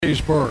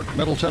Murfreesboro,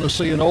 Middle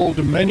Tennessee and Old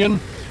Dominion.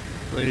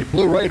 The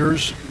Blue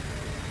Raiders,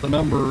 the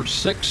number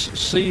 6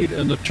 seed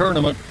in the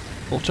tournament,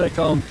 will take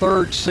on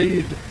 3rd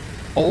seed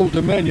Old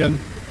Dominion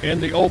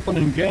in the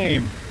opening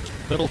game.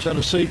 Middle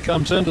Tennessee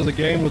comes into the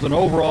game with an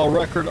overall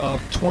record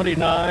of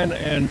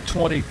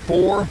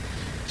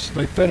 29-24.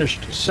 They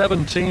finished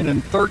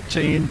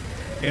 17-13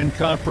 in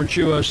Conference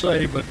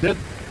USA, but did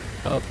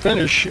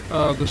finish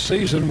the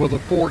season with a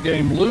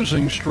 4-game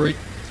losing streak,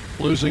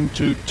 losing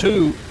to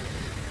 2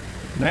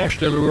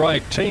 nationally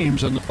ranked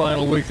teams in the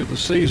final week of the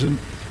season,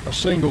 a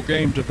single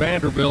game to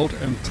Vanderbilt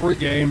and 3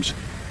 games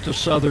to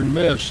Southern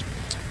Miss.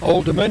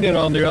 Old Dominion,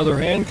 on the other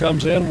hand,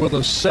 comes in with a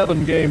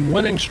 7-game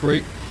winning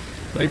streak.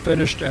 They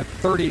finished at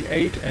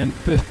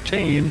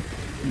 38-15,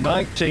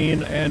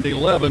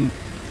 19-11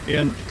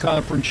 in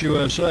Conference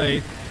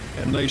USA,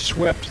 and they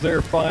swept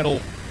their final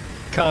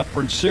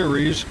conference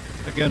series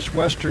against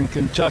Western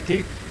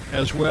Kentucky,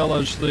 as well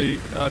as the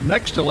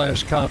next to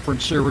last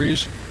conference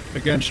series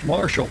against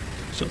Marshall.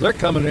 So they're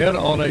coming in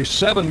on a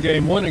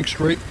 7-game winning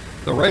streak,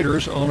 the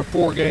Raiders on a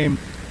 4-game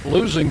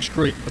losing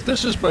streak. But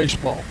this is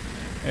baseball,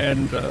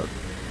 and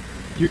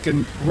you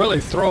can really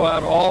throw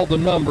out all the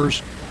numbers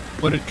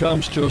when it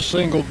comes to a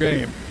single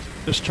game.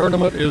 This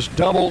tournament is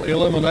double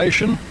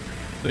elimination.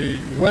 The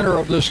winner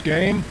of this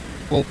game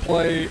will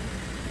play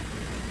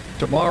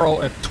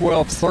tomorrow at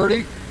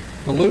 12:30.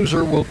 The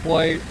loser will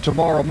play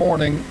tomorrow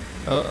morning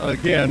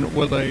again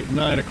with a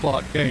 9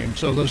 o'clock game.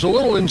 So there's a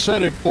little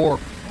incentive for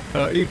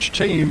each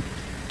team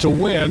to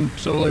win,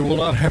 so they will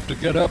not have to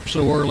get up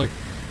so early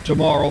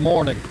tomorrow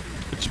morning.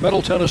 It's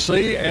Middle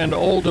Tennessee and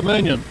Old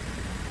Dominion.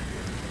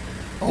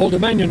 Old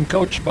Dominion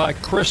coached by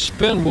Chris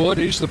Spinwood.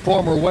 He's the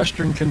former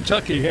Western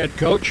Kentucky head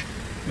coach.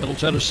 Middle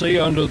Tennessee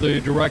under the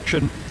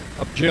direction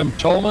of Jim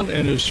Tolman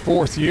in his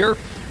 4th year,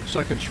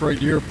 2nd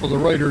straight year for the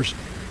Raiders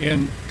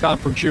in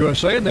Conference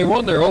USA. And they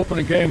won their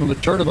opening game in the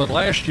tournament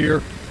last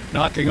year,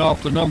 knocking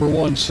off the number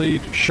 1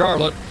 seed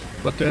Charlotte,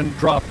 but then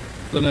dropped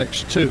the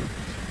next 2.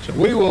 So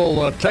we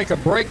will take a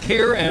break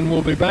here, and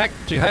we'll be back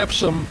to have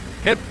some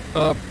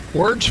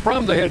words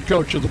from the head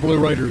coach of the Blue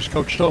Raiders,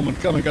 Coach Tolman,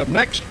 coming up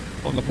next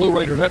on the Blue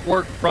Raider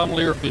Network from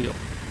Learfield.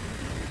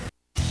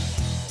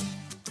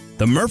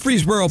 The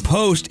Murfreesboro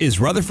Post is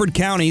Rutherford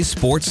County's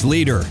sports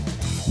leader.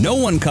 No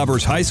one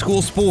covers high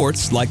school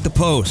sports like the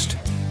Post.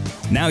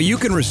 Now you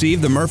can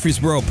receive the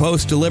Murfreesboro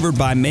Post delivered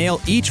by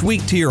mail each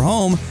week to your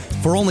home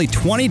for only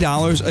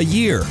 $20 a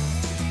year.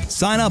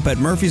 Sign up at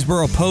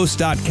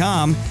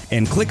murfreesboropost.com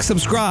and click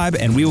subscribe,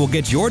 and we will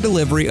get your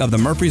delivery of the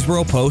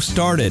Murfreesboro Post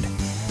started.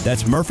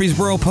 That's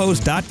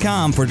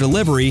murfreesboropost.com for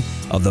delivery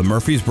of the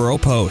Murfreesboro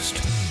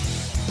Post.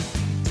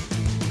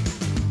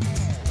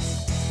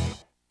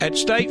 At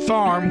State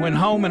Farm, when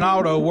home and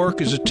auto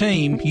work as a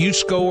team, you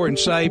score and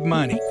save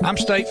money. I'm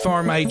State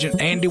Farm agent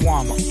Andy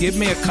Wama. Give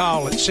me a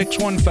call at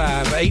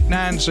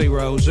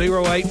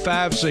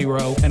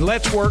 615-890-0850 and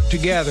let's work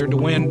together to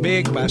win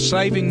big by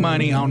saving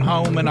money on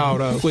home and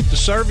auto. With the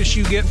service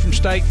you get from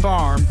State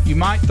Farm, you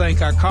might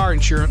think our car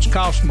insurance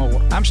costs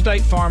more. I'm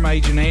State Farm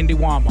agent Andy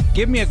Wama.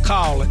 Give me a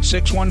call at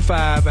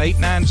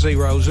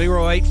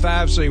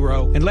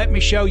 615-890-0850 and let me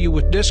show you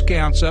with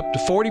discounts up to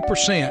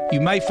 40%. You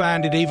may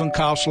find it even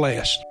costs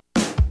less.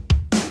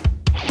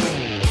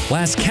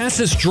 Las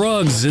Casas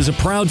Drugs is a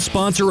proud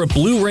sponsor of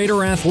Blue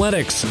Raider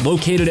Athletics,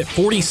 located at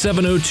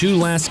 4702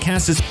 Las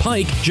Casas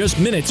Pike, just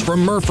minutes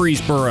from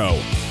Murfreesboro.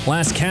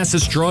 Las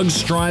Casas Drugs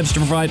strives to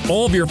provide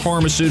all of your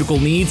pharmaceutical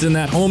needs in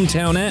that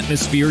hometown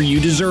atmosphere you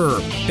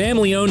deserve.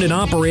 Family-owned and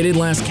operated,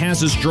 Las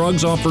Casas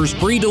Drugs offers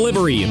free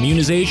delivery,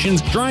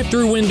 immunizations,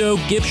 drive-through window,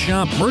 gift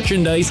shop,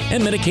 merchandise,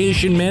 and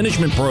medication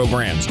management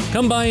programs.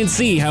 Come by and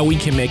see how we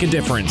can make a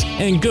difference.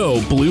 And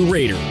go Blue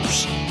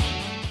Raiders!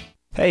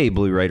 Hey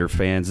Blue Raider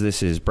fans,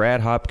 this is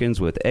Brad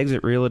Hopkins with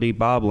Exit Realty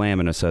Bob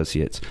Lamb &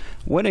 Associates.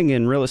 Winning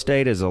in real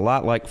estate is a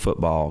lot like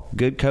football.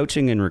 Good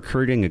coaching and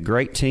recruiting a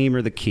great team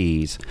are the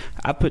keys.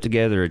 I've put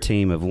together a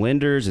team of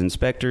lenders,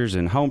 inspectors,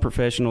 and home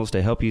professionals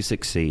to help you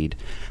succeed.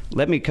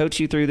 Let me coach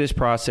you through this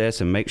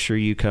process and make sure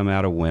you come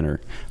out a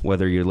winner.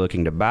 Whether you're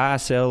looking to buy,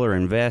 sell, or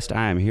invest,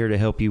 I am here to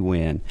help you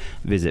win.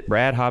 Visit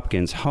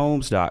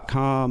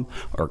BradHopkinsHomes.com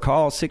or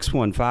call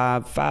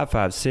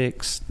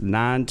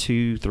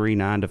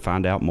 615-556-9239 to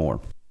find out more.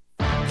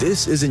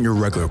 This isn't your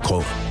regular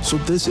cola, so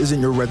this isn't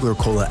your regular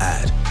cola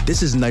ad.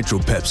 This is Nitro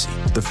Pepsi,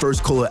 the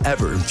first cola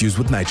ever infused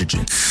with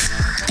nitrogen.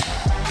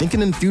 Think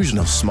an infusion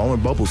of smaller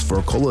bubbles for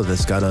a cola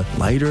that's got a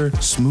lighter,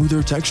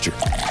 smoother texture.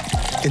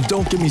 And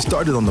don't get me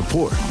started on the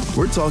pour.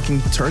 We're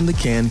talking turn the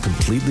can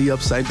completely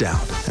upside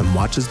down and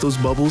watch as those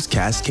bubbles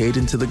cascade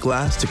into the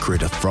glass to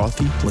create a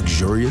frothy,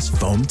 luxurious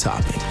foam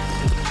topping.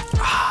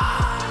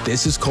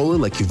 This is cola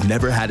like you've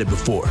never had it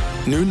before.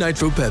 New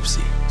Nitro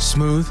Pepsi.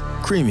 Smooth,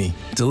 creamy,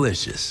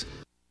 delicious.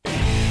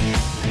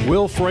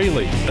 Will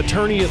Fraley,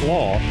 attorney at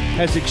law,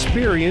 has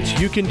experience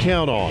you can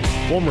count on.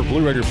 Former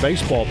Blue Raider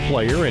baseball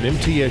player and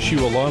MTSU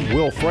alum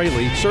Will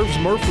Fraley serves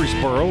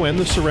Murfreesboro and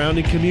the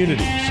surrounding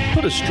communities.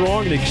 Put a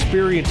strong and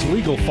experienced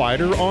legal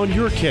fighter on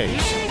your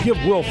case. Give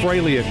Will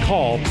Fraley a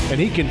call and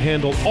he can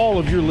handle all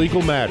of your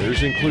legal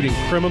matters, including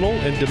criminal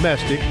and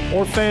domestic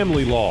or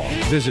family law.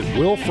 Visit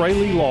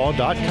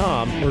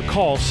willfraleylaw.com or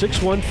call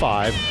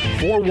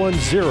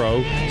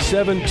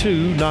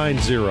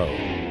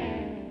 615-410-7290.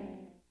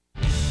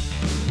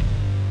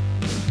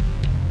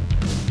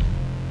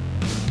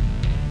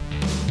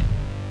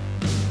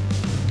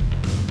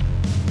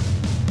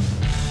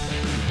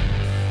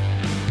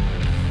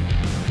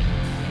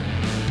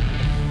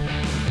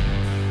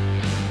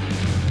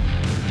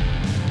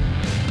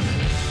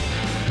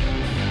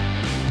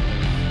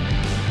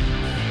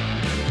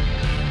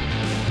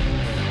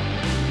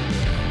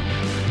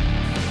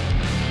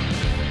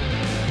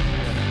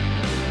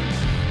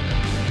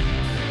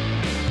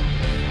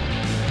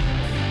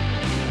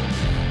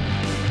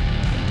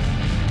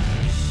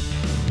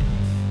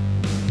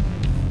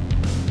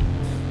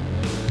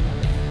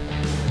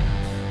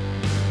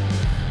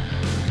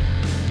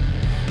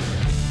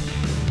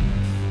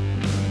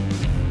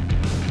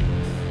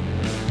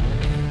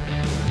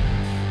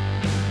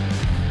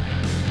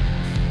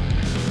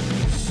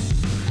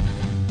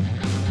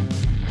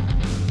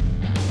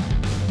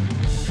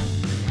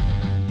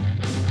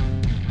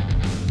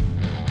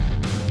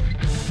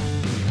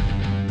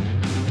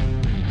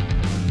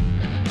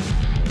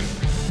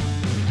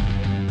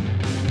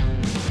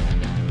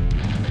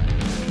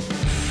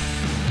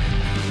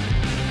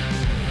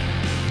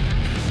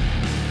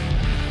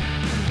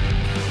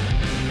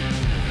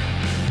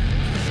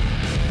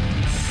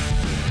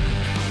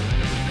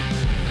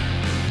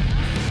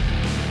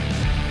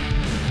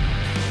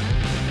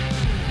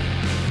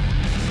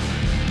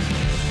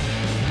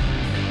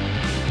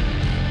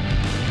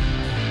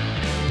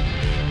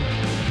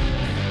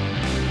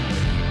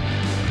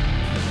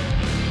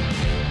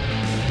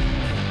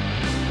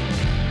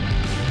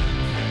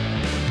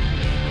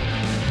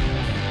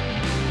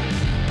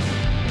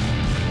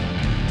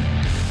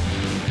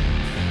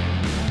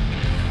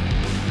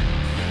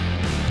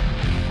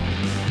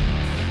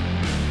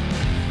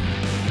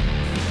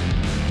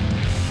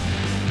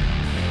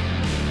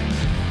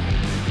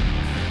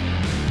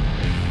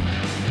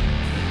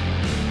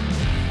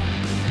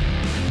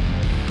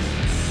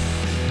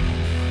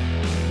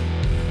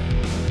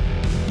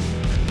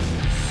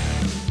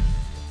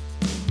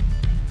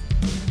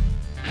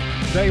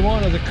 Day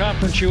one of the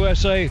Conference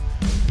USA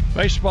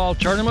baseball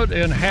tournament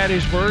in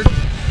Hattiesburg.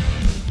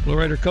 Blue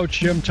Raider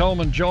coach Jim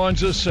Tolman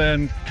joins us,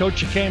 and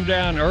coach, you came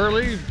down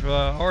early,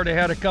 already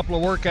had a couple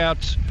of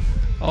workouts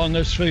on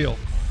this field.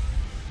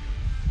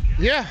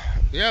 Yeah,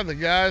 the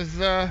guys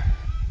got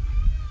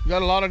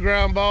a lot of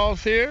ground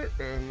balls here,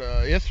 and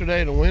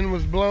yesterday the wind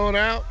was blowing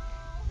out,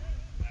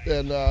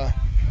 and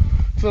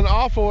it's an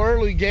awful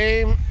early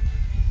game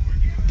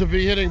to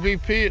be hitting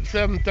BP at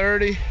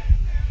 7:30.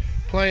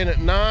 Playing at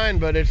 9,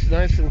 but it's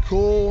nice and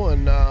cool,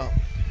 and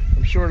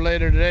I'm sure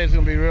later today it's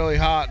going to be really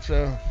hot,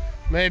 so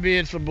maybe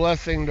it's a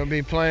blessing to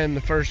be playing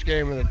the first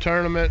game of the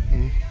tournament,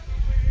 and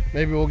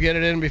maybe we'll get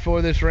it in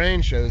before this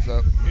rain shows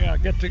up. Yeah,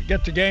 get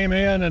the game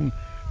in, and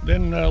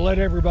then let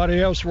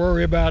everybody else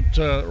worry about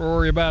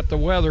the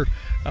weather.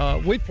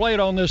 We played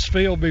on this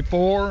field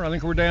before. I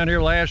think we were down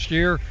here last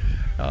year.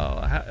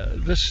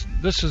 This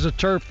is a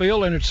turf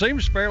field, and it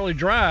seems fairly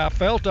dry. I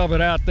felt of it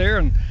out there,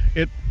 and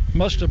it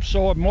must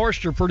absorb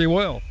moisture pretty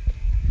well.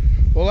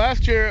 Well,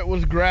 last year it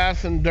was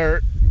grass and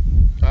dirt,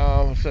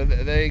 so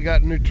they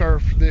got new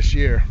turf this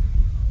year,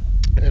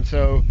 and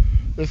so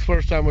this is the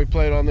first time we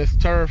played on this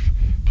turf.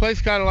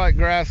 Plays kind of like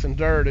grass and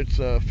dirt. It's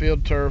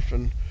field turf,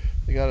 and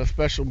they got a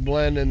special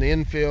blend in the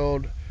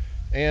infield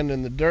and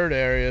in the dirt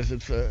areas.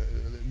 It's a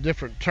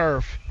different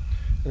turf,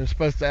 and it's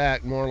supposed to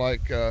act more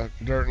like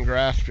dirt and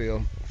grass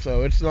field,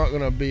 so it's not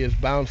going to be as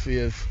bouncy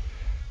as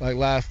like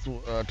last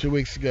 2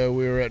 weeks ago.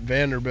 We were at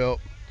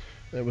Vanderbilt.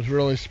 It was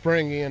really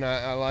springy, and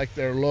I like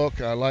their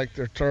look. I like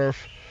their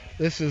turf.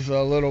 This is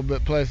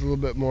plays a little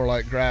bit more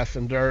like grass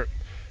and dirt.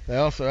 They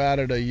also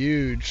added a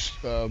huge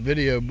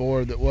video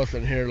board that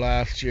wasn't here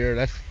last year.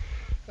 That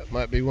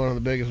might be one of the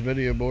biggest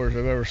video boards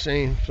I've ever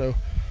seen. So,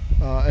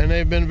 and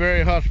they've been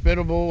very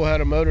hospitable. We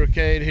had a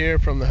motorcade here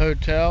from the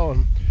hotel,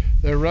 and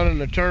they're running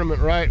the tournament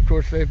right. Of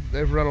course,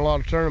 they've run a lot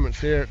of tournaments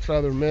here at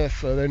Southern Miss,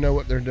 so they know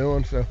what they're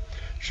doing. So,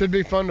 should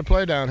be fun to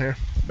play down here.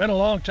 Been a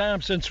long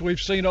time since we've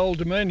seen Old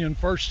Dominion,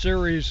 first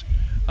series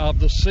of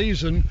the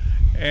season,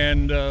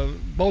 and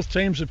both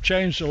teams have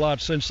changed a lot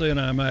since then,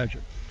 I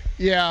imagine.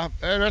 Yeah,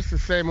 and that's the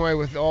same way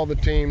with all the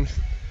teams.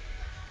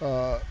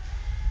 You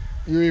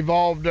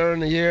evolve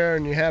during the year,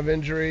 and you have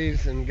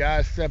injuries, and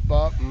guys step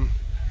up, and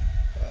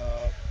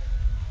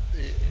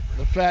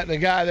the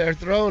guy they're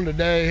throwing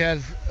today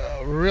has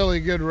a really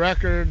good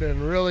record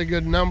and really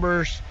good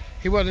numbers.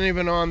 He wasn't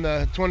even on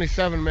the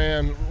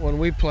 27-man when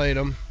we played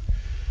him.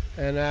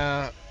 And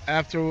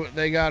after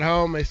they got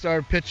home, they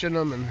started pitching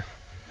him, and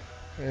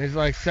He's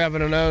like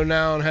 7-0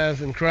 now and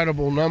has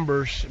incredible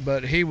numbers,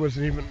 but he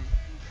wasn't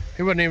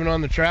even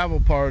on the travel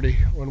party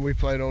when we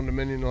played Old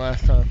Dominion the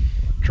last time.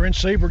 Trent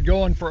Siebert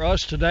going for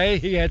us today.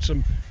 He had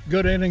some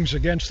good innings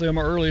against them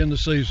early in the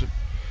season.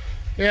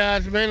 Yeah,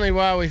 that's mainly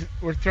why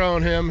we're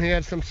throwing him. He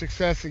had some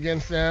success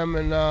against them,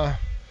 and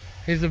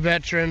he's a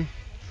veteran.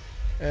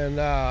 And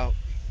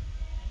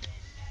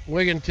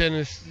Wigginton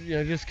is,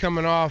 just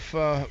coming off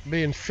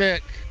being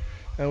sick,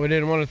 and we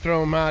didn't want to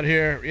throw him out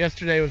here.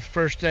 Yesterday was the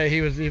first day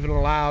he was even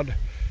allowed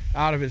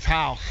out of his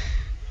house.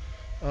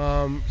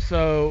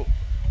 So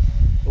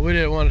we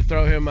didn't want to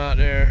throw him out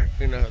there,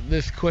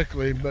 this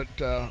quickly, but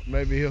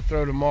maybe he'll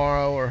throw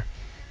tomorrow, or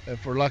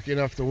if we're lucky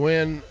enough to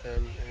win,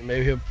 and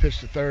maybe he'll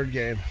pitch the third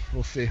game.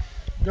 We'll see.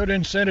 Good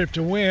incentive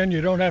to win. You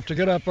don't have to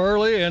get up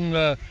early,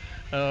 and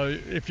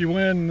if you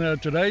win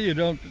today, you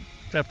don't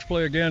have to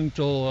play again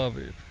until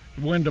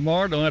win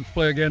tomorrow. Don't have to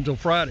play again until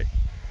Friday.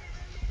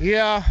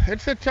 Yeah,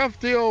 it's a tough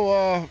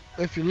deal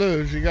if you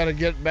lose. You got to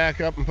get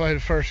back up and play the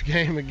first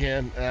game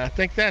again. I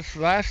think that's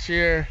last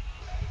year.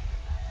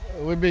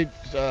 We beat,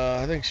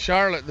 I think,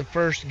 Charlotte the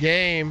first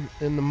game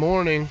in the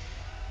morning,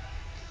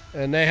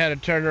 and they had to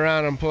turn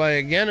around and play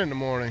again in the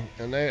morning,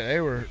 and they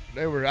were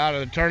out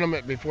of the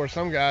tournament before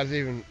some guys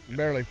even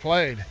barely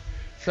played.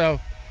 So,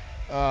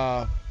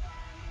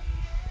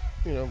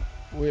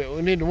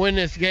 we need to win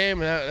this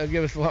game, and that'll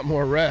give us a lot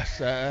more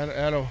rest.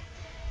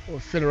 We'll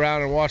sit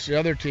around and watch the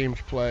other teams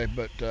play,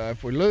 but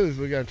if we lose,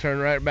 we got to turn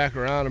right back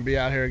around and be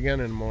out here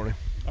again in the morning.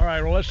 All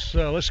right, well,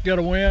 let's get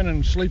a win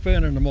and sleep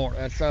in the morning.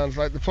 That sounds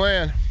like the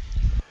plan.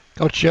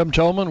 Coach Jim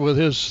Tolman with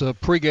his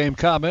pregame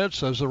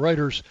comments as the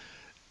Raiders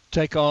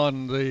take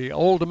on the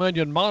Old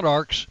Dominion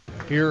Monarchs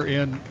here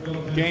in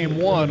Game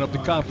 1 of the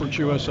Conference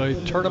USA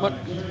Tournament.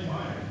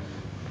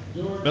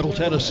 Middle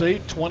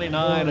Tennessee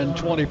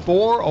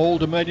 29-24,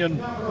 Old Dominion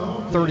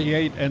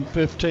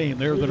 38-15.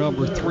 They're the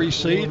number 3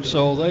 seed,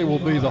 so they will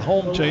be the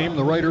home team.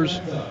 The Raiders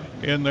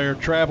in their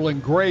traveling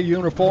gray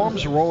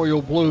uniforms,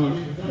 royal blue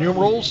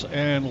numerals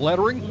and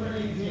lettering,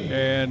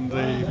 and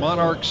the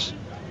Monarchs,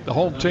 the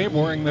home team,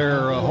 wearing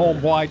their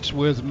home whites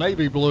with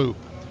navy blue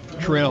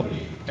trim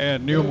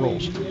and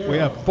numerals. We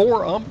have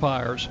 4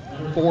 umpires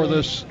for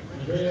this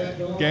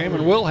game,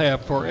 and we'll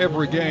have for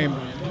every game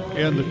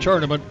in the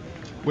tournament,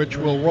 which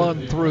will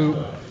run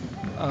through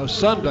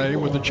Sunday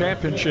with the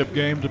championship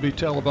game to be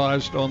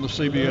televised on the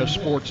CBS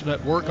Sports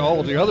Network. All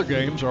of the other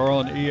games are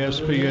on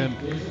ESPN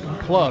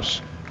Plus.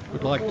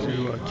 We'd like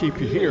to keep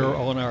you here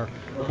on our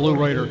Blue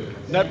Raider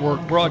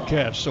Network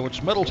broadcast. So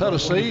it's Middle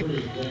Tennessee,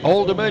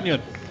 Old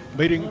Dominion,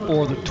 meeting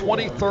for the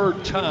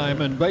 23rd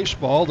time in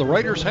baseball. The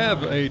Raiders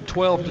have a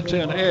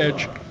 12-10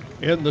 edge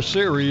in the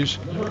series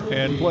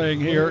and playing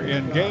here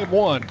in Game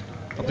 1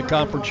 of the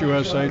Conference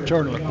USA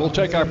Tournament. We'll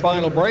take our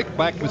final break,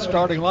 back with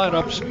starting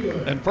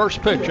lineups and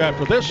first pitch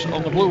after this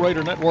on the Blue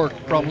Raider Network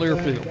from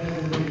Learfield.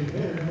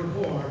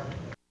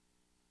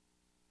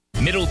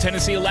 Middle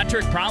Tennessee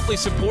Electric proudly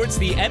supports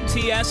the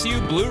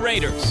MTSU Blue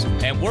Raiders,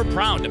 and we're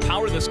proud to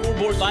power the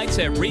scoreboard lights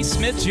at Reese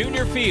Smith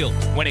Jr. Field.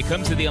 When it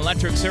comes to the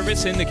electric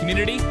service in the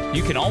community,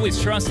 you can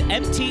always trust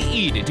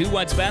MTE to do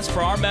what's best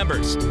for our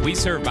members. We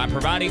serve by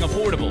providing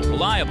affordable,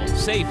 reliable,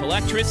 safe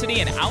electricity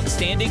and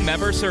outstanding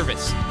member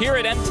service. Here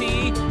at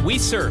MTE, we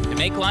serve to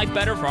make life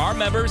better for our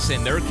members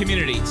and their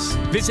communities.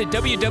 Visit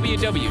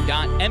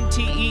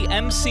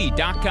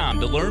www.mtemc.com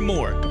to learn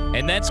more.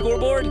 And that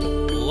scoreboard,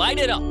 light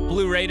it up,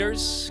 Blue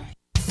Raiders.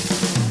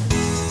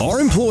 Our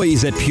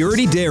employees at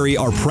Purity Dairy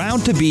are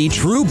proud to be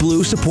true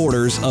blue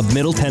supporters of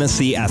Middle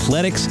Tennessee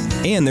athletics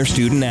and their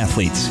student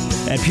athletes.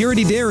 At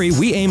Purity Dairy,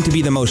 we aim to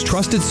be the most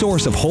trusted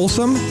source of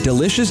wholesome,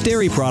 delicious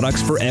dairy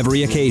products for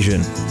every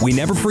occasion. We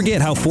never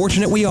forget how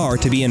fortunate we are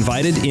to be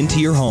invited into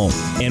your home,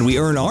 and we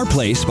earn our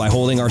place by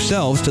holding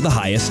ourselves to the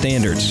highest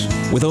standards.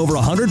 With over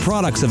 100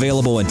 products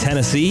available in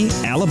Tennessee,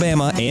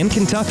 Alabama, and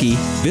Kentucky,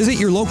 visit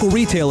your local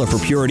retailer for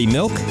Purity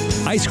milk,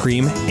 ice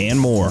cream, and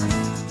more.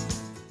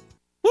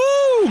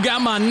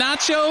 Got my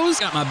nachos,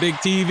 got my big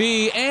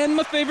TV, and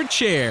my favorite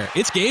chair.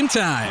 It's game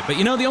time. But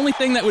the only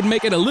thing that would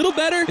make it a little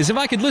better is if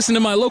I could listen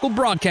to my local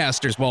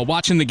broadcasters while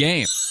watching the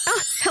game.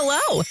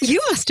 Hello.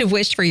 You must have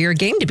wished for your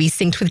game to be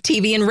synced with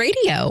TV and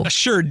radio. I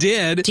sure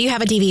did. Do you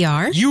have a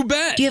DVR? You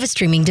bet. Do you have a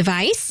streaming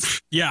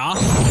device? Yeah.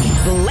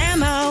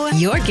 Blammo!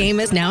 Your game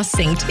is now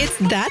synced. It's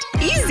that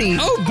easy.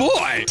 Oh,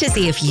 boy. To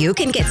see if you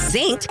can get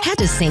synced, head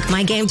to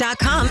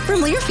syncmygame.com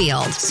from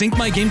Learfield.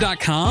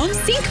 Syncmygame.com?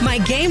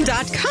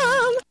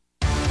 Syncmygame.com.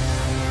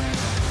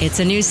 It's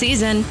a new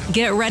season.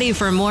 Get ready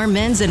for more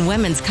men's and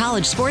women's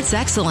college sports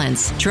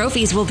excellence.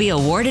 Trophies will be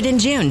awarded in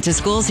June to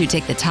schools who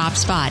take the top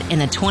spot in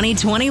the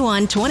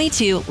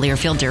 2021-22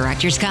 Learfield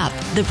Directors Cup.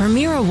 The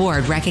premier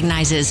award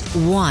recognizes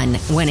one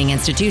winning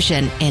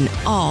institution in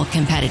all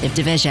competitive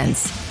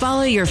divisions.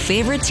 Follow your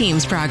favorite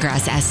team's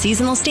progress as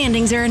seasonal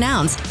standings are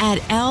announced at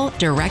L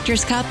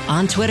Directors Cup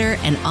on Twitter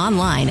and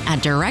online at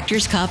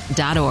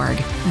directorscup.org.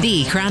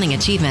 The crowning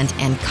achievement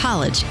in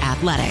college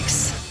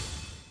athletics.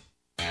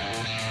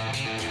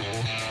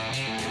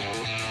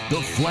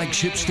 the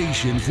flagship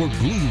station for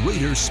Blue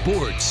Raider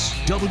sports,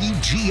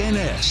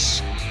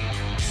 WGNS.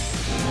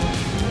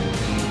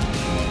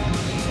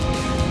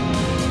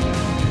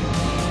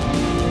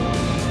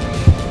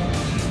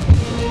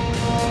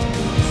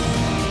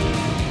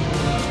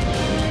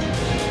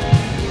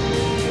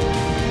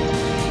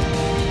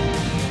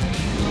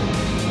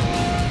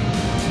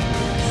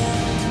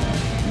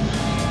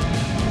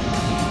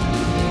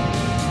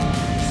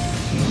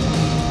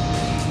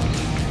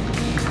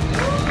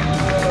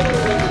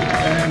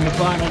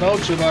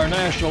 Notes of our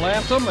national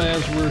anthem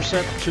as we're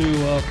set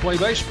to play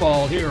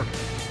baseball here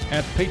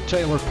at Pete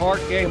Taylor Park.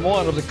 Game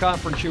 1 of the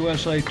Conference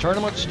USA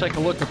tournaments. Take a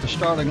look at the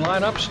starting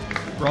lineups.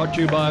 Brought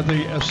to you by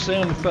the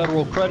Ascend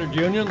Federal Credit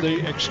Union,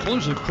 the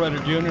exclusive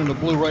credit union of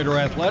Blue Raider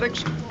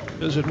Athletics.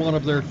 Visit one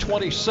of their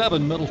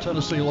 27 Middle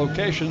Tennessee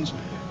locations,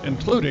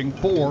 including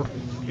 4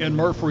 in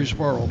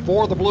Murfreesboro.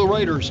 For the Blue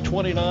Raiders,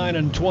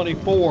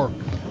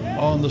 29-24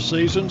 on the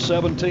season,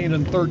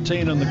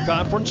 17-13 in the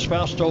conference.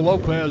 Fausto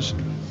Lopez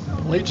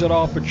leads it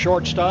off at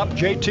shortstop.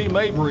 J.T.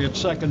 Mabry at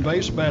second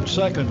base, bats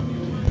second.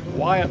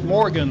 Wyatt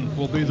Morgan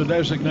will be the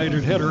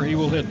designated hitter. He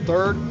will hit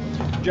third.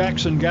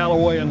 Jackson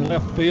Galloway in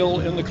left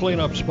field in the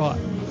cleanup spot.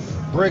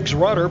 Briggs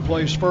Rudder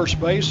plays first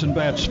base and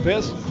bats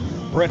fifth.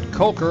 Brett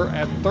Coker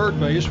at third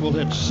base will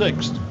hit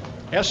sixth.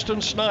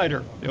 Eston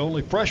Snyder, the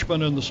only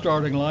freshman in the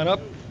starting lineup,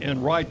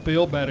 in right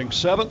field batting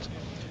seventh.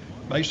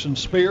 Mason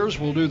Spears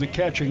will do the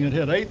catching and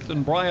hit eighth.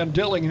 And Brian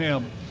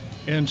Dillingham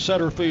in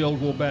center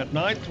field will bat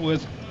ninth,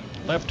 with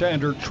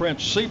left-hander Trent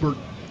Siebert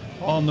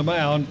on the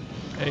mound,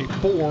 a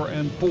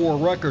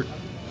 4-4 record.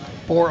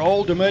 For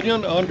Old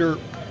Dominion, under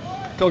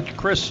Coach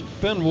Chris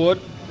Finwood,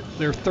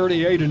 they're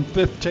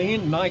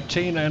 38-15,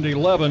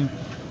 19-11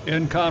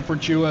 in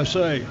Conference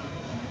USA.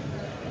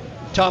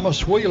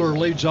 Thomas Wheeler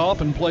leads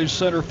off and plays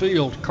center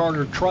field.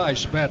 Carter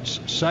Trice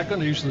bats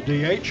second. He's the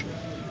DH.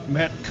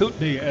 Matt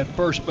Kootenai at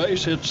first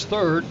base hits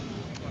third.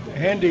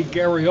 Andy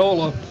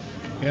Garriola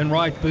in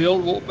right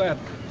field will bat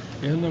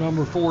in the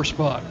number 4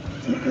 spot.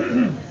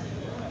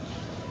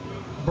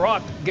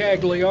 Brock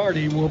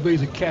Gagliardi will be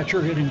the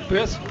catcher, hitting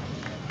fifth.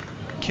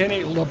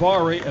 Kenny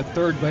Lavari at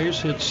third base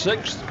hits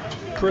sixth.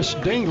 Chris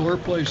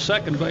Dingler plays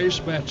second base,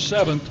 bats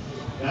seventh.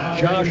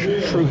 Josh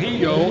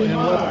Trujillo in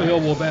left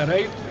field will bat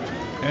eighth.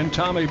 And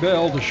Tommy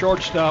Bell, the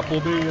shortstop,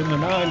 will be in the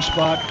 9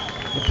 spot.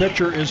 The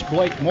pitcher is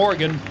Blake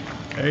Morgan,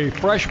 a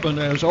freshman,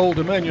 as Old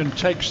Dominion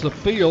takes the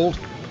field.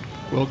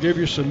 We'll give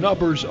you some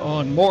numbers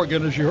on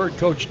Morgan. As you heard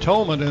Coach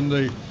Tolman in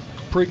the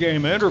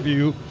pregame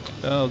interview,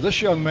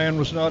 this young man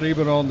was not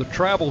even on the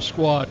travel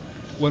squad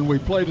when we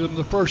played him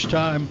the first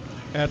time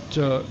at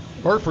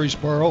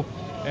Murfreesboro,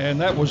 and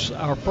that was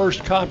our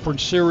first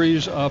conference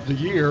series of the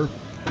year.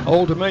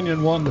 Old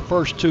Dominion won the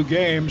first 2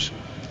 games,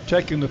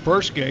 taking the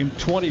first game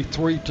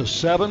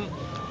 23-7,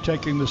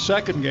 taking the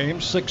second game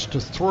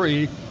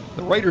 6-3.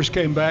 The Raiders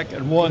came back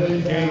and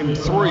won game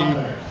 3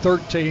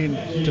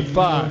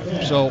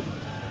 13-5. So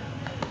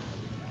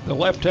the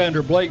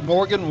left-hander Blake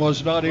Morgan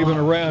was not even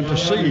around to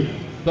see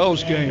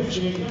those games,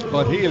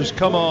 but he has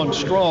come on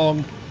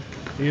strong.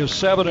 He is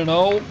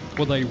 7-0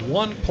 with a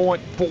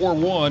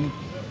 1.41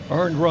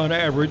 earned run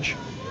average,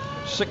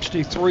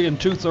 63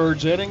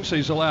 2/3 innings.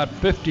 He's allowed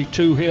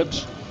 52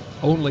 hits,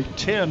 only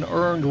 10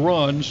 earned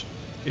runs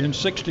in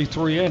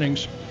 63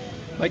 innings,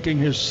 making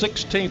his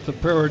 16th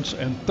appearance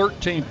and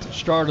 13th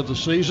start of the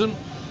season.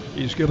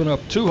 He's given up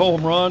 2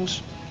 home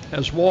runs,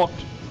 has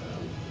walked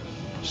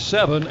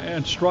 7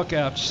 and struck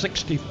out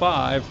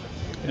 65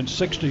 in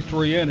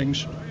 63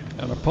 innings,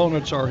 and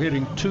opponents are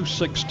hitting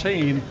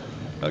 .216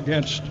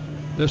 against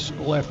this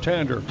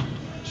left-hander.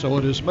 So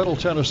it is Middle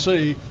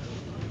Tennessee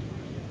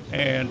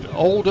and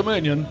Old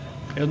Dominion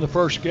in the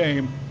first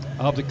game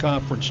of the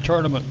conference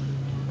tournament.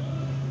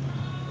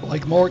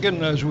 Blake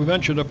Morgan, as we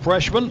mentioned, a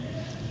freshman.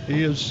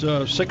 He is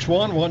 6'1",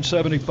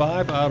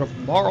 175 out of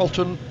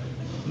Marlton,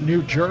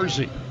 New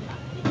Jersey.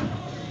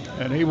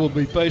 And he will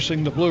be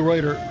facing the Blue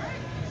Raider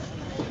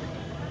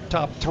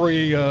top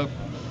 3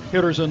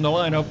 hitters in the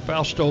lineup: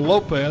 Fausto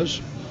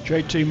Lopez,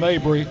 J.T.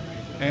 Mabry,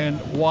 and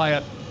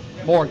Wyatt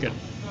Morgan.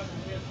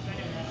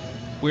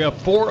 We have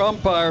 4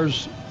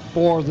 umpires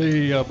for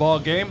the ball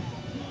game.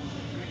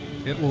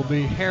 It will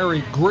be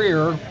Harry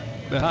Greer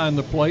behind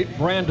the plate,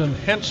 Brandon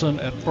Henson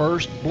at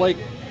first, Blake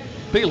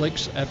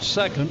Felix at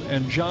second,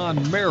 and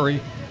John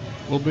Mary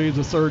will be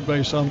the third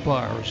base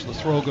umpires. The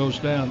throw goes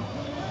down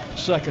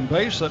second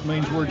base. That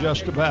means we're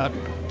just about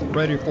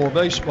ready for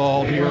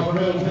baseball here in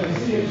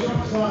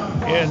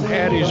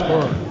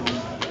Hattiesburg.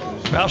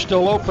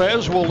 Fausto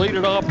Lopez will lead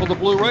it off for the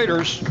Blue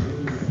Raiders.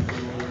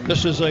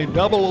 This is a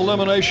double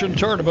elimination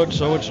tournament,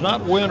 so it's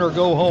not win or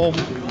go home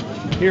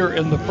here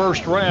in the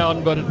first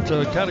round, but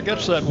it kind of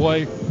gets that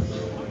way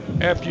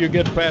after you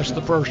get past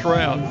the first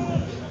round.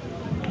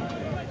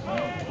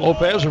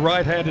 Lopez, a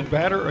right-handed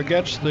batter,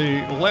 against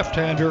the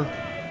left-hander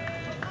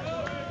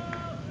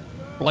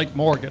Blake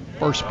Morgan.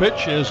 First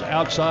pitch is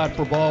outside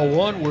for ball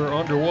 1. We're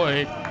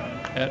underway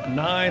at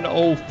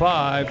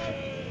 9:05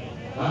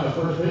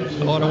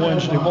 on a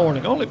Wednesday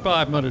morning. Only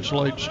 5 minutes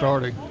late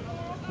starting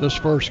this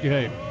first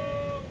game.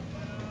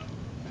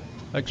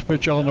 Next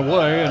pitch on the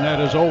way, and that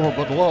is over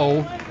but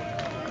low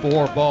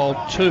for ball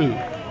 2.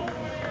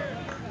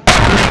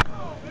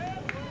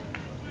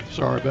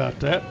 Sorry about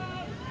that.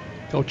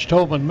 Coach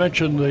Tobin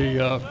mentioned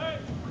the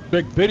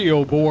big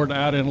video board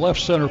out in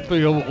left center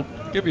field. We'll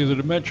give you the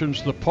dimensions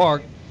of the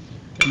park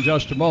in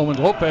just a moment.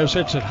 Lopez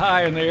hits it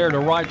high in the air to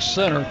right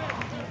center.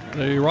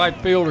 The right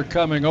fielder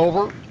coming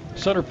over.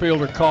 Center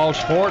fielder calls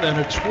for it, and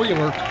it's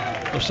Wheeler,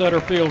 the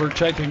center fielder,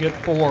 taking it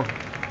for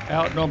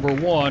out number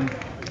 1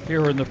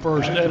 here in the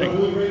first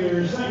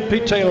inning.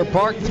 Pete Taylor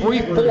Park,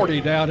 340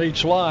 down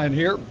each line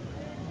here.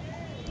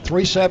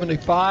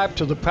 375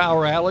 to the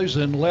power alleys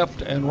in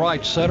left and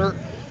right center.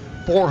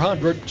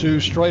 400 to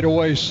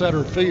straightaway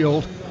center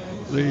field.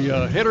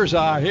 The hitter's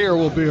eye here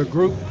will be a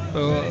group,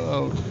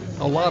 a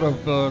lot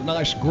of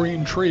nice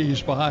green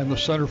trees behind the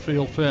center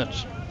field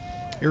fence.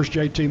 Here's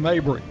J.T.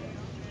 Mabry.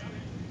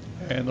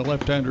 And the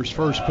left-hander's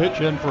first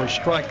pitch in for a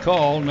strike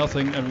call,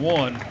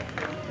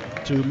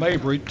 0-1 to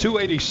Mabry.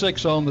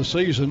 286 on the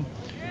season.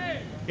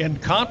 In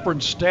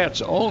conference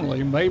stats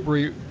only,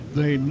 Mabry,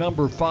 the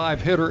number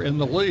 5 hitter in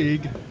the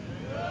league,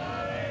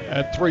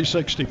 at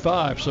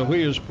 365. So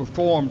he has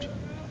performed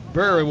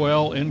very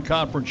well in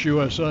Conference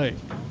USA.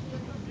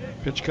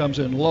 Pitch comes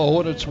in low,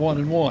 and it's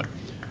 1-1.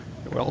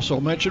 We also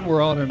mentioned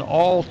we're on an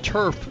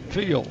all-turf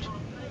field.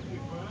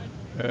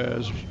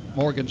 As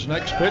Morgan's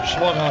next pitch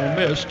swung on and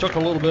missed, took a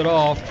little bit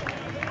off,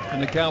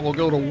 and the count will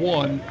go to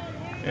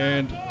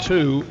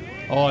 1-2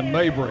 on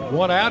Mabry.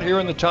 1 out here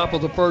in the top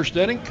of the first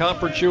inning.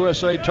 Conference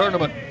USA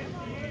tournament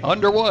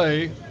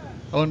underway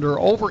under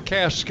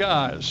overcast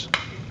skies.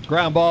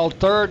 Ground ball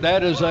third.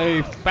 That is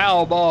a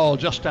foul ball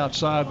just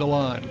outside the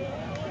line.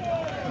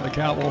 And the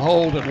count will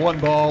hold at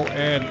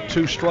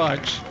 1-2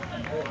 strikes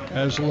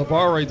as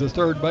Lavari, the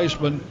third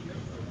baseman,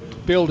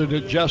 fielded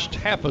it just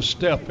half a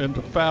step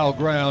into foul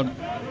ground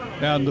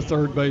down the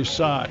third base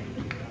side.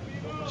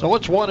 So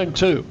it's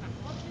 1-2.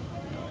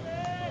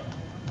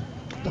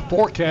 The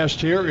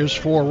forecast here is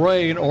for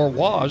rain, or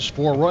was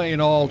for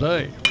rain all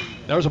day.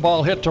 There's a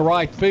ball hit to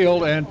right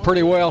field, and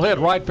pretty well hit.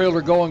 Right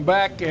fielder going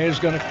back is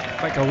going to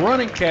make a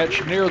running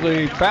catch near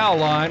the foul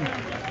line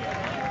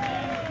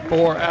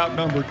for out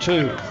number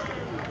 2.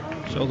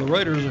 So the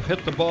Raiders have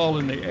hit the ball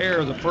in the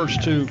air, the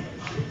first 2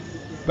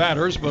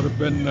 batters, but have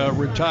been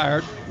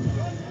retired.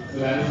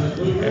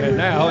 And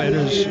now it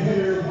is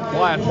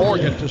Wyatt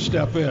Morgan to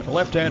step in.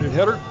 Left-handed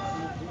hitter.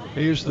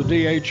 He's the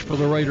DH for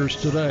the Raiders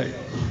today.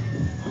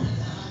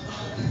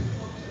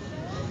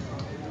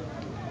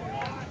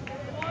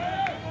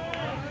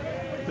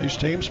 These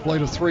teams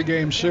played a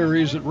 3-game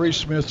series at Reese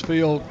Smith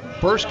Field.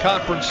 First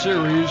conference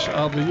series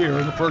of the year.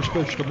 And the first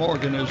pitch to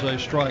Morgan is a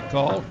strike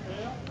call.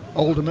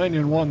 Old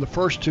Dominion won the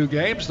first 2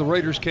 games. The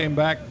Raiders came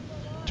back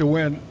to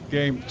win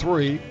game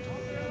 3.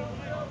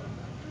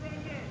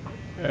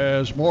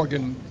 As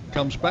Morgan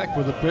comes back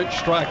with a pitch,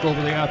 strike over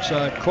the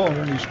outside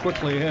corner, and he's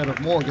quickly ahead of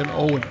Morgan,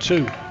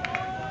 0-2.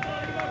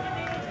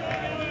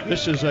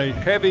 This is a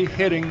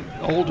heavy-hitting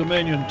Old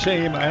Dominion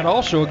team and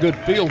also a good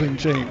fielding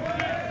team.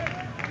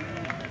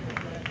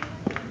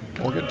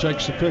 Morgan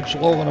takes the pitch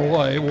low and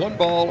away,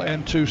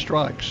 1-2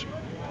 strikes.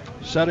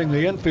 Setting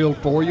the infield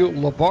for you,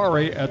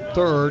 Lavari at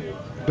third,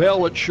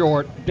 Bell at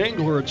short,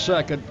 Dingler at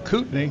second,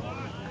 Kootenai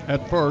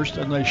at first,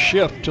 and they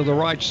shift to the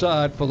right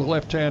side for the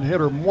left-hand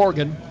hitter,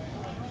 Morgan.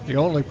 The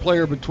only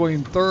player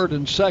between third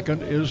and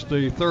second is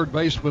the third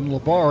baseman,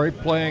 Lavari,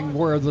 playing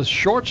where the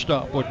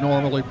shortstop would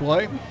normally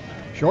play.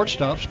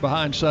 Shortstop's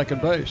behind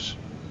second base.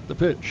 The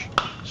pitch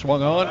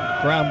swung on,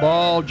 ground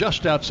ball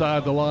just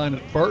outside the line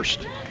at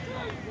first.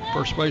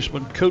 First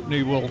baseman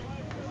Kootenai will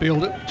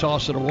field it,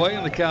 toss it away,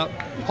 and the count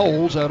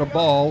holds at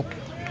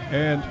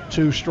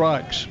 1-2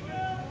 strikes.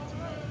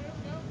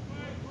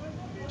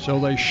 So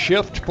they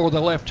shift for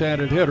the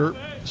left-handed hitter,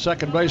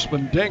 second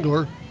baseman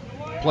Dingler,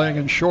 playing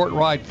in short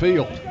right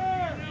field.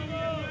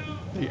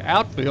 The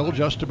outfield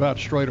just about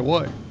straight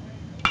away.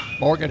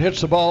 Morgan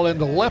hits the ball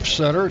into left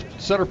center.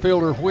 Center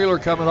fielder Wheeler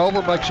coming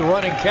over, makes a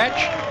running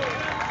catch.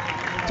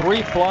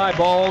 3 fly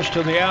balls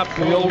to the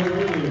outfield,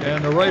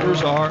 and the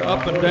Raiders are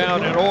up and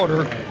down in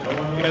order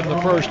in the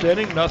first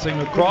inning. Nothing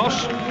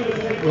across.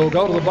 We'll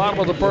go to the bottom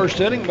of the first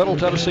inning. Middle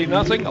Tennessee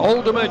nothing.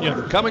 Old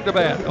Dominion coming to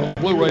bat on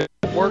Blue Raider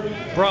Network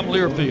from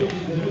Learfield.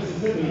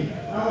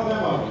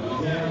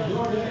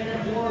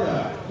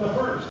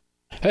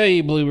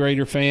 Hey, Blue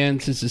Raider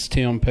fans, this is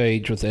Tim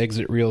Page with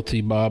Exit Realty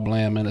Bob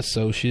Lamb and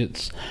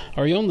Associates.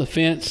 Are you on the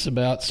fence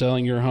about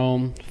selling your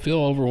home?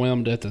 Feel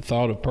overwhelmed at the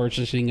thought of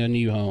purchasing a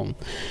new home?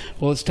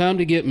 Well, it's time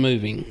to get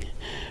moving.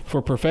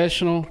 For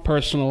professional,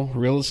 personal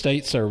real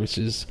estate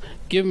services,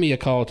 give me a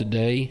call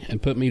today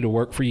and put me to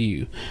work for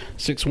you.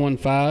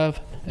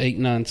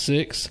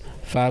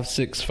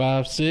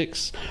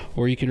 615-896-5656,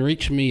 or you can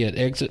reach me at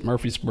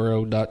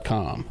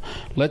exitmurfreesboro.com.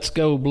 Let's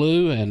go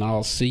Blue, and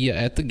I'll see you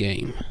at the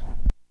game.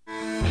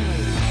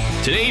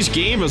 Today's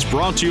game is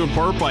brought to you in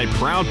part by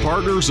proud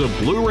partners of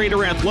Blue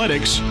Raider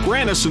Athletics,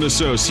 Granis &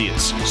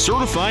 Associates,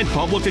 certified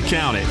public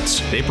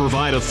accountants. They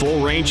provide a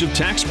full range of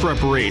tax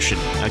preparation,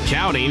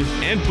 accounting,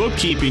 and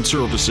bookkeeping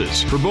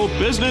services for both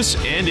business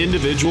and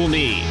individual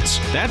needs.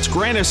 That's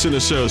Granis &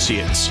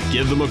 Associates.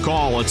 Give them a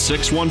call at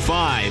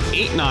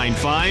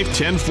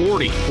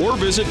 615-895-1040 or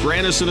visit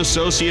Granis &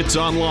 Associates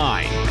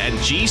online at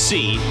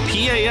gcpas.com.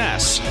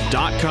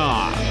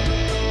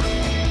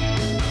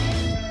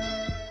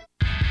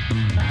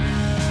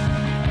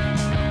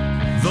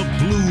 The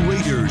Blue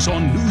Raiders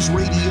on News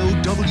Radio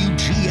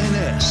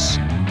WGNS.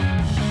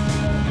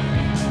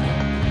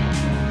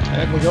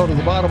 And we go to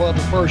the bottom of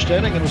the first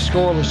inning in a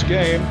scoreless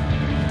game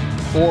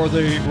for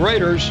the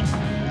Raiders.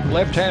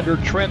 Left-hander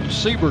Trent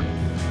Siebert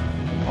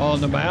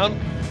on the mound.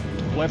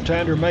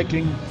 Left-hander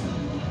making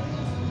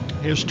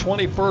his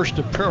 21st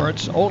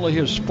appearance, only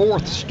his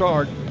 4th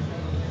start.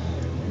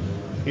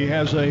 He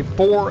has a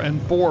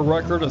 4-4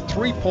 record, a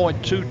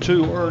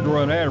 3.22 earned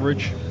run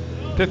average,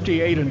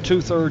 58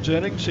 2/3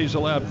 innings. He's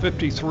allowed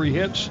 53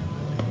 hits,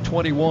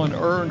 21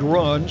 earned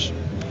runs.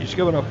 He's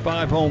given up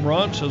 5 home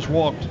runs, has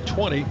walked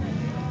 20,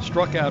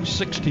 struck out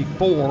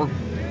 64,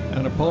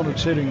 and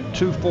opponents hitting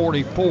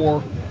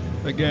 .244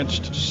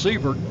 against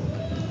Siebert.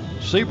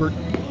 Siebert,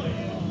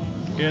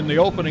 in the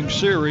opening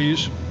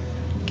series,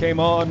 came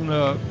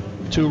on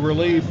to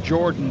relieve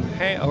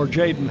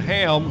Jaden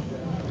Ham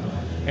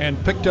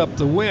and picked up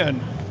the win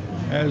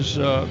as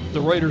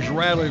the Raiders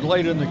rallied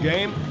late in the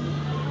game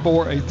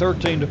for a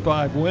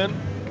 13-5 win.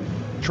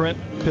 Trent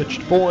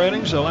pitched 4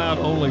 innings, allowed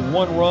only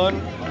 1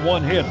 run,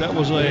 1 hit. That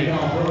was a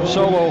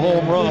solo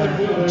home run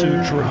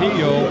to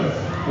Trujillo,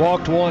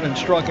 walked 1 and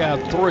struck out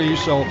 3,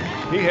 so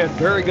he had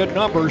very good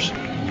numbers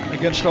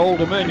against Old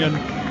Dominion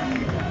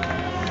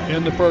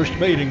in the first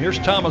meeting. Here's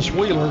Thomas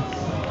Wheeler,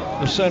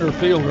 the center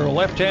fielder, a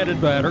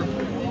left-handed batter,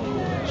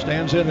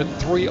 stands in at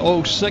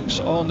 .306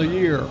 on the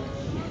year.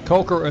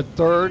 Coker at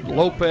third,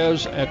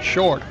 Lopez at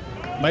short,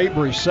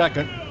 Mabry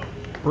second,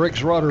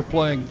 Briggs Rudder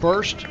playing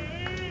first,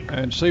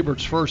 and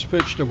Siebert's first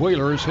pitch to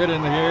Wheeler is hit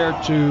in the air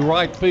to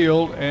right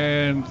field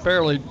and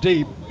fairly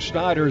deep.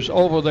 Snyder's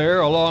over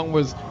there along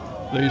with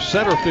the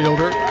center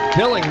fielder,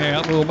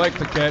 Dillingham, who will make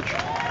the catch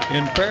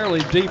in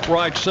fairly deep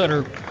right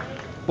center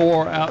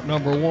for out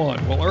number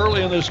 1. Well,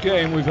 early in this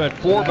game, we've had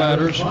 4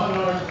 batters,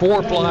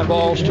 4 fly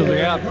balls to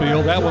the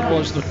outfield. That one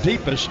was the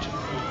deepest,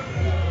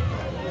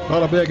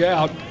 but a big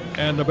out,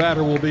 and the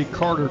batter will be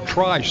Carter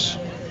Trice.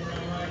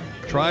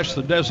 Trice,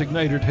 the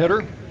designated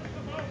hitter,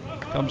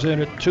 comes in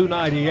at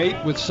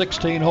 .298 with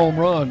 16 home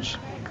runs.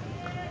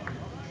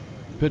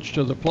 Pitch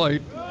to the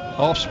plate,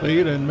 off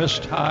speed and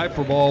missed high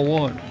for ball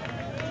 1.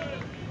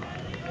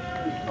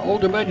 Old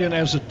Dominion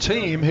as a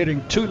team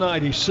hitting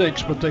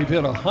 .296, but they've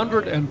hit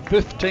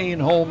 115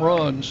 home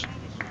runs.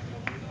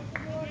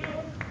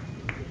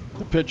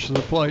 The pitch to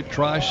the plate,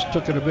 Trice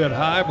took it a bit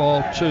high,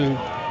 ball 2.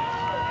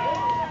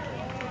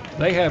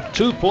 They have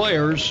 2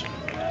 players,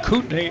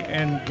 Kootenai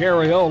and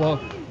Garriola,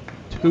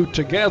 who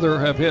together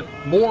have hit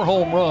more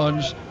home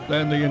runs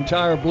than the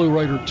entire Blue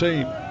Raider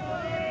team.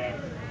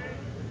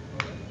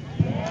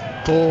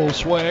 Full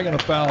swing and a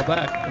foul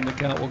back, and the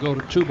count will go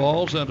to 2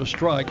 balls and a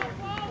strike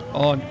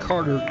on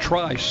Carter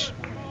Trice.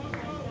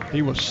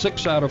 He was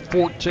 6 out of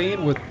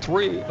 14 with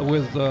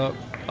a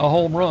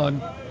home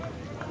run.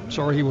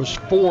 Sorry, he was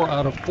 4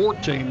 out of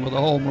 14 with a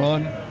home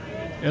run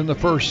in the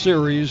first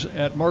series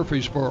at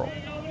Murfreesboro.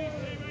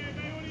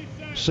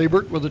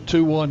 Siebert with a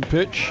 2-1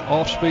 pitch,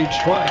 off-speed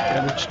strike,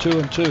 and it's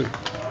 2-2.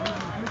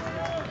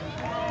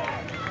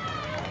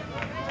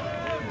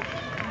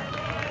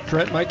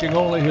 Trent, making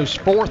only his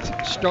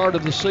 4th start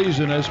of the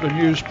season, has been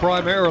used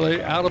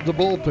primarily out of the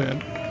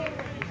bullpen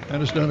and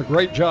has done a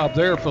great job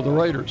there for the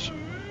Raiders.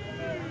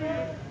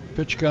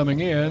 Pitch coming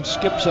in,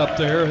 skips up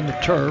there in the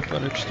turf,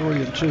 and it's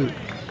 3-2.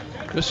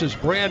 This is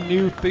brand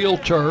new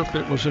field turf.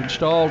 It was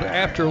installed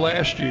after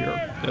last year,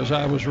 as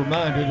I was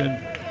reminded in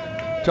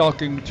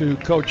talking to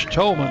Coach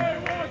Tolman.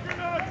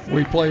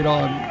 We played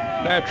on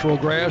natural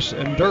grass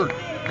and dirt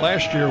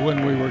last year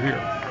when we were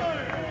here.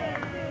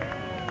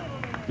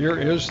 Here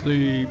is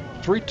the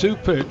 3-2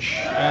 pitch,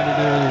 and it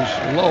is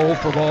low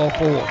for ball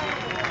 4.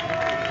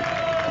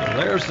 So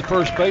there's the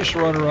first base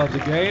runner of the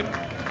game.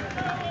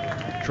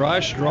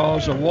 Trice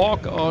draws a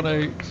walk on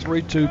a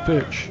 3-2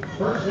 pitch.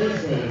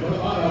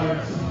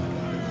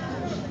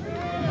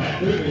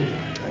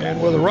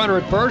 And with a runner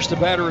at first, the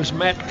batter is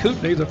Matt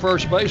Kootenai, the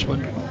first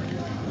baseman.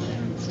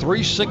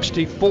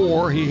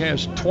 .364. He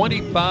has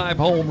 25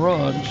 home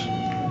runs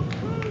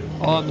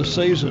on the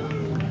season.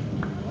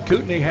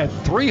 Kootenai had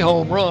 3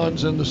 home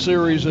runs in the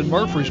series in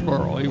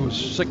Murfreesboro. He was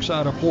 6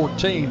 out of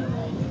 14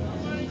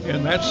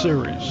 in that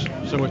series.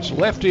 So it's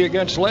lefty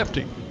against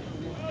lefty.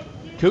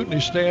 Kootenai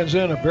stands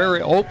in a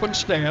very open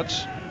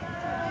stance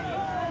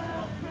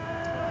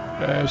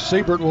as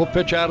Siebert will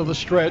pitch out of the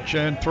stretch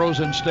and throws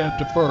in step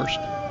to first.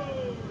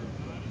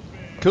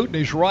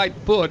 Kootenai's right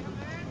foot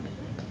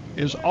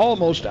is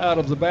almost out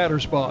of the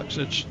batter's box.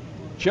 It's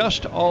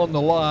just on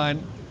the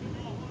line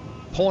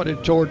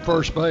pointed toward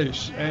first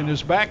base, and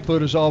his back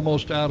foot is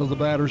almost out of the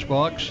batter's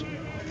box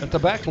at the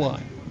back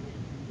line.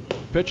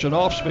 Pitch, an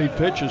off-speed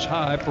pitch, is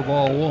high for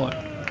ball one.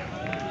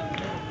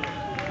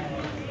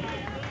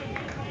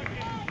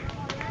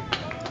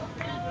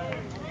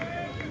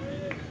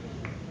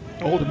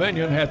 Old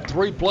Dominion had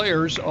 3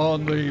 players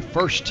on the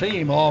first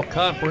team all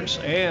conference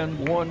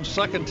and 1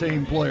 second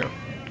team player.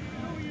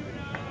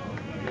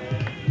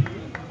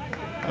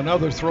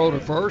 Another throw to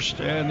first,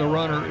 and the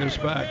runner is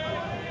back.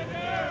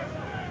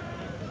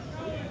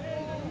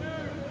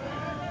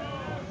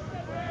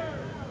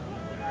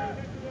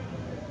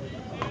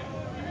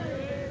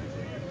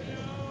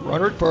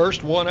 Runner at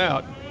first, 1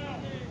 out.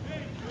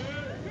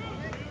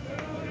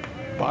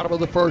 Bottom of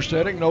the first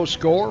inning, no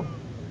score.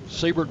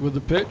 Siebert with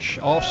the pitch,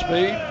 off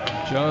speed,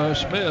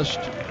 just missed.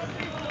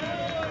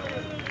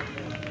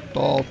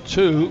 Ball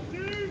 2.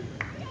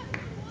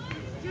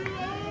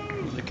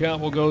 The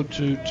count will go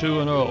to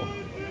 2-0.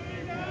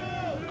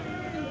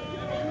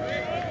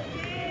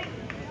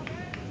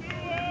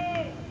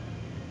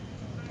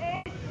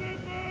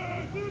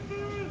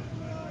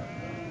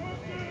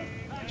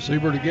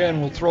 Siebert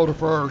again will throw to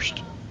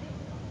first.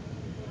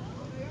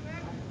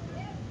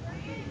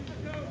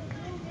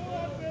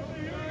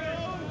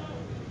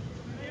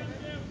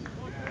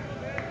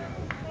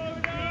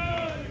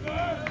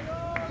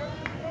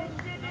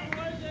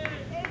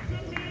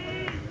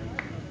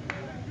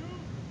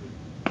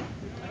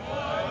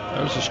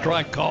 There's a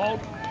strike called,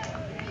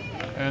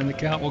 and the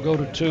count will go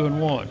to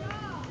 2-1.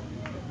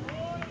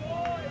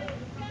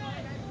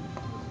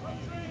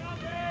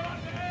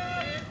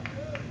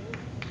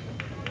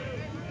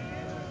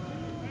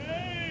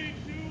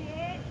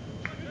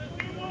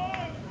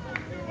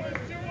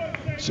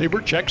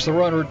 Siebert checks the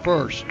runner at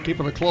first,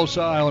 keeping a close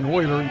eye on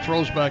Wheeler, and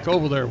throws back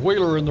over there.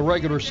 Wheeler in the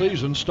regular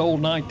season stole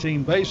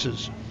 19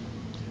 bases.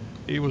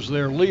 He was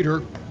their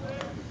leader,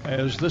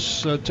 as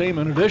this team,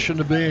 in addition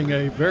to being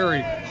a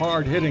very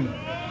hard-hitting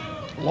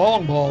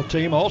long ball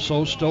team,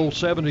 also stole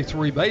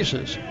 73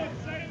 bases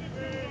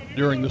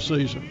during the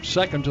season.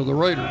 Second to the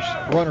Raiders.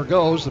 Runner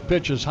goes, the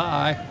pitch is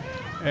high,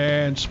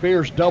 and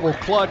Spears double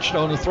clutched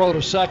on the throw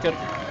to second.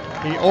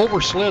 He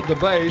overslid the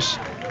base,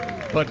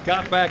 but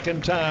got back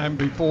in time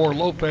before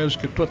Lopez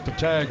could put the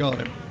tag on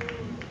him.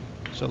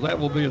 So that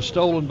will be a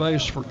stolen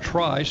base for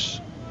Trice.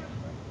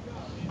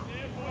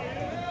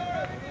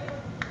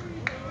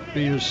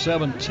 Be his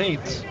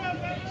 17th.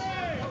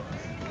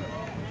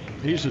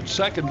 He's at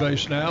second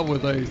base now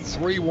with a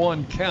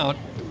 3-1 count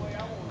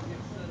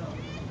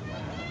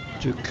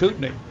to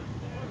Kootenai.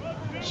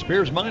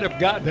 Spears might have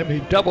gotten him. He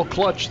double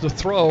clutched the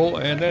throw,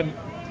 and then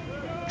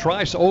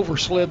Trice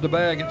overslid the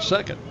bag at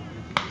second.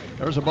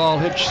 There's a ball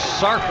hit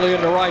sharply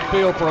into right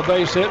field for a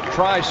base hit.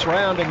 Trice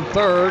rounding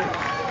third.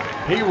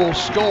 He will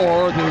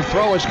score. The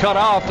throw is cut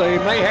off. They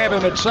may have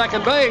him at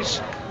second base,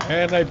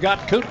 and they've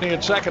got Kootenai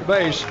at second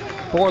base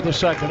for the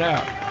second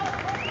out.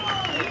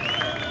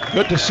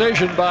 Good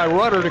decision by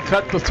Rudder to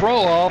cut the throw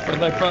off, and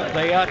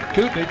they got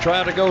Kootenai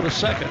trying to go to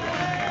second.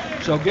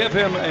 So give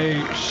him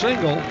a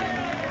single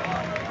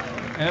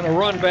and a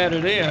run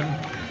batted in,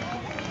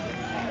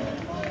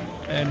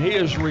 and he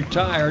is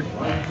retired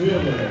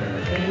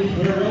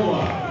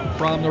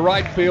from the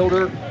right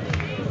fielder.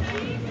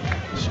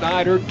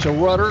 Snyder to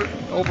Rudder,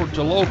 over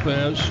to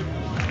Lopez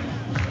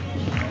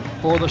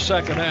for the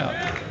second out.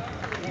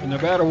 And the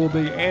batter will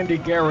be Andy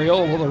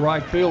Garriola, the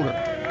right fielder.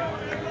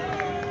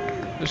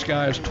 This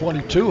guy has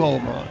 22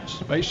 home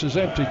runs. Base is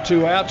empty,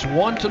 2 outs,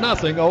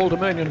 1-0. Old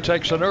Dominion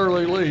takes an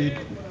early lead.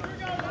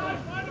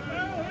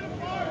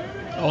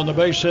 On the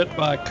base hit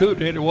by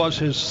Kootenai, it was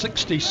his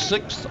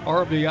 66th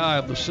RBI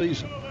of the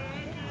season.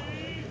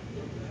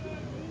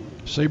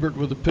 Siebert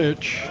with the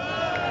pitch,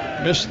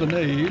 missed the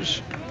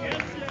knees.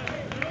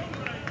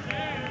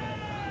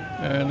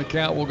 And the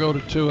count will go to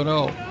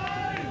 2-0.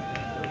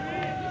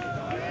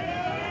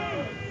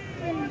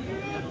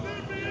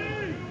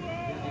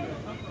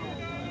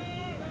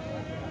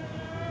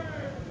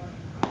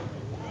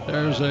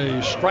 There's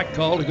a strike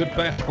call, a good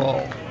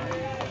fastball.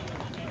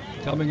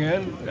 Coming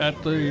in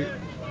at the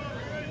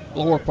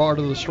lower part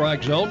of the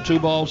strike zone, 2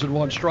 balls and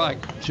 1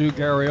 strike to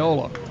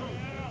Garriola.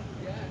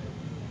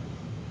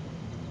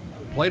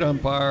 Plate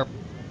umpire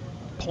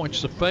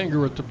points the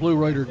finger at the Blue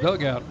Raider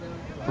dugout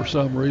for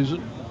some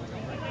reason.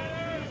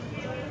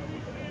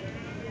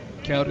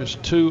 Count is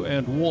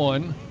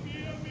 2-1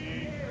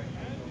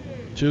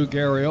 to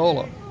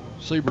Garriola.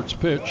 Siebert's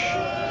pitch.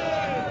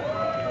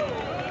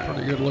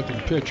 Pretty good looking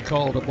pitch,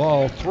 called a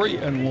ball,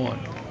 3-1.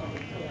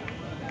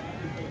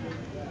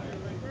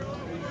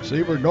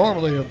 Siebert,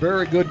 normally a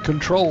very good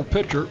control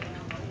pitcher,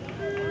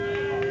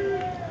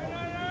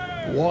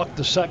 walked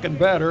the second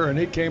batter, and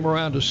he came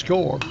around to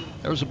score.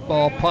 There's a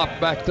ball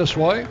popped back this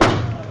way,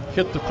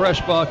 hit the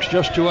press box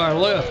just to our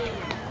left.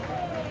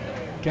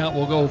 Count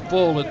will go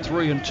full at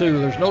 3-2.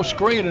 There's no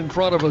screen in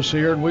front of us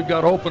here, and we've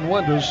got open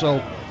windows,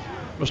 so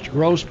Mr.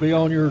 Gross, be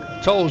on your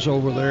toes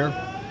over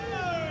there.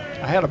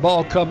 I had a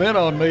ball come in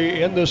on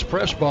me in this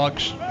press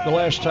box the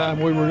last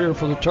time we were here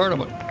for the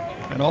tournament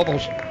and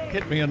almost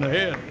hit me in the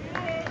head.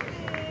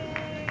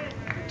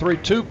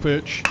 3-2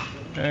 pitch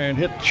and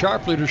hit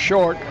sharply to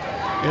short.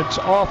 It's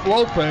off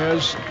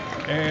Lopez,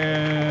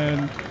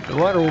 and the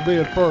runner will be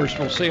at first.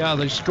 We'll see how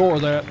they score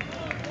that.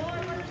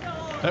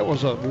 That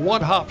was a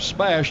one-hop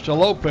smash to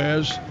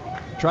Lopez.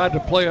 Tried to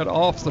play it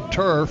off the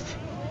turf.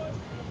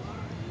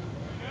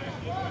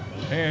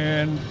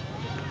 And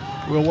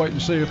we'll wait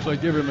and see if they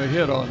give him a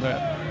hit on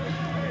that.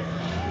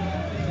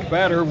 The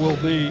batter will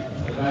be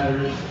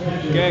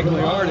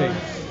Gagliardi.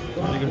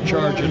 They're going to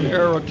charge an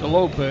error to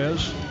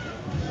Lopez.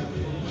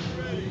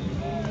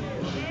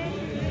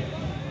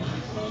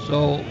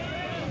 So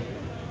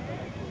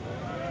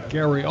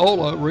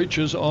Garriola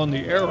reaches on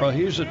the error.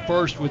 He's at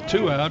first with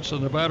 2 outs,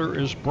 and the batter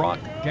is Brock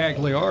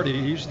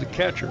Gagliardi. He's the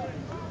catcher.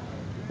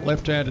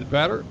 Left-handed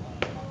batter.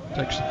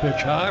 Takes the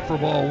pitch high for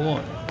ball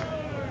 1.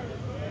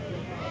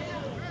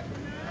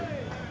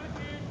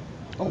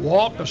 A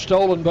walk, a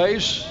stolen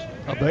base,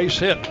 a base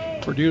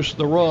hit produced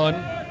the run.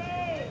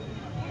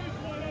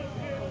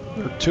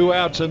 There are 2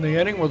 outs in the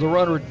inning with a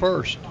runner at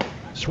first.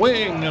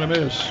 Swing and a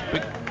miss.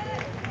 Big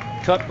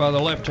cut by the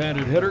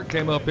left-handed hitter,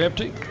 came up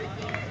empty.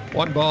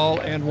 1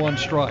 ball and 1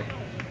 strike.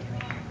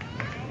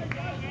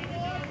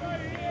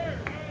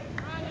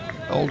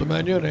 Old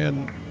Dominion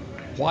in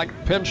white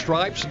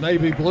pinstripes,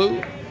 navy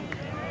blue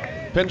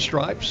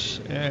pinstripes,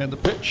 and the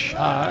pitch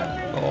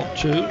high, ball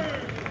 2.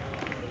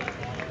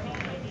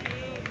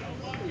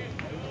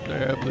 They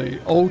have the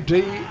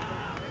OD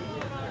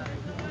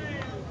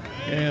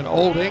in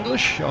Old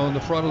English on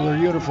the front of their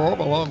uniform,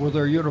 along with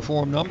their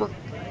uniform number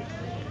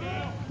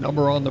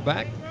on the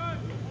back.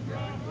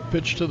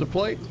 Pitch to the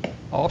plate,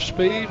 off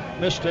speed,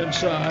 missed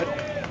inside,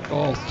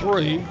 ball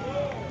 3.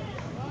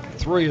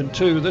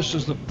 3-2. This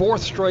is the 4th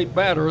straight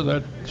batter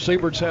that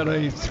Siebert's had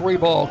a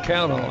 3-ball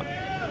count on.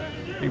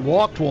 He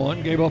walked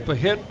 1, gave up a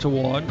hit to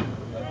 1.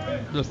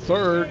 The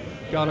 3rd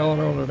got on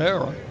an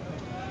error.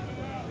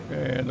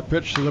 And the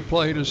pitch to the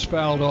plate is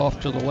fouled off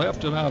to the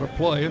left and out of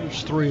play, and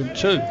it's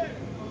 3-2.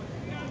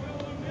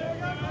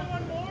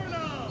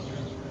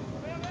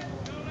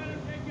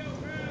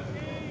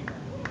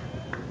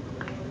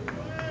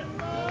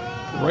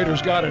 The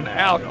Raiders got an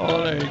out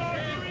on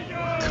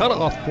a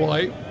cutoff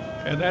play,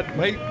 and that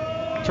may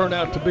turn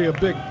out to be a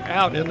big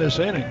out in this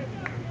inning.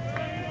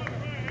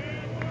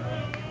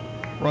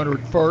 Runner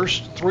at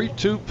first,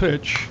 3-2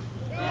 pitch,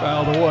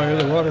 fouled away.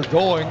 The runner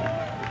going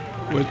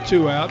with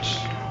 2 outs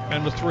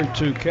and the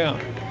 3-2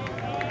 count.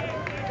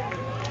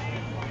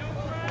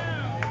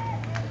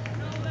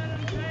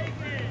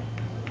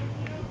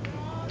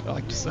 I'd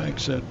like to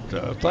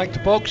thank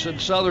the folks at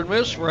Southern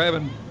Miss for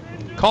having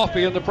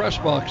coffee in the press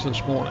box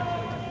this morning.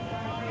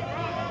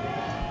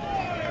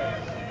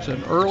 It's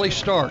an early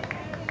start.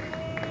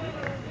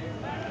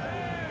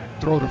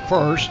 Throw to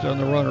first, and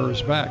the runner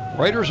is back.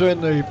 Raiders are in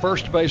the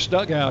first base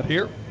dugout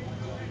here.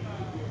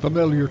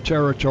 Familiar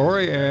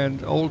territory,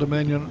 and Old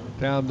Dominion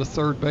down the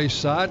third base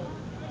side.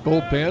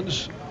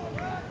 Bullpens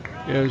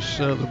is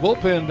the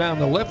bullpen down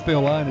the left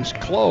field line is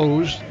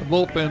closed. The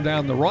bullpen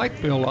down the right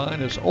field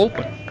line is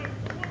open.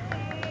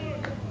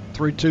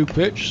 3-2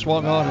 pitch,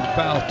 swung on and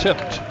foul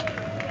tipped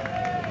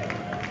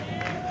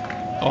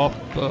off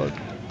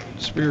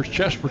Spears'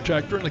 chest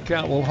protector, and the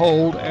count will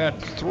hold at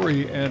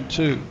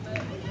 3-2.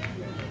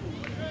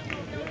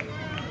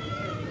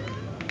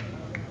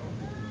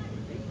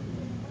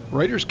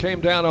 Raiders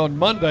came down on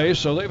Monday,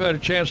 so they've had a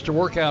chance to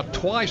work out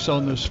twice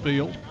on this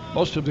field.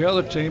 Most of the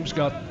other teams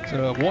got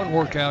 1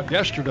 workout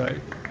yesterday.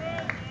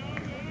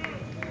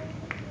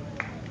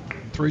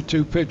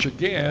 3-2 pitch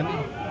again.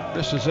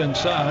 This is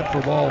inside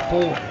for ball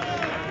 4.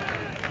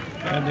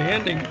 And the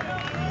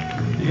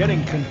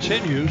inning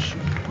continues.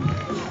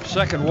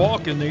 Second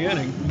walk in the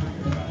inning.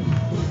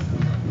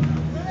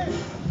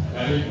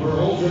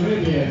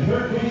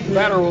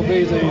 Batter will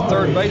be the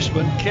third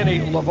baseman, Kenny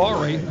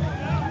Lavari.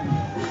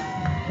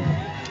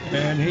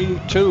 And he,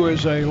 too,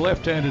 is a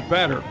left-handed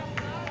batter.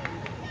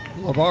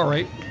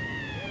 Lavari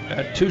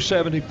at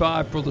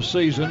 .275 for the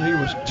season. He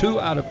was 2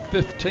 out of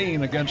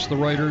 15 against the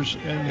Raiders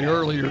in the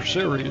earlier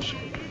series.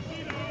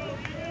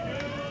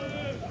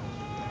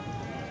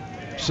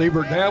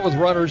 Siebert now with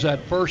runners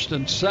at first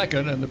and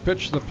second, and the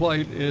pitch to the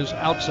plate is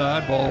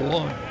outside, ball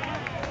 1.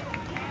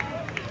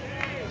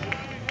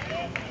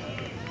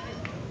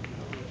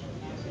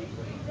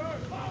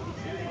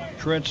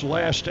 Trent's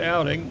last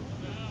outing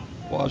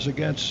was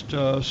against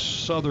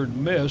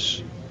Southern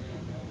Miss,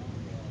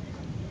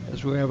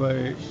 as we have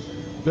a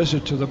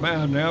visit to the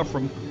mound now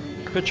from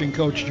pitching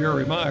coach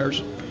Jerry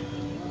Myers.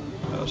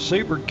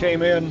 Siebert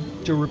came in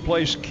to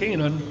replace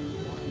Keenan,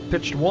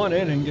 pitched 1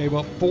 inning, gave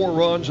up 4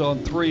 runs on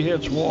 3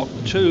 hits,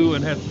 walked 2,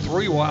 and had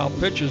 3 wild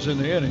pitches in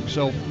the inning.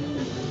 So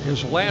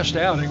his last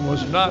outing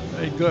was not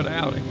a good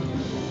outing.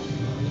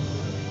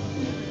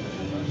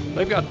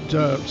 They've got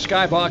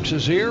sky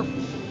boxes here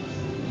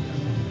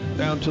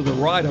down to the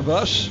right of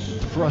us,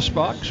 the press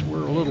box.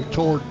 We're a little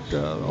toward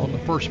on the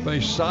first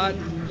base side.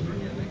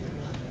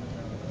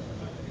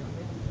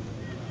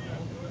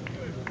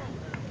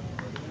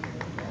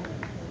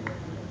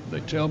 They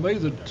tell me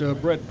that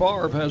Brett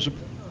Favre has a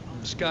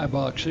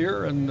skybox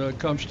here and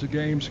comes to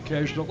games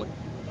occasionally.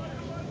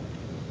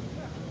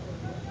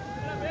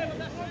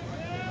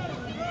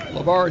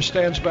 LeVar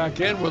stands back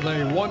in with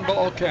a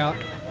 1-ball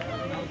count.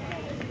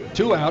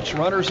 2 outs,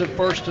 runners at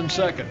first and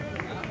second.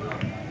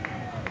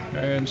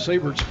 And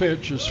Siebert's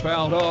pitch is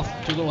fouled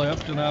off to the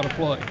left and out of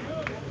play.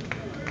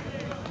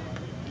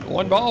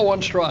 1 ball,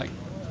 1 strike.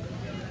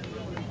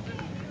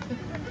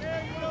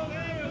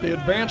 The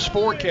advanced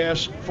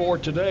forecast for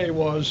today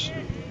was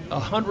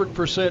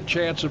 100%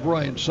 chance of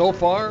rain. So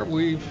far,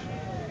 we've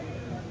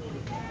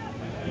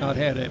not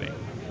had any,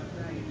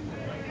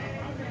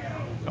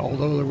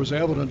 although there was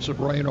evidence of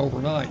rain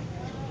overnight.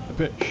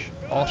 The pitch,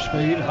 off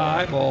speed,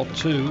 high, ball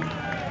 2.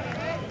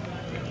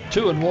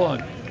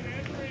 2-1.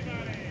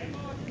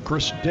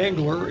 Chris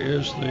Dingler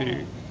is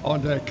the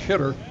on-deck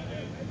hitter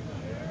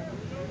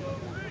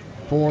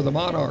for the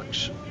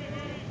Monarchs.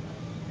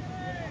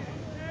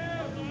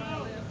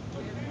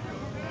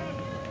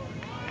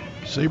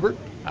 Siebert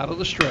out of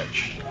the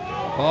stretch.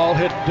 Ball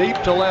hit deep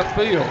to left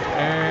field,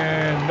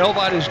 and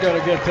nobody's going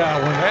to get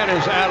that one. That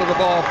is out of the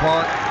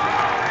ballpark.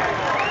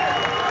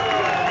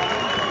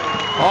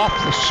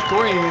 Off the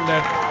screen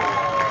that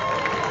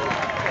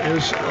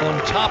is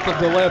on top of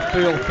the left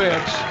field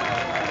fence.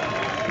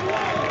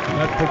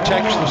 That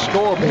protects the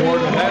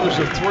scoreboard, and that is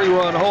a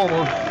 3-run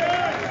homer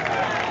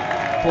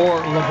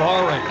for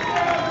LeVar.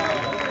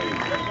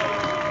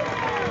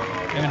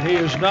 And he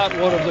is not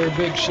one of their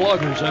big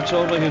sluggers. That's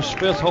only his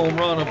 5th home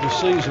run of the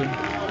season.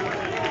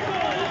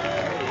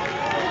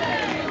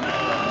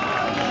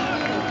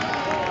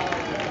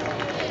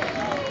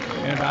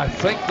 And I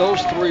think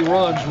those 3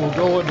 runs will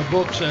go in the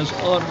books as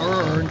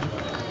unearned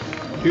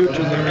due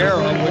to the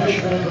error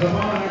which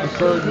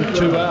occurred with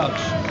 2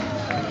 outs.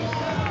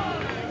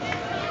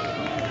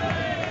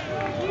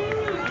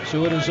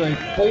 So it is a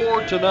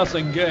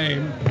 4-0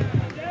 game,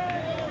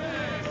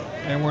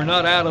 and we're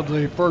not out of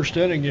the first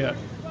inning yet.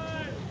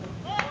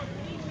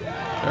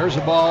 There's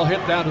a ball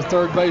hit down to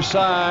third base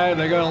side.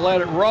 They're going to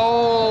let it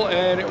roll,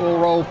 and it will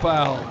roll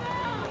foul.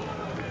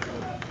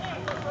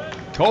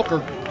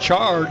 Coker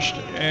charged,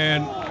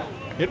 and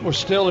it was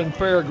still in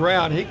fair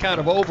ground. He kind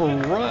of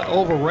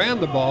overran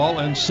the ball,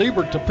 and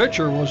Siebert, the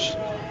pitcher, was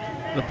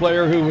the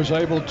player who was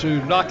able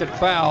to knock it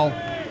foul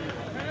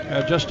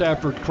just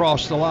after it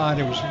crossed the line.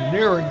 It was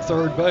nearing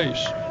third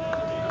base.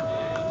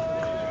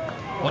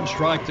 1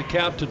 strike to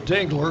count to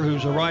Dingler,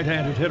 who's a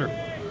right-handed hitter.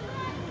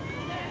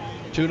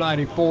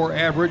 .294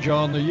 average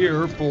on the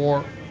year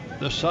for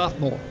the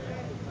sophomore.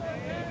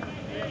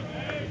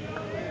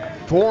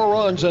 4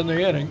 runs in the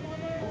inning.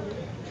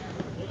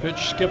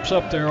 Pitch skips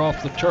up there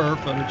off the turf,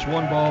 and it's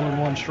 1 ball and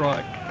 1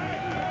 strike.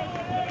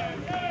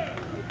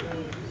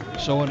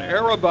 So an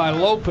error by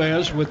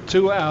Lopez with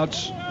 2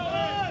 outs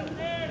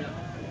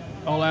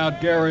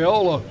allowed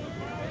Garriola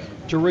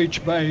to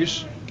reach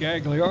base.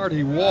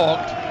 Gagliardi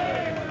walked,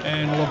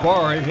 and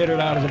LeVar hit it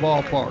out of the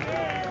ballpark.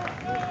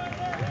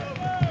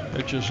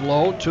 Pitch is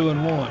low,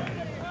 2-1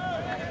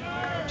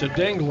 to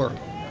Dingler.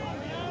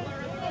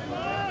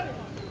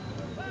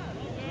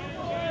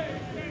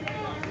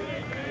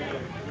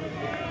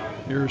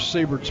 Here's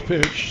Siebert's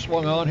pitch,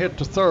 swung on, hit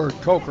to third.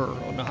 Coker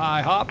on the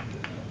high hop.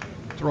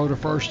 Throw to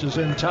first is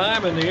in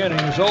time, and the inning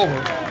is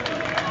over.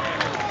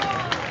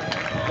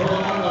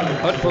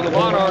 But for the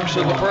Monarchs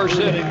in the first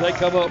inning, they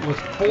come up with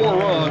 4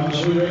 runs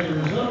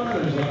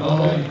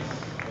on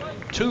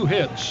 2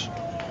 hits.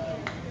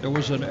 There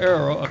was an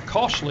error, a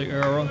costly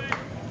error,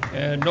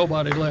 and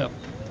nobody left.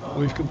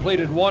 We've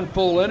completed 1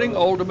 full inning.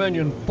 Old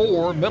Dominion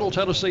 4, Middle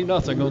Tennessee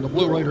nothing on the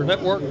Blue Raider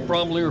Network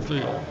from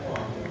Learfield.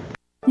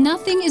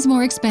 Nothing is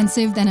more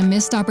expensive than a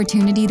missed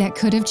opportunity that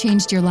could have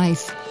changed your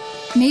life.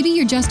 Maybe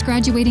you're just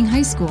graduating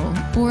high school,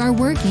 or are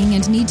working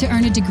and need to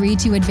earn a degree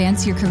to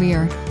advance your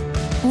career.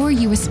 Or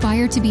you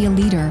aspire to be a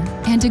leader,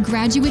 and a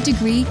graduate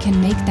degree can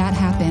make that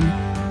happen.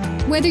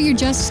 Whether you're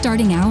just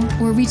starting out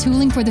or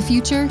retooling for the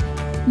future,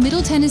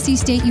 Middle Tennessee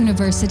State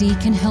University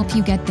can help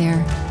you get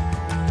there.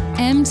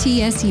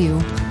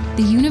 MTSU,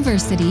 the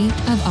University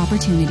of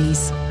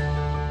Opportunities.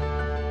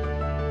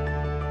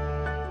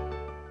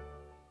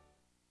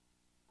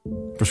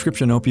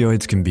 Prescription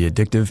opioids can be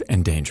addictive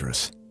and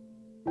dangerous.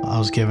 I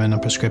was given a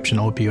prescription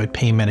opioid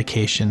pain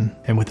medication,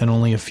 and within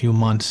only a few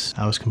months,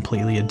 I was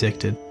completely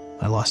addicted.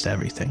 I lost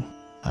everything.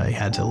 I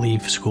had to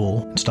leave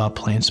school and stop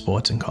playing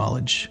sports in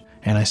college,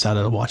 and I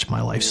started to watch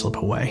my life slip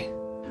away.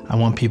 I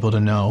want people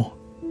to know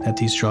that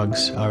these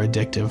drugs are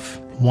addictive.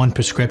 1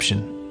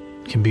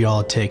 prescription can be all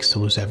it takes to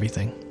lose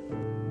everything.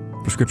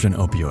 Prescription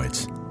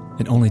opioids.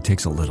 It only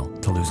takes a little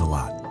to lose a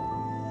lot.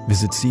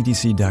 Visit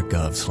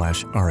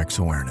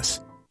cdc.gov/RxAwareness.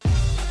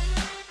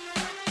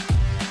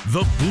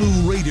 The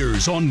Blue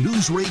Raiders on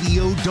News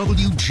Radio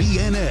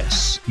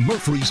WGNS,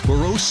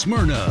 Murfreesboro,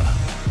 Smyrna.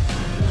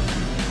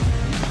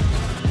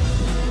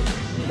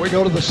 We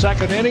go to the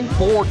second inning,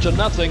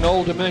 4-0,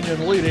 Old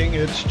Dominion leading.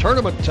 It's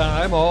tournament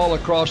time all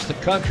across the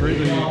country.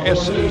 The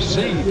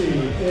SEC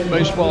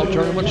baseball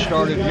tournament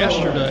started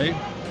yesterday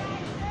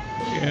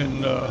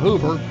in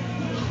Hoover.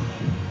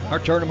 Our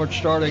tournament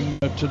starting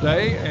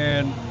today,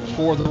 and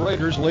for the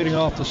Raiders leading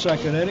off the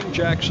second inning,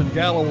 Jackson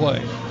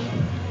Galloway.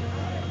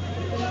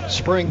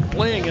 spring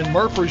fling in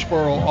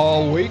Murfreesboro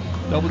all week.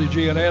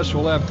 WGNS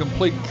will have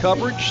complete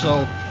coverage,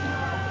 so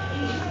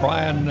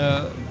Brian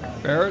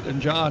Barrett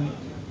and John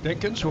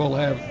Dinkins will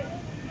have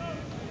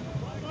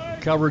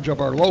coverage of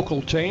our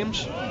local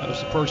teams as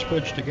the first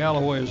pitch to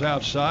Galloway is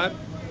outside.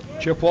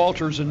 Chip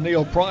Walters and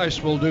Neil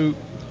Price will do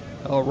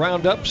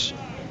roundups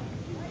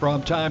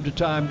from time to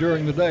time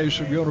during the day,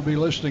 so you're going to be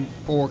listening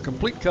for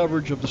complete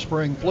coverage of the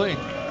spring fling.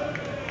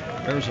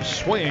 There's a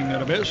swing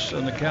and a miss,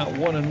 and the count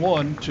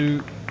 1-1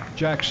 to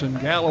Jackson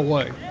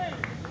Galloway.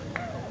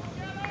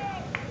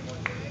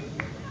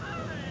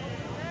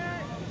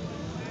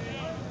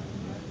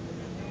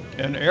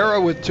 An error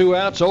with 2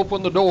 outs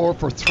opened the door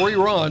for 3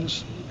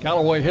 runs.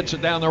 Galloway hits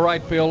it down the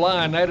right field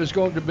line. That is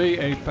going to be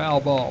a foul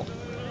ball.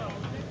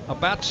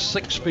 About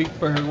 6 feet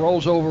where it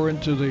rolls over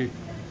into the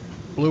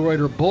Blue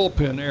Raider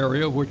bullpen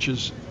area, which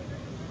is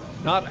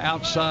not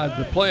outside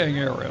the playing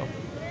area.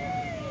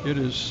 It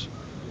is,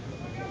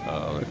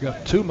 they've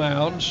got 2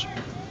 mounds,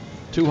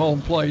 2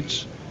 home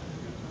plates,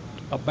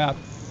 about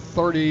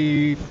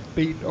 30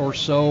 feet or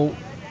so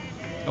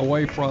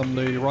away from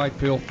the right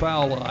field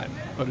foul line,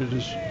 but it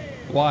is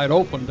wide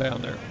open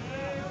down there.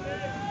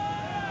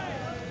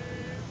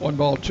 1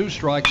 ball, 2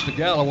 strikes to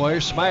Galloway.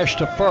 Smash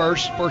to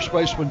first. First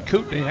baseman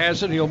Kootenai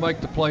has it. He'll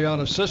make the play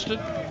unassisted.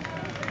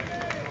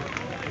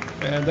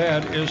 And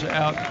that is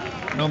out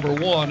number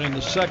 1 in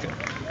the second.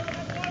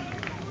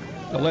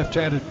 The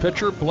left-handed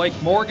pitcher, Blake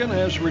Morgan,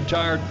 has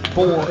retired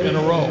 4 in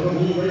a row.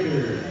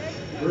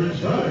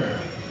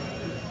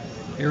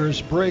 Here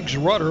is Briggs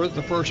Rudder,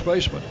 the first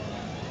baseman.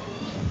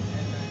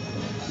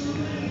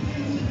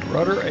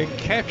 Rudder, a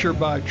catcher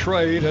by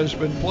trade, has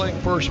been playing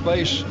first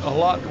base a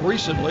lot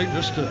recently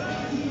just to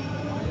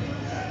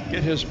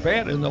get his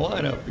bat in the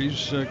lineup.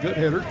 He's a good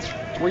hitter,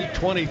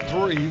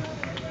 323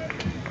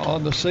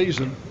 on the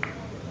season.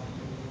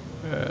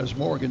 As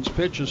Morgan's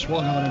pitch is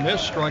swung on and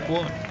missed, strike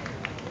 1.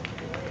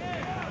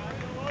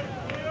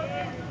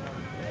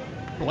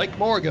 Blake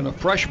Morgan, a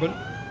freshman,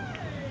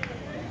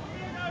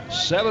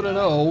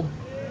 7-0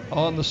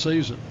 on the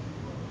season.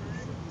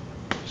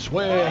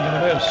 Swing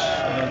and a miss,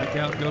 and the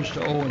count goes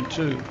to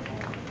 0-2.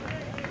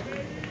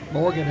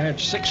 Morgan had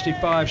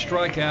 65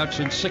 strikeouts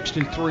in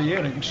 63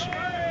 innings.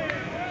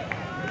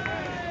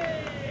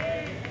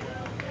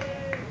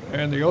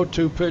 And the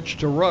 0-2 pitch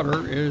to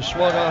Rudder is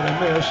swung on and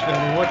missed,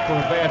 and he went for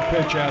a bad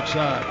pitch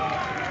outside.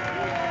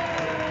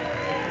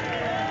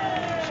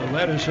 So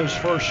that is his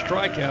first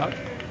strikeout.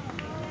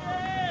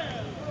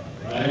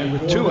 And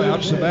with 2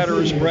 outs, the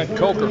batter is Brett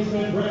Coker.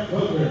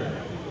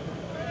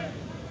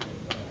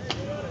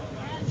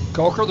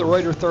 Coker, the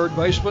Raider third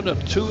baseman, a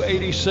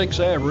 .286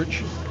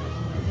 average,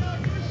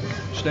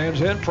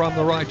 stands in from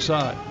the right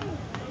side.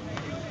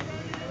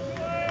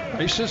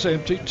 Base is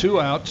empty,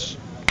 2 outs.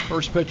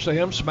 First pitch to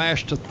him,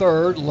 smash to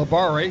third.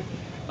 Labari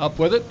up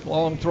with it,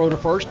 long throw to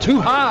first, too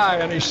high,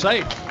 and he's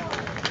safe.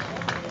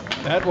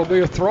 That will be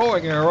a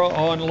throwing error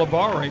on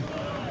Labari.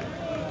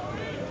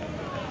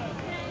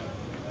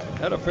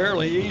 Had a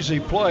fairly easy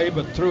play,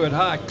 but threw it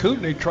high.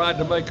 Kootenai tried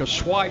to make a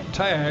swipe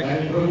tag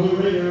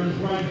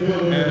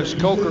as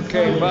Coker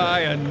came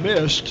by and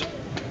missed.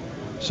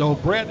 So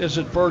Brett is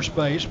at first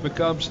base,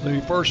 becomes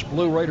the first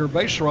Blue Raider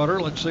base runner.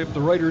 Let's see if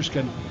the Raiders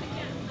can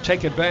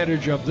take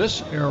advantage of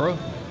this error,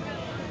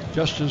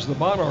 just as the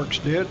Monarchs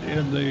did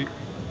in the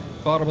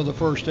bottom of the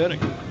first inning.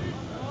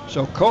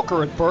 So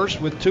Coker at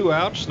first with 2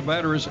 outs. The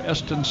batter is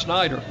Eston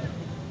Snyder.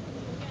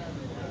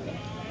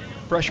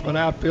 Freshman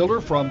outfielder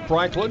from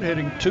Franklin,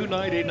 hitting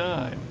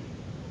 .299.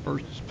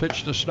 First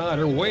pitch to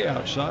Snyder, way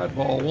outside,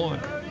 ball 1.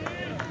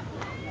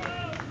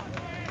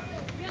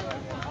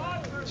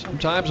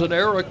 Sometimes an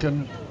error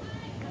can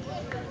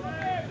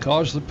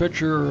cause the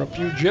pitcher a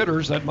few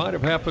jitters. That might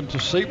have happened to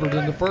Siebert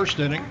in the first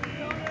inning,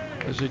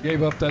 as he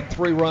gave up that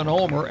 3-run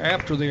homer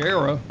after the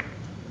error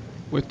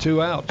with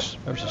 2 outs.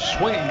 There's a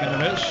swing and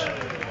a miss.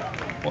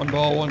 1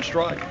 ball, 1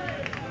 strike.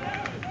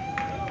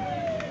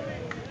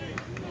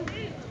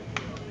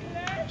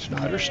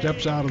 Snyder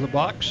steps out of the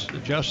box,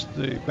 adjusts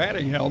the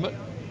batting helmet,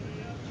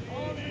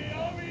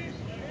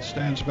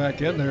 stands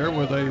back in there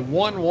with a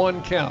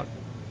 1-1 count,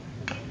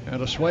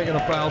 and a swing and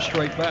a foul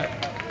straight back.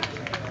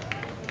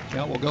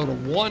 Count will go to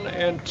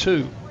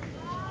 1-2.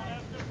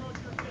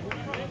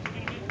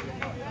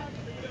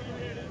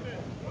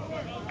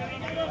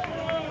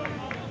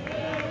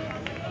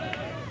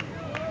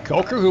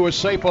 Coker, who was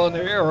safe on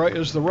the error,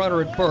 is the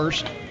runner at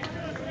first.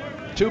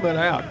 2 men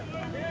out.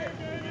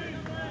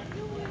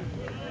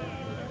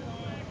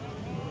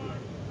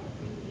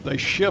 They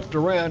shift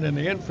around in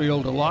the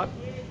infield a lot.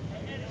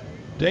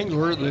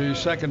 Dingler, the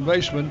second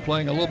baseman,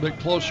 playing a little bit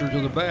closer to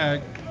the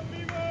bag.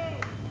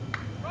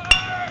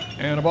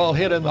 And a ball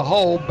hit in the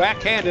hole,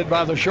 backhanded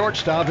by the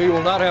shortstop. He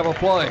will not have a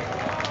play.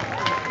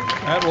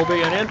 That will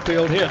be an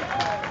infield hit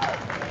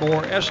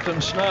for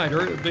Eston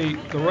Snyder. It will be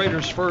the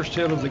Raiders' first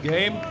hit of the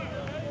game.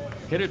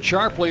 Hit it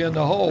sharply in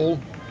the hole.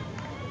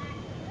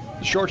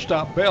 The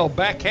shortstop Bell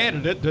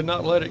backhanded it, did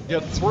not let it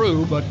get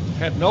through, but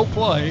had no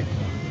play.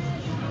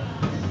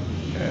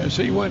 as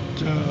he went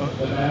to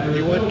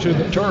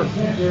the turf.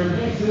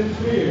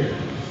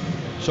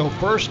 So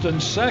first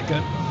and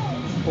second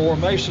for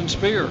Mason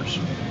Spears,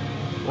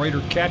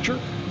 Raider catcher,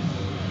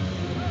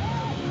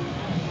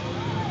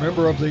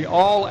 member of the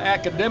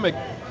all-academic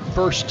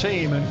first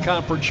team in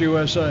Conference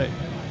USA.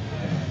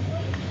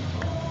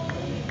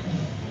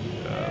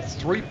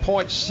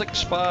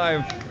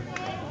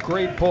 3.65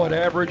 grade point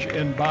average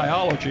in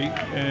biology,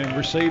 and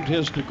received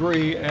his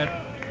degree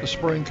at the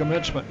spring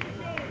commencement.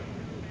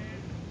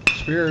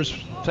 Spears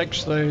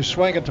takes the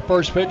swing at the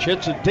first pitch,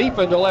 hits it deep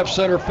into left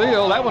center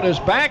field. That one is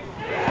back,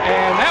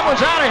 and that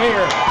one's out of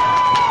here.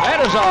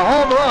 That is a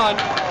home run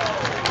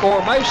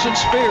for Mason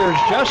Spears,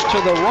 just to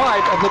the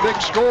right of the big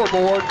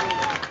scoreboard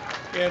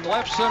in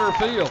left center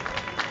field.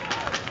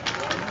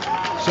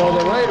 So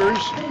the Raiders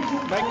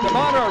make the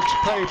Monarchs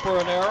pay for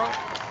an error,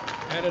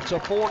 and it's a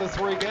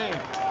 4-3 game.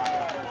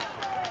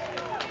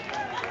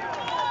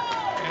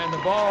 And the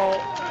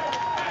ball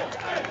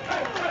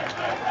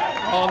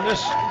on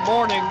this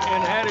morning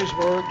in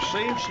Hattiesburg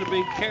seems to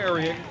be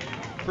carrying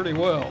pretty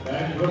well.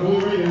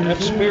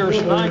 That's Spears'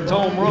 9th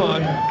home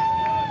run,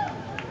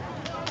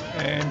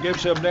 and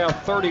gives him now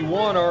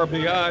 31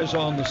 RBIs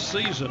on the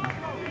season.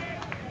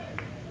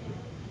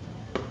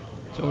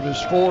 So it is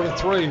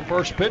 4-3.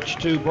 First pitch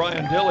to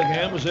Brian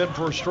Dillingham is in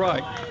for a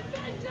strike.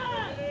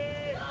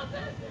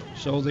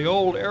 So the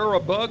old Era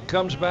bug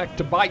comes back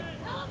to bite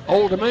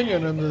Old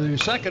Dominion in the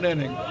second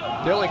inning.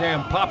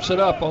 Dillingham pops it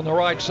up on the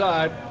right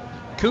side.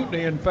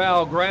 Kootenai in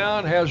foul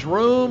ground, has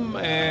room,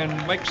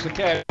 and makes the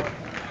catch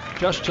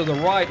just to the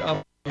right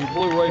of the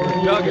Blue Raider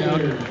dugout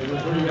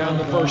down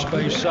the first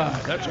base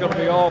side. That's going to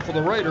be all for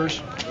the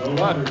Raiders,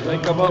 but they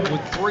come up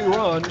with 3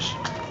 runs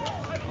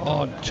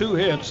on 2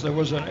 hits. There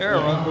was an error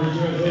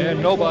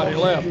and nobody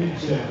left.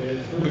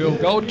 We'll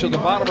go to the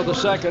bottom of the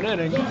second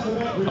inning.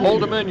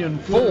 Old Dominion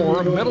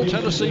 4, Middle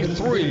Tennessee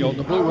 3 on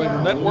the Blue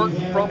Raider Network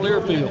from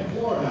Learfield.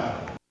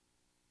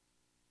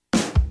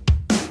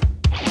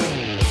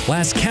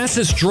 Las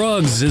Casas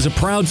Drugs is a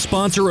proud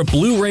sponsor of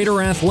Blue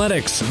Raider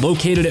Athletics,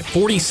 located at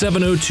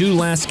 4702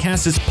 Las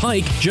Casas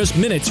Pike, just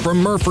minutes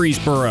from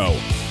Murfreesboro.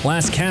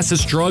 Las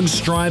Casas Drugs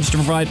strives to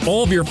provide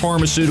all of your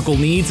pharmaceutical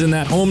needs in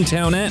that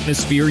hometown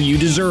atmosphere you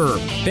deserve.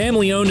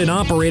 Family-owned and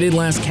operated,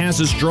 Las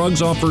Casas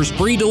Drugs offers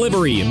free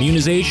delivery,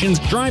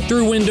 immunizations,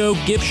 drive-through window,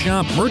 gift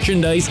shop,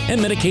 merchandise,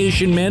 and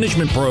medication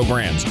management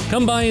programs.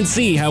 Come by and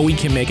see how we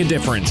can make a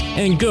difference.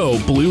 And go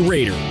Blue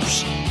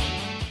Raiders.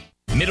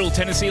 Middle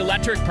Tennessee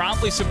Electric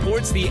proudly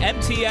supports the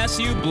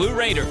MTSU Blue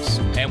Raiders,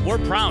 and we're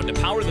proud to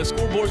power the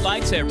scoreboard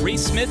lights at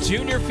Reese Smith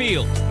Junior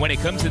Field. When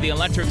it comes to the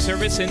electric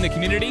service in the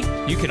community,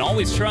 you can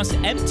always trust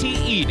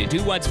MTE to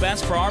do what's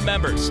best for our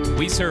members.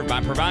 We serve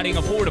by providing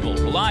affordable,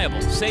 reliable,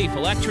 safe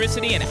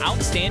electricity and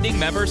outstanding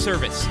member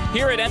service.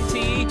 Here at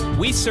MTE,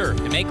 we serve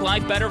to make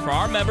life better for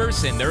our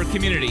members and their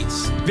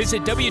communities.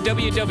 Visit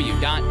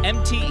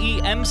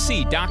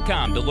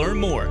www.mtemc.com to learn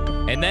more.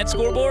 And that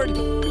scoreboard,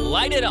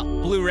 light it up,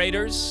 Blue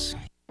Raiders.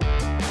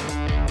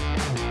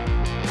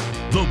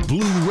 The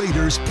Blue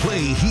Raiders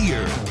play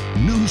here.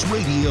 News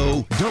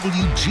Radio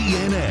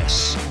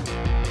WGNS.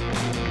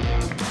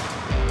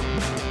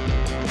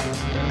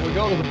 And we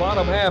go to the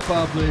bottom half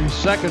of the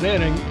second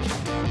inning.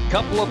 A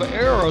couple of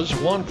errors,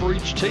 one for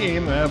each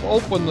team, have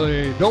opened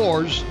the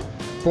doors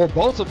for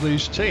both of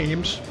these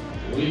teams.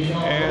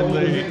 And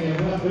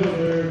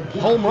the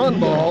home run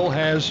ball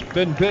has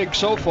been big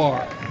so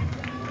far.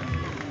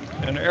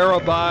 An error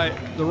by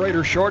the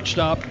Raider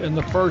shortstop in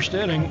the first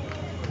inning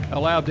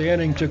allowed the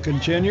inning to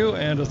continue,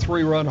 and a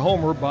 3-run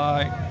homer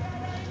by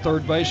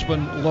third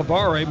baseman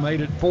Labare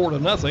made it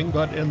 4-0.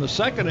 But in the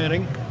second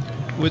inning,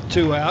 with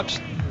 2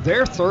 outs,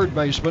 their third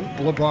baseman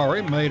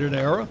Labare made an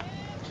error,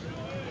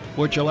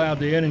 which allowed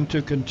the inning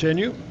to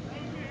continue.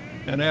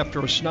 And after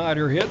a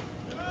Snyder hit,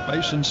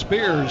 Mason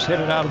Spears hit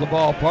it out of the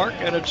ballpark,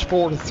 and it's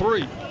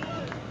 4-3.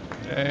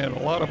 And a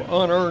lot of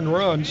unearned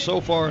runs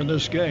so far in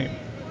this game.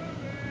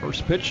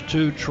 First pitch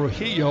to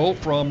Trujillo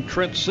from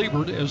Trent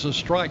Siebert is a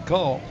strike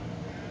call.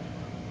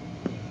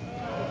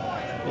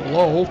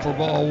 Low for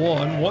ball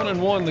 1.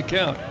 1-1 the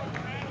count.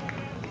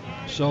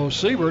 So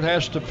Siebert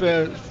has to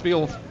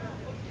feel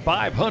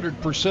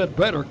 500%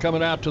 better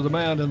coming out to the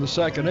mound in the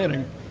second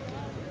inning.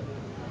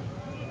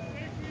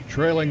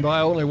 Trailing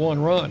by only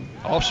 1 run.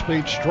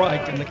 Off-speed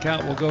strike, and the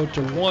count will go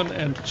to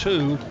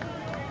 1-2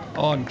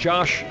 on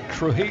Josh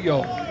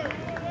Trujillo.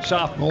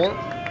 Sophomore,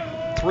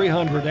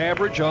 300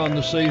 average on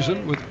the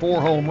season with 4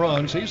 home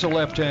runs. He's a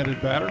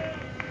left-handed batter.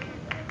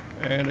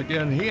 And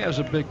again, he has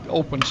a big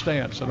open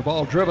stance. And a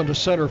ball driven to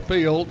center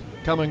field,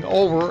 coming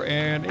over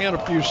and in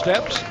a few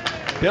steps.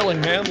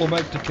 Dillingham will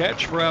make the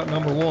catch for out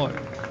number 1.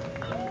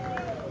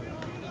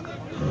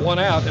 1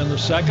 out in the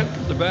second.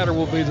 The batter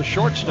will be the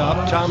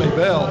shortstop, Tommy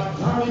Bell.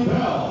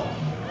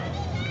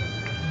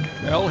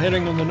 Bell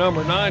hitting in the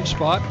number 9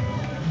 spot.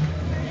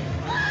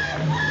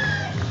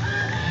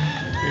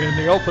 In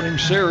the opening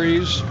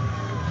series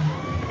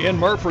in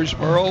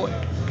Murfreesboro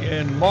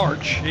in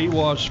March, he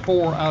was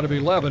 4 out of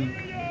 11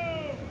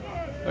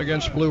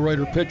 against Blue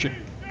Raider pitching.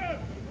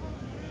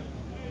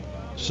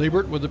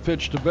 Siebert with the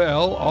pitch to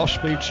Bell,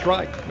 off-speed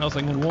strike,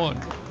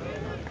 0-1.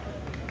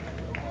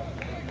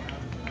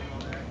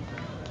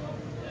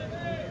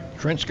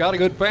 Trent's got a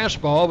good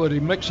fastball, but he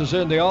mixes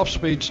in the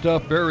off-speed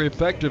stuff very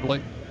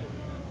effectively.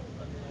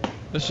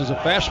 This is a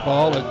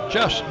fastball that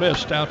just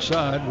missed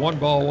outside. 1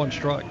 ball, 1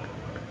 strike.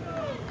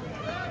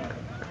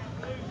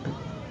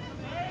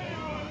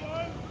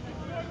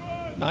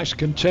 Nice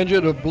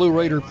contingent of Blue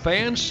Raider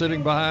fans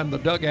sitting behind the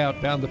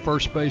dugout down the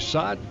first base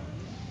side.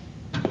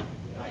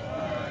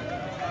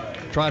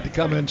 Tried to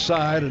come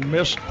inside and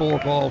missed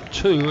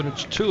 4-2, and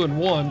it's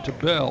 2-1 to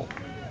Bell.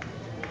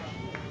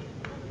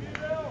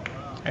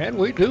 And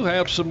we do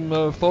have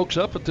some folks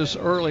up at this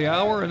early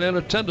hour and in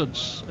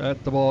attendance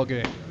at the ball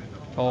game.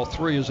 All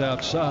 3 is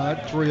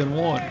outside,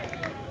 3-1.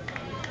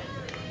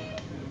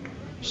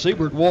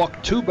 Siebert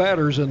walked 2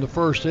 batters in the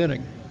first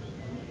inning,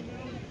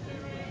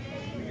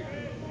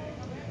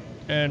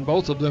 and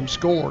both of them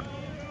scored.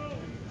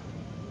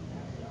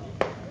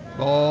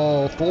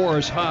 Ball 4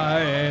 is high,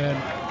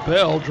 and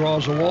Bell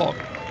draws a walk.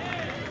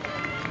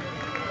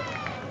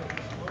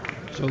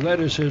 So that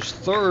is his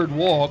 3rd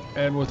walk,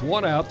 and with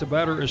 1 out, the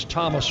batter is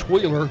Thomas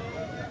Wheeler.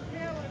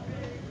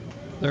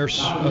 Their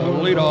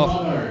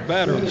leadoff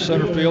batter, the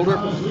center fielder,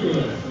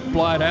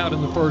 flied out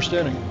in the first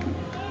inning.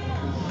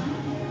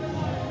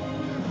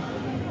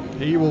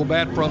 He will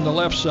bat from the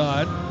left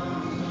side.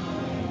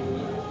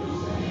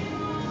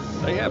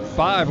 They have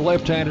 5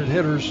 left-handed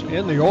hitters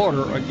in the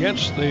order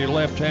against the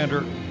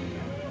left-hander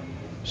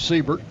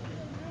Siebert.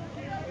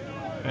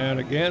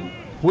 And again,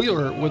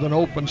 Wheeler with an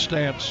open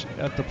stance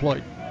at the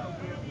plate.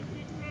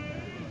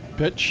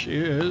 Pitch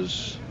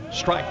is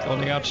strike on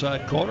the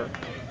outside corner.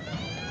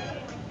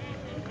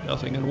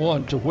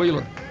 0-1 to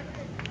Wheeler.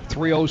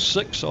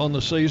 306 on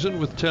the season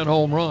with 10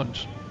 home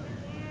runs.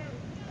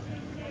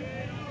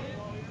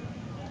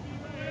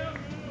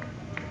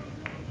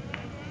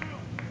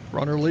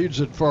 Runner leads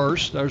at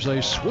first. There's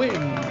a swing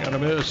and a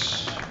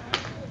miss.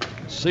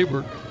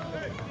 Siebert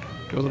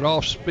with an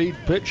off-speed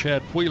pitch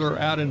had Wheeler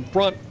out in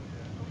front.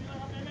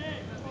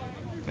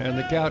 And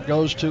the count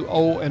goes to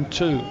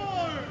 0-2.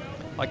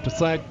 I'd like to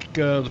thank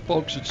the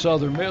folks at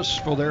Southern Miss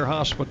for their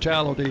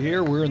hospitality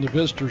here. We're in the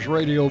Visitors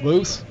Radio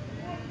booth,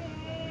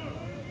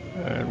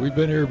 and we've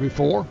been here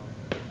before.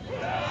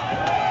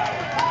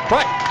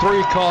 Strike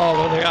 3 call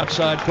on the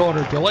outside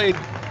corner. Delayed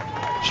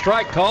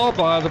strike call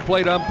by the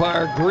plate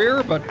umpire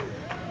Greer, but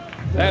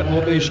that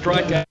will be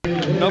strikeout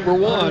number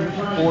 1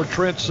 for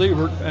Trent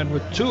Siebert, and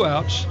with 2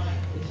 outs,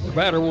 the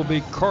batter will be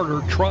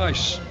Carter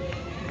Trice.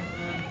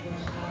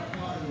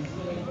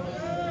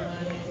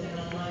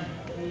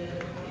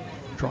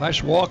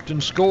 Trice walked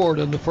and scored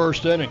in the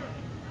first inning.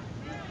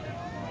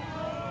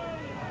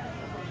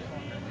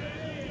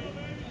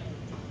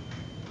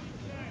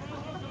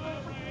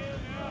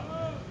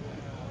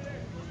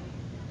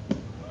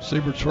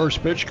 Siebert's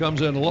first pitch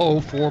comes in low,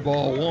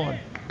 4-1.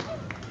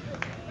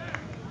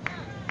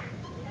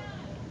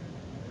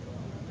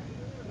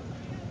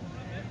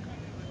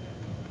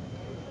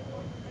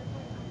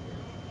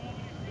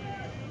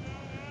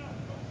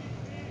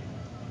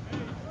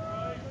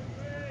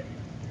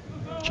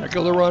 Check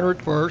of the runner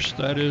at first.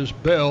 That is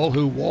Bell,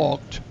 who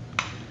walked.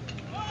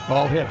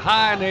 Ball hit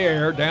high in the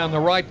air down the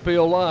right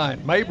field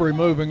line. Mabry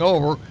moving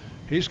over.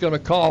 He's going to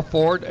call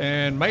for it,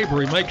 and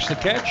Mabry makes the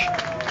catch,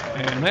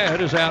 and that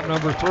is out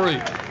number 3.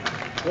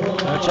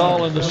 That's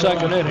all in the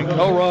second inning.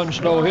 No runs,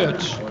 no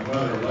hits.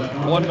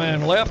 1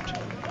 man left.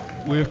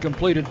 We have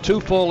completed 2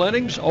 full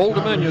innings. Old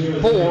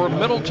Dominion 4,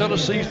 Middle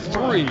Tennessee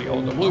 3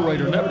 on the Blue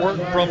Raider Network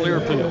from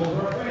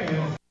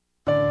Learfield.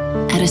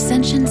 At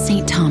Ascension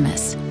St.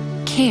 Thomas,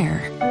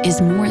 care is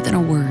more than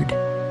a word.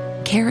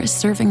 Care is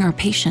serving our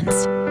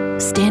patients,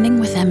 standing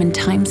with them in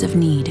times of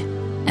need,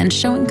 and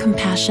showing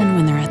compassion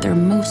when they're at their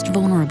most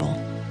vulnerable.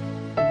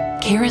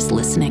 Care is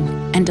listening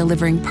and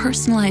delivering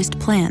personalized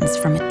plans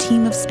from a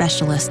team of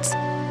specialists,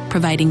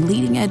 providing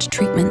leading-edge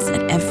treatments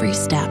at every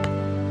step.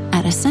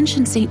 At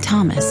Ascension St.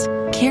 Thomas,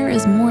 care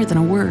is more than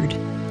a word.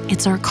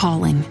 It's our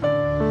calling.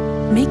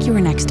 Make your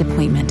next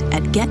appointment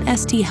at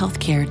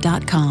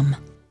getsthealthcare.com.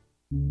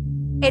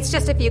 It's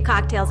just a few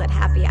cocktails at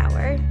happy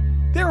hour.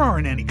 There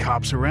aren't any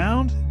cops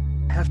around.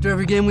 After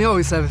every game, we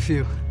always have a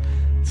few.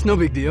 It's no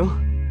big deal.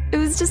 It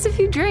was just a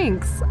few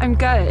drinks. I'm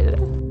good.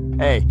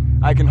 Hey,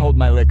 I can hold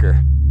my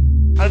liquor.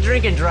 I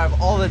drink and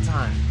drive all the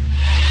time.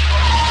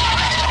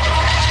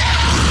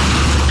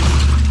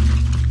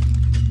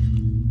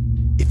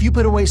 If you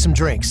put away some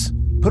drinks,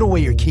 put away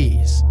your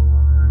keys.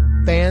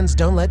 Fans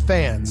don't let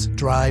fans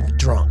drive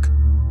drunk.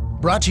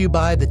 Brought to you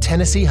by the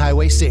Tennessee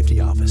Highway Safety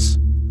Office.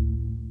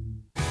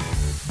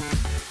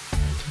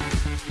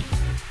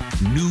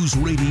 News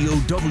Radio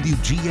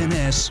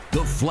WGNS,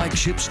 the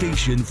flagship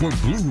station for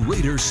Blue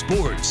Raider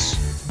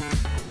sports.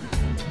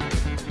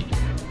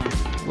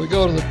 We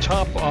go to the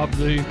top of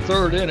the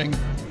 3rd inning.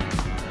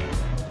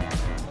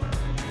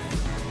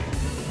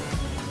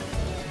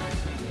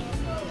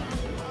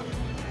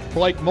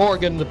 Blake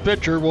Morgan, the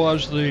pitcher,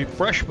 was the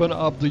freshman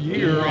of the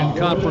year in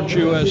Conference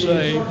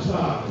USA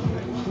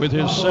with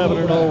his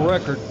 7-0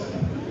 record.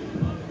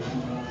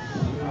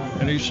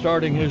 and he's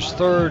starting his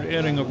third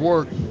inning of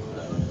work.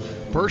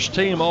 First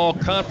team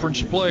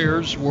all-conference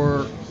players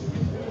were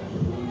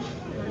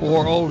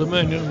for Old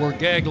Dominion were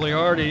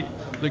Gagliardi,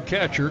 the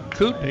catcher,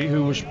 Kootenai,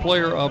 who was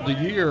player of the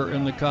year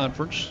in the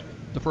conference,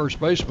 the first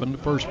baseman. The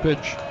first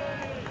pitch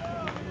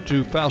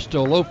to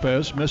Fausto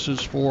Lopez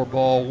misses for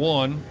ball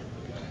one.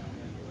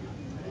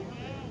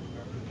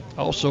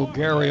 Also,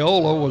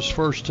 Garriola was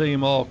first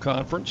team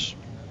all-conference.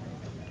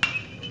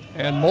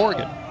 And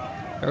Morgan.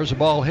 There's a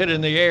ball hit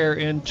in the air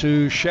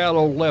into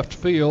shallow left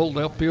field.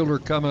 Left fielder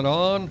coming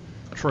on.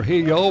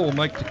 Trujillo will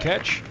make the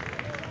catch.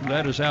 And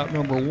that is out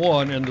number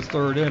one in the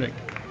third inning.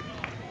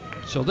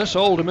 So this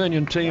Old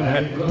Dominion team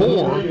had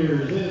 4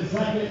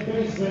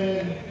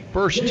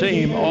 first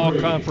team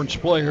all-conference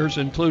players,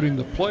 including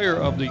the player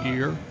of the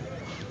year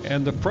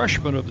and the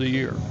freshman of the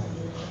year.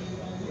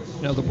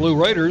 Now the Blue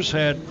Raiders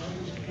had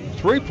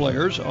 3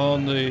 players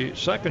on the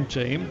second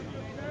team.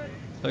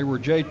 They were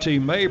J.T.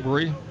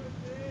 Mabry.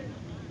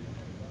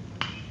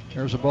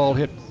 There's a ball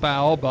hit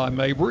foul by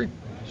Mabry.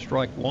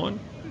 Strike one.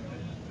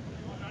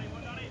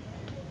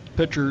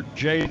 Pitcher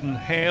Jaden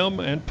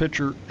Ham and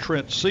pitcher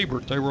Trent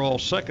Siebert. They were all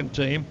second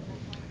team.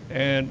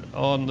 And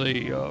on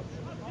the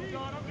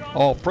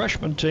all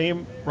freshman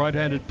team,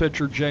 right-handed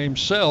pitcher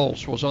James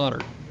Sells was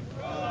honored.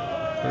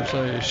 There's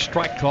a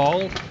strike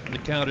call. The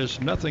count is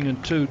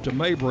 0-2 to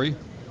Mabry.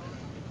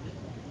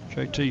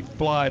 JT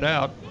flied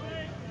out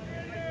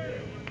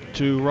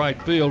to right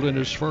field in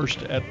his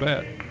first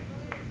at-bat.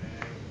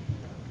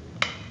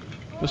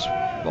 This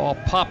ball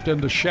popped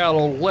into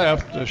shallow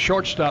left. The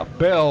shortstop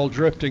Bell,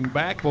 drifting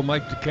back, will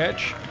make the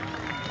catch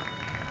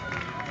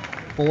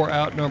for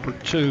out number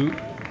 2. 2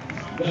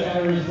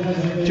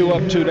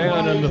 up, 2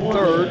 down in the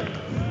third.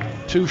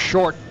 2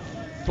 short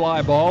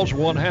fly balls,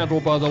 one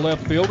handled by the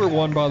left fielder,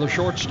 one by the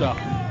shortstop.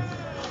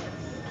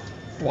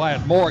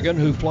 Wyatt Morgan,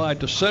 who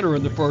flied to center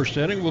in the first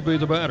inning, will be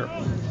the batter.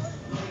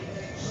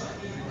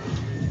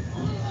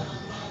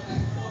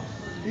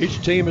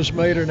 Each team has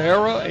made an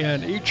error,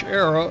 and each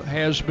error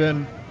has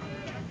been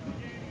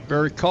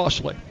very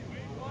costly.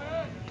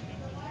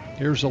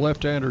 Here's the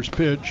left-hander's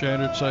pitch,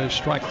 and it's a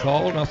strike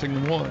call,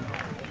 0-1.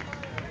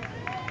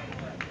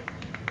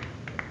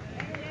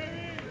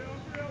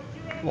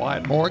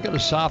 Wyatt Morgan, a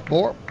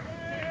sophomore,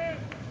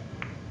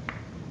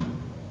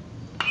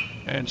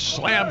 and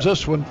slams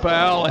this one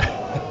foul.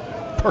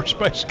 First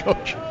base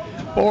coach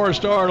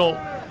Forrest Arnold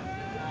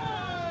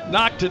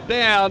knocked it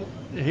down.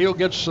 He'll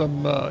get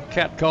some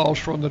cat calls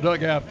from the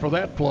dugout for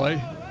that play.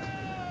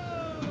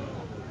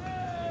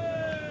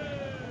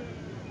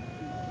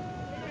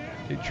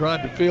 He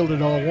tried to field it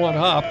on one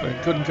hop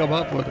and couldn't come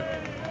up with it.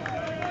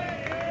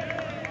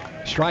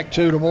 Strike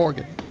 2 to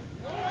Morgan.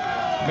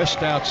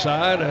 Missed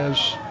outside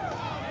as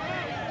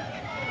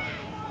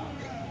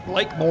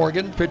Blake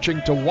Morgan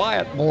pitching to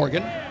Wyatt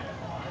Morgan.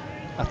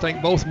 I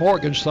think both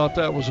Morgans thought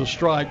that was a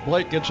strike.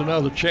 Blake gets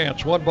another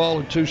chance. 1 ball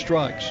and 2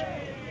 strikes.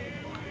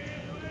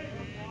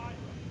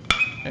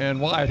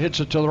 And Wyatt hits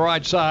it to the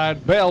right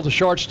side. Bell, the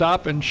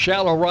shortstop, in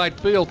shallow right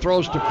field,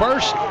 throws to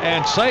first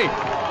and safe.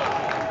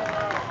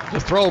 The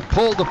throw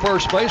pulled the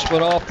first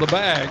baseman off the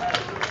bag.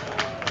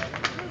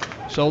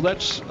 So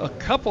that's a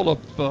couple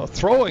of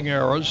throwing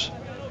errors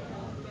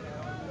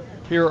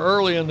here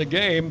early in the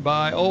game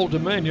by Old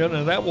Dominion,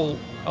 and that will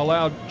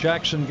allow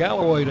Jackson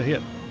Galloway to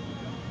hit.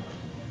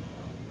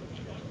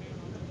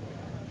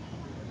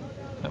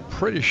 I'm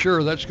pretty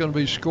sure that's going to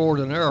be scored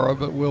an error,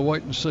 but we'll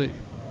wait and see.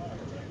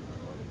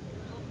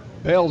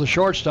 Bell, the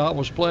shortstop,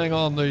 was playing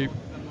on the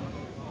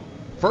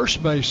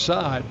first base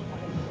side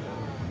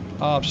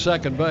of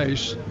second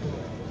base.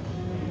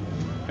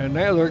 And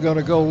now they're going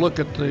to go look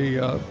at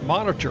the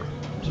monitor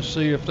to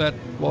see if that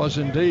was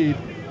indeed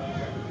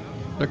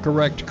the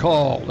correct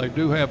call. They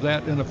do have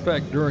that in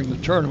effect during the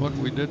tournament.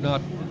 We did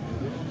not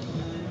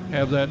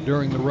have that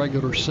during the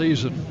regular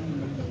season.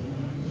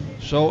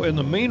 So in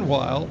the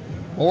meanwhile,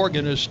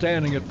 Morgan is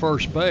standing at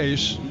first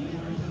base,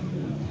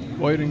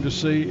 waiting to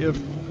see if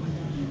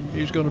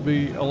he's going to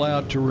be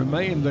allowed to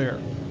remain there.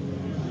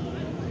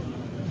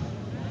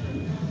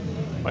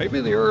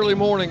 Maybe the early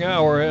morning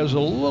hour has a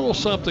little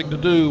something to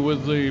do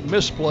with the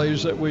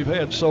misplays that we've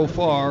had so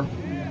far.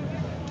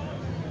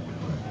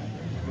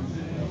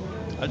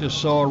 I just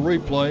saw a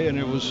replay, and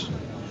it was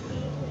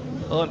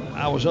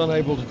I was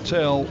unable to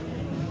tell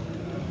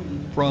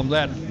from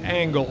that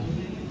angle.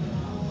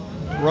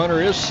 Runner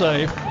is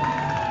safe.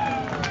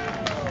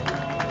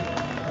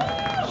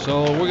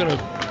 So we're going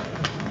to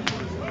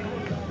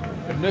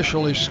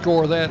initially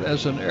score that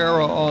as an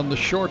error on the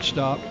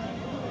shortstop.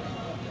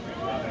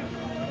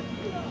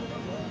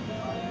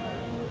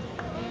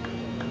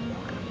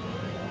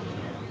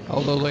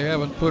 Although they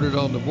haven't put it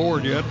on the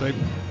board yet,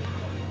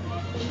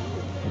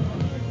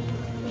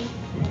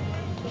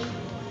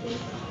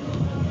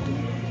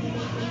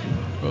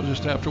 we'll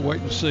just have to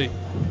wait and see.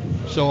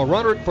 So a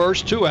runner at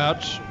first, 2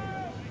 outs,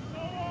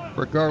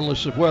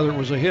 regardless of whether it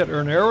was a hit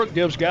or an error. It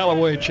gives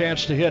Galloway a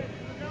chance to hit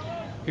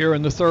here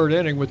in the third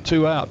inning with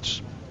 2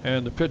 outs.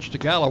 And the pitch to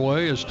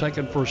Galloway is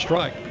taken for a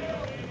strike.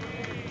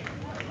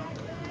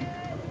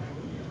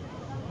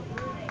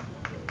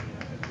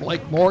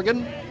 Blake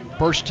Morgan,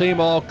 first team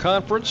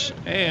all-conference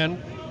and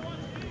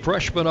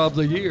freshman of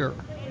the year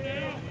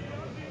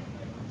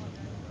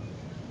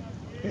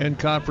in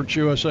Conference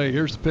USA.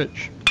 Here's the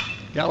pitch.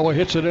 Galloway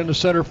hits it into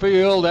center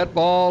field. That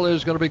ball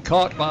is going to be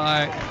caught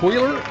by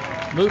Wheeler,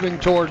 moving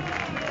toward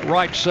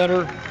right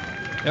center.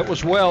 It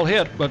was well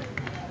hit, but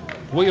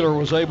Wheeler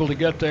was able to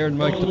get there and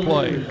make the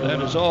play. That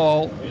is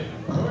all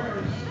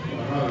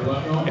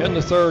in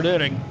the third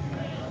inning.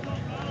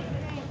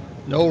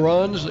 No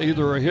runs,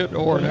 either a hit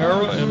or an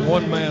error, and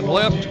one man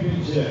left.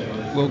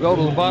 We'll go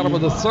to the bottom of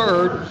the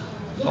third.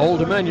 Old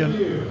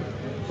Dominion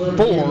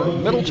 4,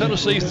 Middle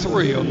Tennessee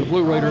 3 on the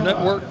Blue Raider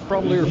Network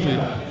from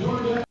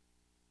Learfield.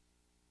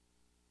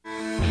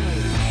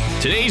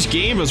 Today's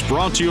game is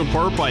brought to you in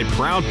part by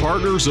proud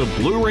partners of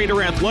Blue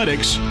Raider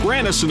Athletics,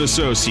 Grannis &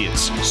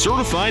 Associates,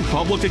 certified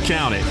public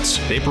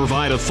accountants. They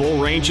provide a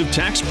full range of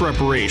tax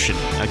preparation,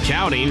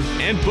 accounting,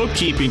 and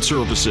bookkeeping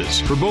services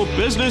for both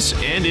business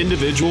and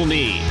individual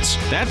needs.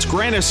 That's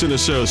Grannis &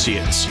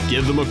 Associates.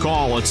 Give them a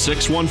call at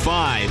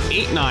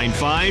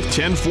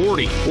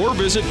 615-895-1040 or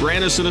visit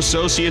Grannis &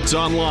 Associates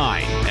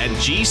online at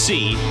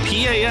gcpas.com.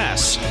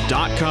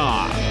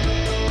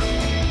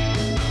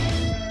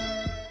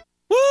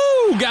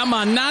 Got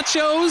my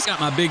nachos, got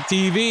my big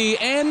TV,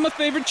 and my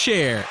favorite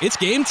chair. It's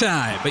game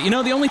time. But you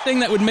know, the only thing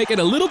that would make it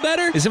a little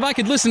better is if I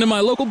could listen to my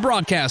local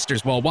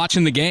broadcasters while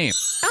watching the game.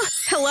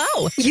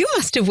 Hello. You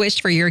must have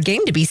wished for your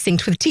game to be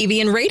synced with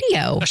TV and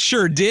radio. I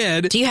sure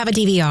did. Do you have a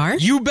DVR?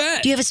 You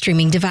bet. Do you have a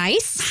streaming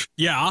device?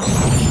 Yeah.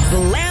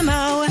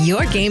 Blammo!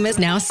 Your game is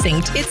now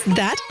synced. It's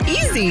that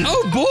easy.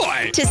 Oh,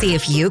 boy. To see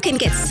if you can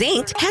get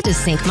synced, head to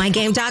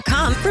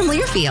syncmygame.com from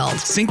Learfield.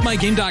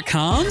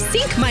 Syncmygame.com?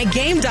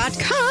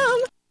 Syncmygame.com.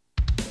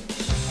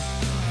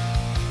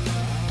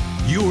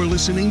 You're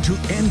listening to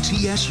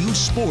MTSU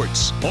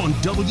Sports on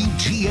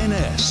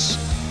WGNS.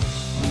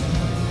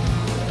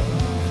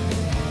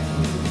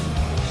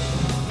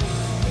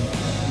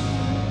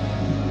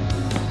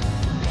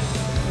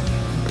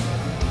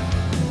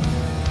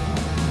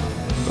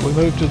 We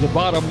move to the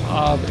bottom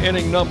of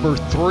inning number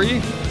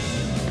 3.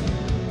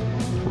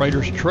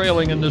 Raiders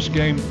trailing in this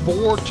game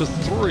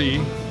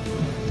 4-3.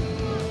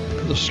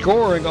 The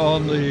scoring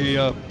on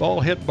the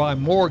ball hit by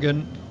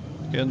Morgan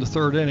in the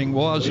third inning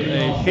was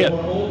a hit.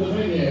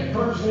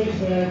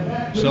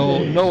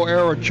 So no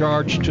error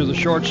charge to the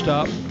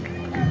shortstop.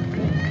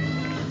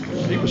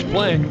 He was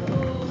playing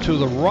to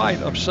the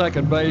right of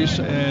second base,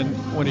 and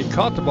when he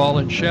caught the ball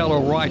in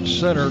shallow right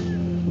center,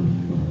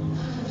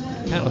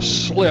 kind of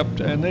slipped,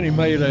 and then he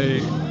made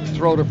a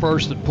throw to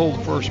first that pulled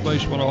the first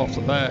baseman off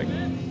the bag.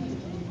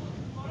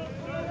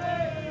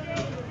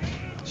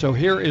 So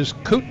here is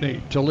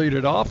Kootenai to lead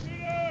it off.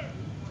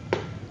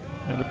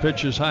 And the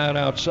pitch is high and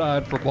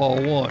outside for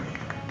ball 1.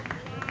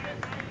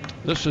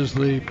 This is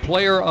the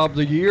player of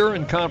the year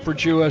in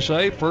Conference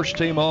USA, first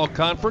team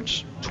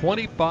all-conference,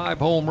 25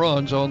 home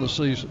runs on the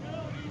season.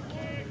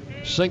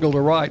 Single to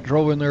right,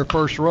 drove in their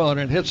first run,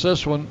 and hits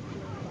this one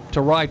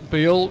to right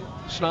field.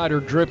 Snyder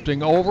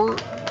drifting over,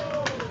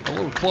 a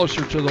little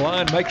closer to the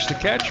line, makes the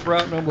catch for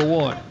out number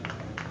 1.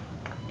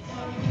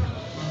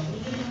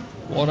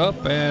 One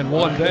up and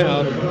one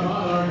down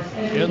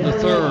in the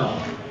third.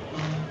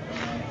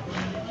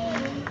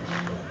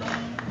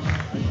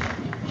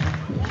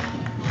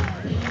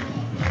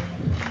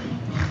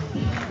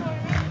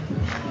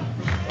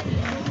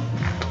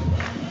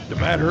 The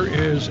batter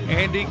is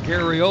Andy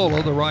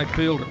Garriola, the right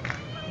fielder.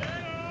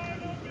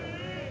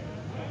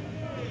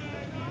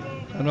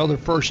 Another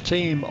first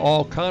team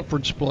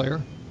all-conference player.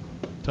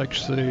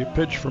 Takes the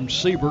pitch from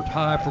Siebert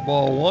high for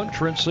ball 1.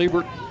 Trent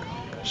Siebert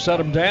set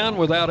him down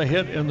without a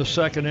hit in the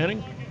second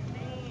inning,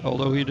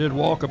 although he did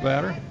walk a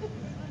batter.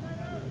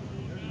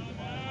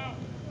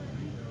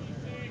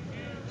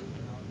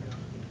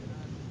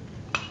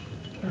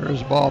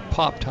 There's a ball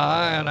popped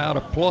high and out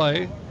of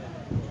play.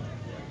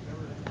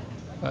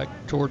 Back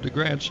toward the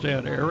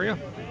grandstand area.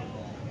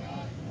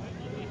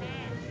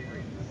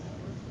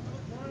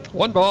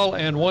 1 ball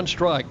and 1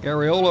 strike.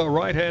 Garriola, a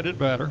right-handed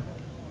batter.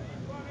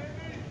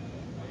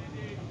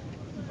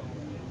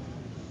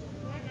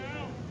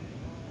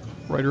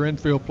 Raider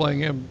infield playing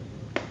him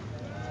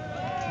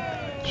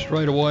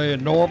straight away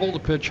and Norval. The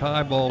pitch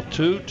high, ball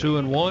 2,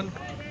 2-1.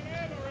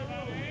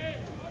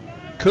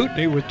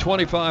 Kootenai with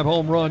 25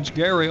 home runs.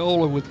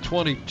 Garriola with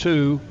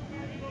 22.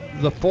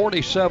 The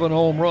 47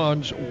 home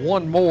runs,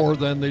 1 more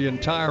than the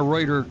entire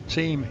Raider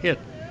team hit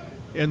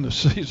in the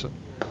season.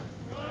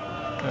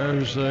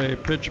 There's a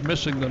pitch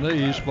missing the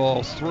knees,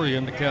 ball 3,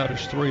 and the count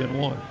is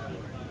 3-1.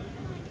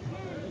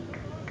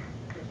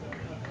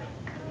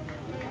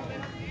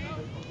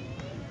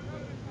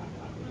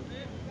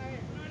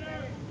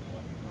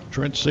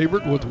 Trent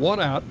Siebert with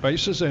 1 out,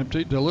 bases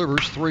empty,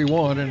 delivers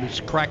 3-1, and it's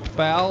cracked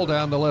foul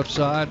down the left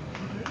side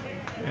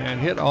and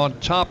hit on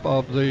top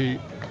of the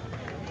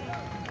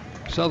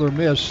Southern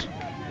Miss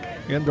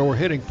indoor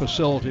hitting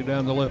facility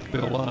down the left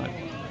field line.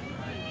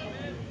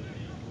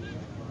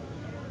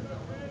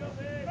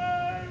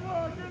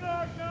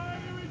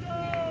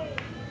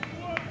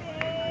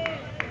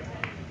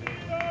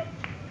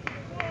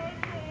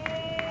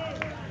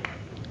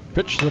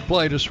 Pitch to the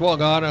plate is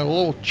swung on, and a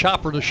little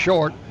chopper to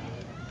short.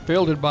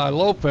 Fielded by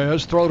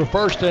Lopez. Throw to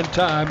first in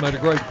time. Made a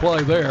great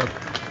play there.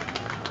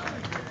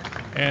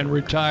 And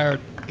retired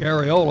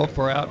Garriola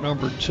for out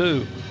number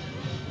 2.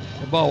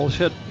 The ball was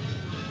hit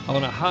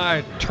on a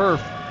high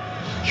turf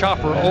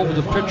chopper over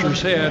the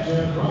pitcher's head.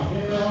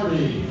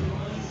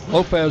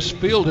 Lopez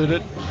fielded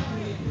it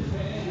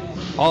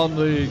on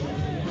the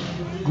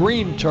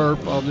green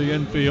turf of the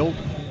infield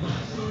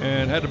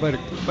and had to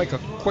make a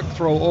quick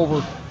throw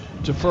over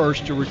to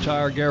first to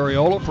retire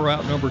Garriola for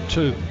out number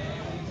 2.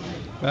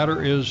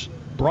 Batter is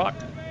Brock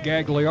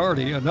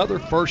Gagliardi, another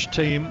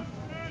first-team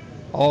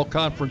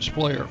all-conference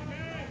player.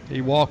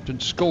 He walked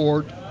and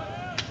scored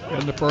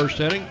in the first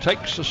inning.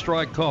 Takes a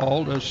strike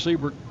called as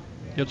Siebert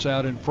gets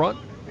out in front.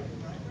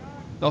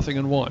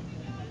 0-1.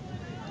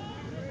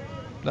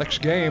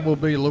 Next game will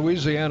be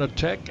Louisiana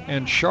Tech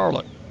and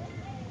Charlotte.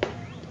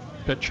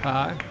 Pitch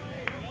high.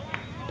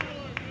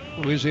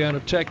 Louisiana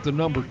Tech, the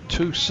number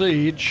 2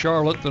 seed.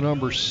 Charlotte, the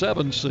number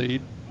 7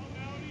 seed.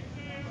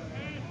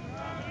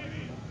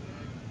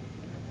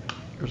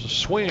 There's a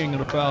swing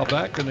and a foul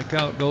back, and the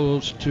count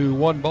goes to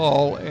 1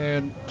 ball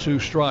and 2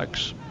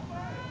 strikes.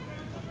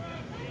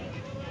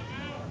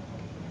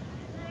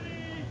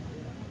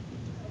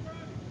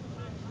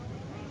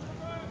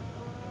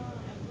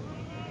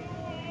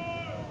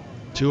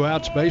 Two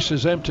outs,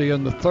 bases empty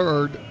in the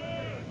third.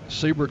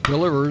 Siebert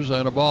delivers,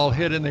 and a ball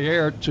hit in the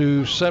air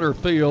to center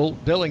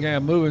field.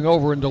 Dillingham moving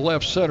over into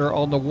left center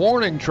on the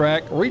warning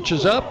track,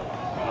 reaches up,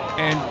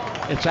 and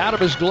it's out of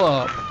his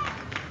glove.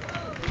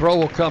 Throw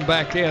will come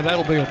back in.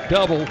 That'll be a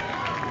double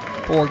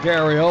for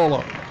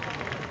Garriola.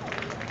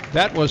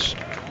 That was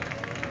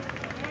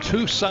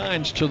 2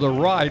 signs to the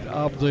right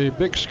of the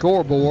big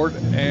scoreboard,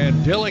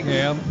 and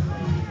Dillingham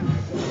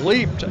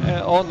leaped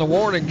on the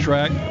warning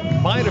track.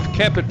 Might have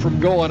kept it from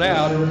going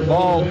out. The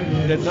ball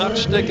did not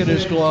stick in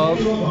his glove,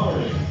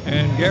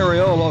 and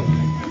Garriola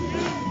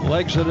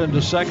legs it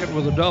into second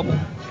with a double.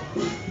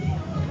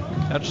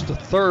 That's the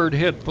 3rd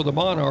hit for the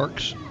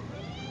Monarchs.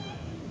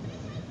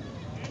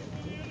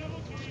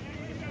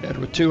 And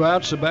with 2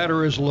 outs, the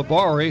batter is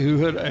Labari, who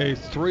hit a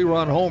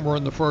 3-run homer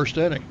in the first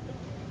inning.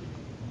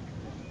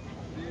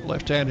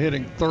 Left-hand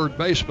hitting third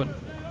baseman.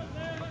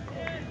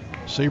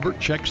 Siebert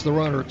checks the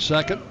runner at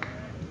second.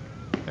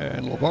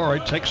 And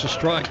Labari takes a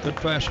strike. Good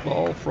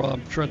fastball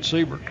from Trent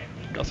Siebert.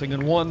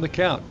 0-1 the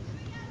count.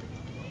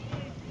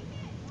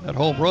 That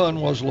home run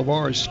was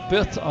Labari's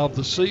 5th of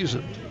the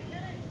season.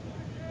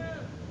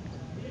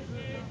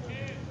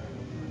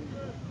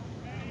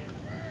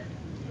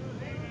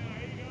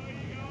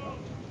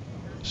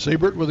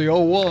 Siebert with the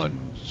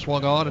 0-1.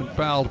 Swung on and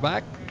fouled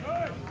back.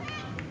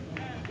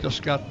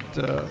 Just got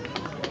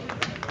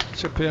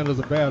tip end of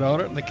the bat on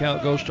it, and the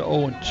count goes to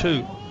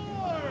 0-2.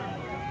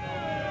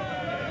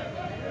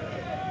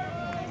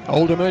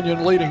 Old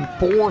Dominion leading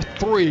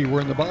 4-3. We're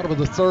in the bottom of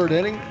the 3rd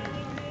inning.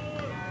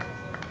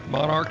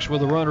 Monarchs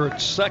with a runner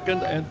at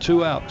second and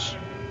 2 outs.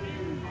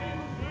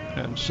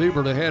 And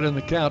Siebert ahead in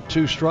the count,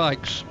 2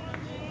 strikes.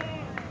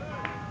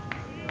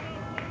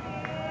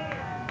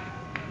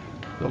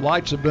 The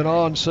lights have been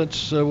on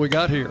since we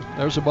got here.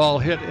 There's a ball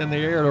hit in the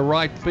air to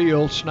right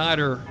field.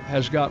 Snyder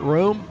has got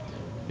room.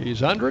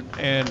 He's under it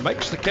and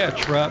makes the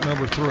catch for out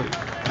number 3.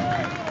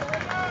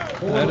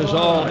 That is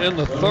all in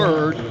the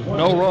 3rd.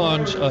 No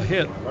runs, a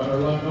hit.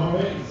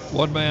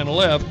 1 man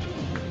left.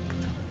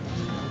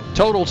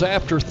 Totals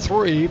after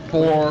 3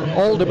 for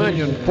Old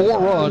Dominion: 4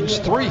 runs,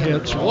 3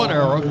 hits, 1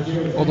 error.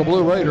 For the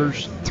Blue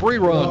Raiders, 3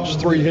 runs,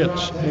 3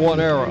 hits, 1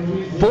 error.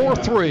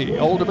 4-3.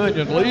 Old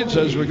Dominion leads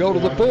as we go to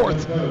the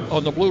 4th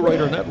on the Blue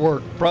Raider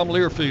Network from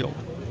Learfield.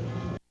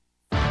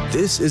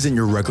 This isn't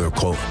your regular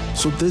cola,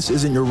 so this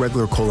isn't your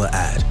regular cola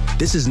ad.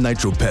 This is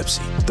Nitro Pepsi,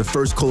 the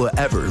first cola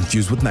ever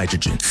infused with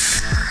nitrogen.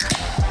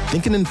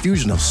 Think an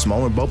infusion of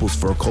smaller bubbles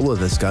for a cola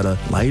that's got a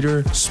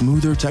lighter,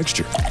 smoother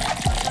texture.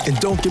 And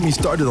don't get me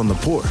started on the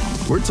pour.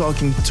 We're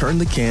talking turn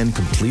the can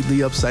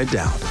completely upside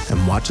down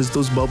and watch as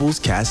those bubbles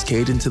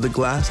cascade into the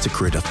glass to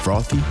create a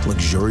frothy,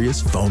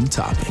 luxurious foam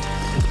topping.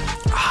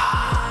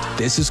 Ah,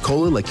 this is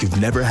cola like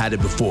you've never had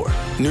it before.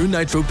 New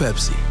Nitro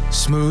Pepsi.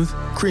 Smooth,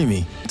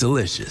 creamy,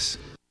 delicious.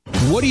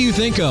 What do you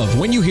think of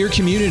when you hear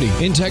community,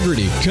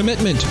 integrity,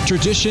 commitment,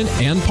 tradition,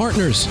 and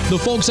partners? The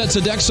folks at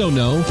Sodexo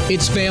know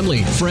it's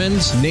family,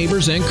 friends,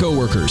 neighbors, and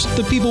coworkers.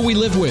 The people we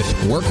live with,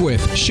 work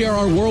with, share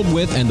our world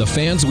with, and the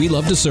fans we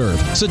love to serve.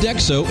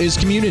 Sodexo is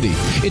community.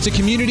 It's a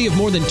community of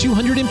more than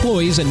 200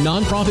 employees and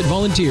nonprofit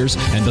volunteers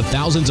and the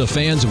thousands of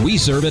fans we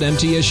serve at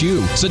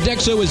MTSU.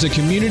 Sodexo is a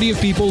community of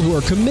people who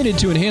are committed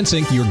to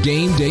enhancing your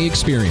game day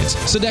experience.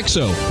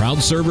 Sodexo,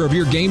 proud server of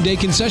your game day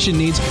concession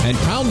needs and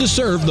proud to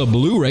serve the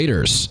Blue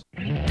Raiders.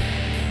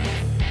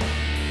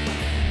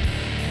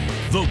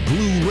 The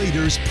Blue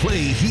Raiders play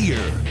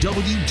here.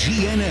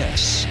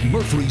 WGNS,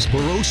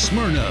 Murfreesboro,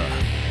 Smyrna.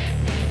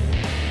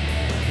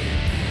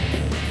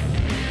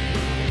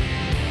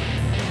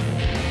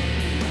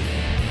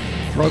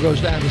 Throw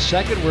goes down to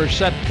second. We're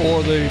set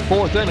for the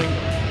 4th inning.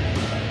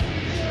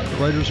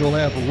 The Raiders will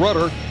have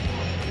Rudder,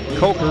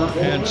 Coker,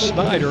 and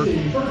Snyder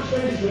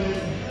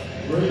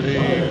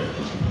the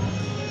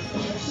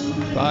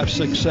 5,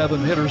 6,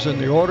 7 hitters in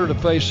the order to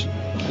face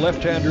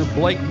left-hander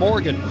Blake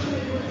Morgan.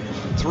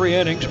 3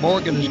 innings,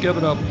 Morgan has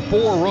given up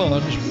 4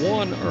 runs,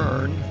 1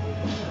 earned.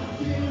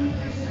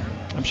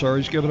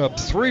 He's given up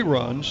 3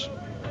 runs,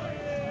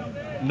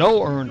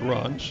 no earned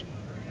runs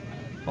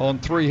on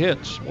 3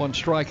 hits, 1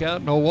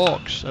 strikeout, no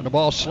walks. And the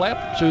ball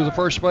slapped to the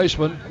first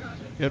baseman.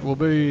 It will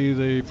be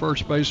the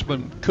first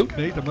baseman,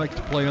 Kootenai, to make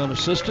the play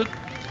unassisted.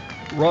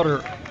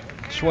 Rudder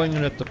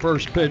swinging at the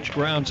first pitch,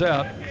 grounds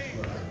out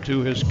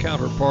to his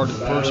counterpart at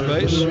first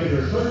base.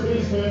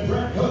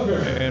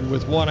 And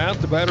with 1 out,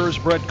 the batter is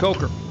Brett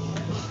Coker.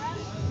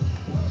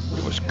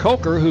 It was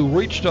Coker who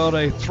reached on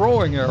a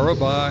throwing error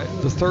by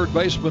the third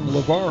baseman,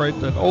 Levaret,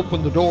 that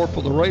opened the door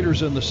for the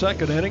Raiders in the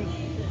 2nd inning.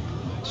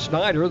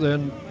 Snyder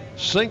then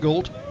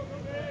singled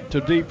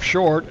to deep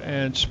short,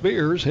 and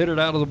Spears hit it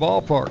out of the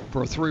ballpark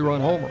for a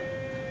 3-run homer.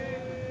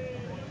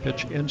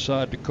 Pitch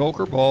inside to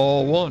Coker,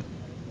 ball 1.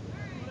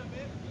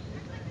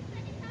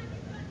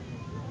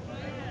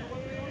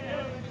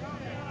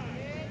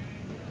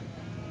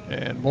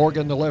 And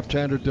Morgan, the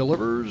left-hander,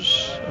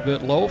 delivers a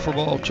bit low for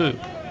ball 2.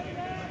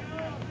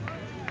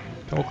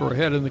 Coker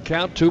ahead in the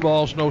count, 2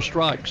 balls, no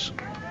strikes.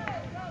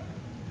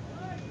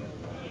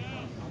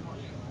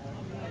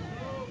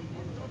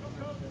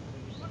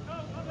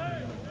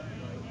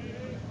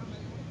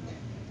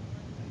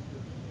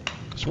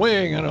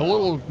 Swing and a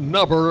little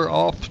nubber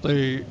off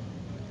the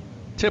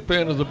tip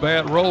end of the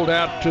bat, rolled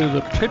out to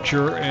the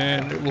pitcher,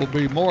 and it will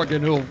be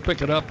Morgan who will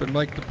pick it up and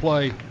make the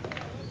play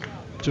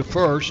to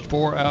first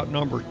for out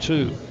number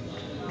 2.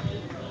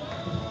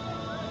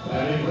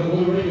 Batting for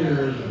the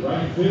Raiders,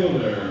 right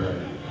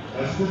fielder,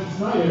 Eston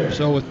Snyder.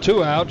 So with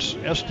 2 outs,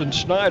 Eston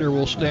Snyder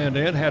will stand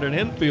in. Had an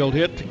infield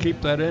hit to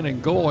keep that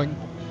inning going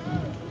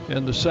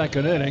in the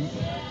 2nd inning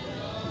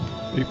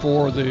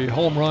before the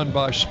home run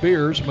by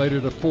Spears made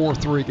it a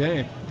 4-3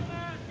 game.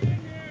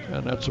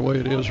 And that's the way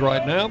it is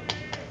right now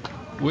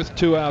with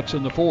 2 outs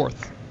in the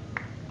 4th.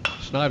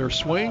 Snyder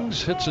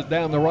swings, hits it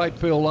down the right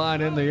field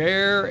line in the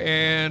air,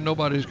 and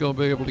nobody's going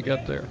to be able to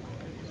get there.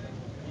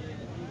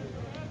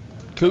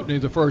 Kootenai,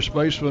 the first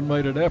baseman,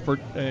 made an effort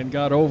and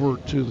got over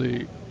to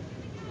the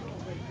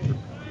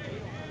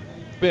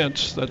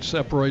fence that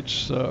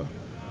separates the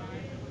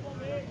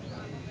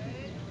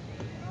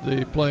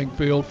playing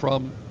field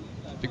from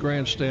the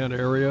grandstand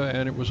area,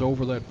 and it was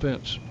over that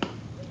fence.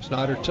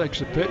 Snyder takes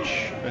the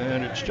pitch,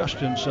 and it's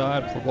just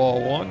inside for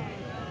ball 1.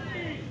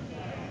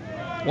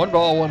 1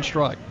 ball, 1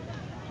 strike.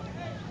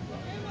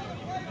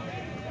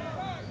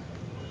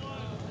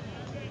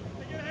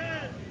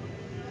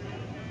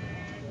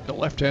 The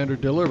left-hander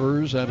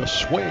delivers, and a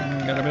swing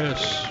and a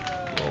miss.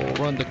 Will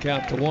run the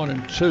count to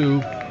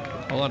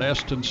 1-2 on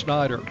Eston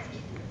Snyder.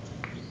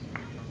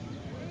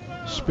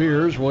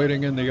 Spears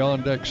waiting in the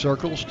on-deck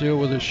circle, still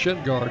with his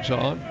shin guards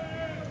on.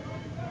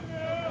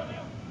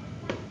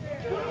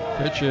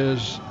 Pitch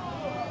is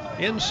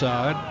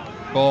inside,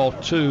 ball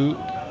 2.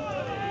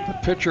 The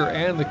pitcher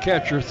and the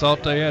catcher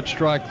thought they had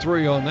strike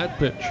 3 on that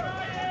pitch.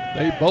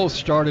 They both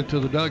started to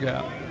the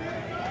dugout.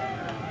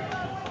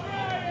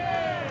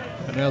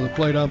 And now the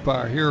plate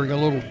umpire hearing a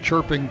little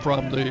chirping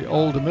from the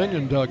Old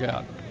Dominion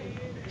dugout.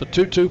 The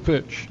 2-2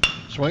 pitch.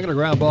 Swinging a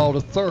ground ball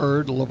to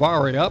third.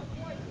 Levaret up.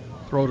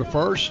 Throw to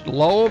first.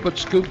 Low, but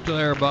scooped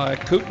there by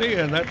Kootenai,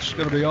 and that's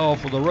going to be all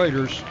for the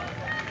Raiders.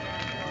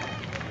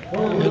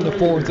 In the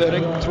 4th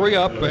inning, 3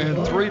 up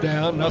and 3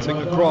 down, nothing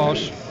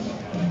across.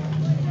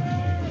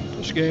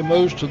 This game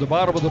moves to the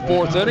bottom of the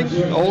 4th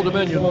inning. Old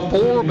Dominion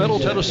 4, Middle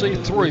Tennessee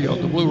 3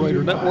 on the Blue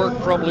Raider Network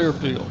from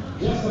Learfield.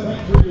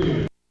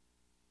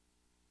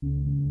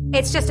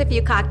 It's just a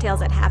few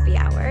cocktails at happy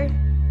hour.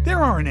 There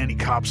aren't any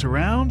cops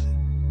around.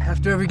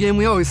 After every game,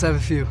 we always have a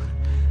few.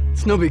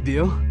 It's no big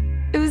deal.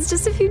 It was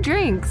just a few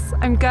drinks.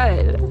 I'm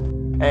good.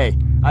 Hey,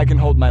 I can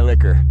hold my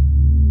liquor.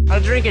 I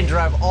drink and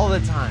drive all the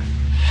time.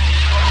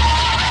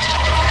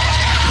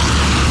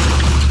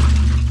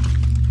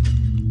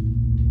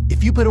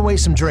 If you put away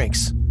some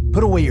drinks,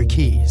 put away your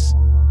keys.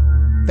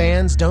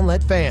 Fans don't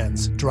let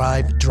fans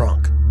drive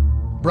drunk.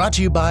 Brought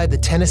to you by the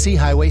Tennessee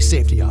Highway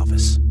Safety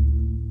Office.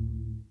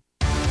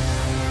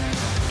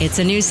 It's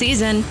a new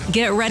season.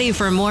 Get ready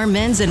for more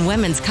men's and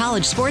women's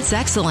college sports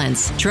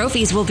excellence.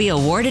 Trophies will be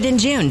awarded in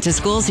June to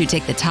schools who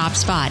take the top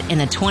spot in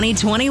the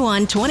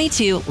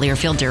 2021-22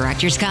 Learfield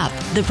Directors Cup.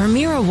 The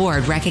premier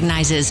award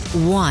recognizes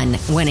one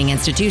winning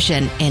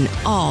institution in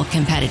all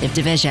competitive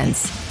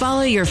divisions.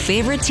 Follow your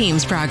favorite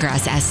team's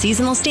progress as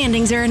seasonal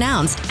standings are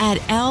announced at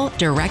L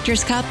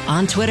Directors Cup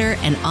on Twitter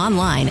and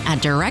online at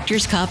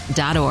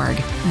directorscup.org.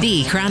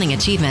 The crowning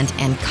achievement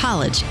in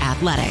college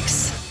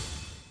athletics.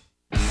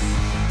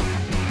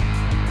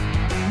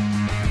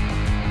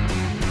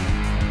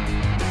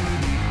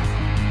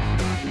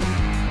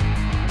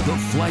 The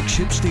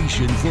flagship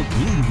station for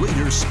Blue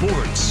Raider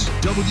sports,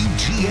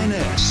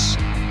 WGNS.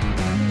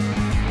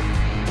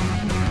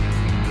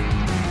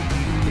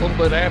 A little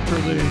bit after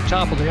the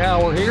top of the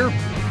hour here.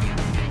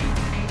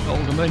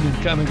 Old Dominion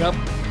coming up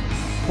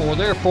for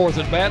their fourth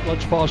at bat.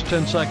 Let's pause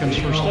 10 seconds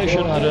for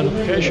station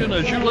identification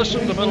as you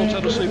listen to Middle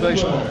Tennessee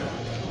Baseball.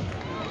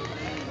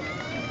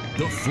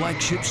 The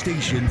flagship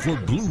station for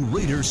Blue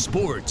Raider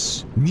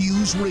sports.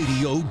 News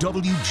Radio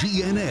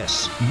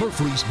WGNS,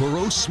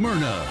 Murfreesboro,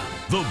 Smyrna.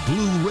 The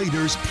Blue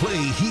Raiders play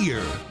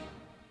here.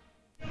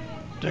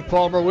 Dick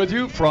Palmer with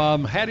you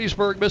from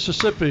Hattiesburg,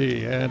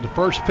 Mississippi. And the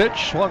first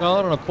pitch swung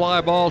on and a fly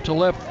ball to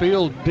left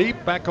field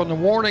deep. Back on the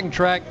warning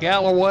track,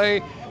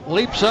 Galloway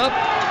leaps up,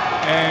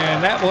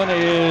 and that one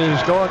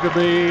is going to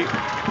be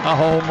a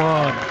home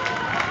run.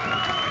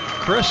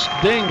 Chris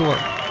Dingler,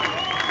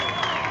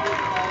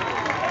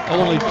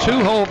 only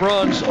 2 home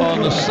runs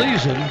on the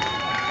season,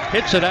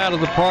 hits it out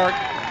of the park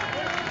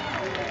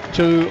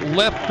to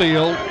left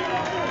field,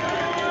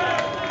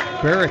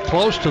 very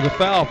close to the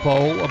foul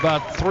pole,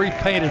 about 3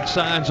 painted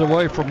signs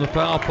away from the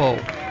foul pole.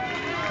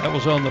 That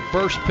was on the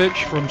first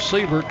pitch from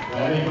Siebert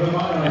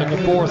in the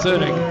 4th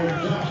inning,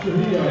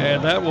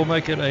 and that will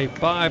make it a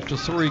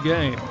 5-3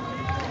 game.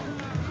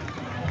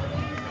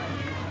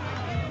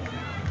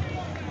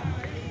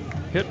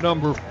 Hit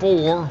number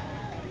 4,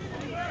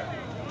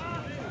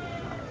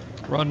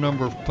 run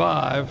number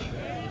 5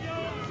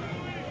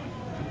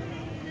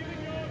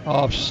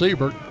 off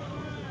Siebert.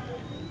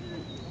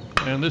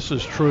 And this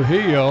is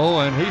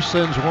Trujillo, and he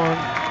sends one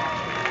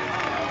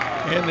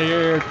in the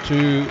air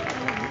to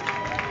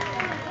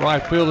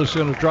right field. Is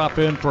going to drop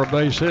in for a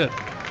base hit.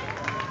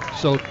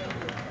 So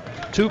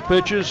 2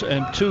 pitches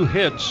and 2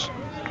 hits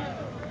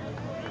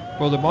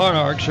for the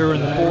Monarchs here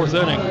in the 4th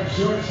inning.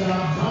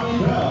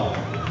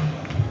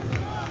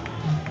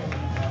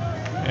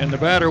 And the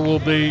batter will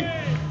be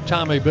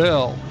Tommy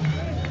Bell.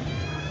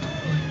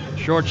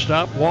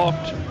 Shortstop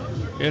walked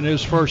in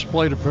his first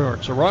plate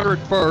appearance. A runner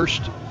at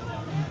first.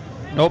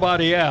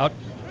 Nobody out.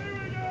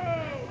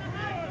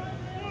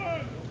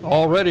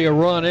 Already a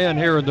run in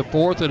here in the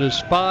 4th. It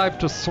is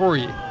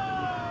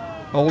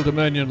 5-3. Old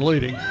Dominion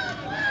leading.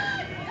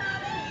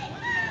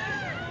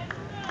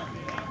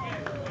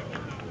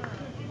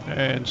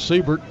 And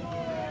Siebert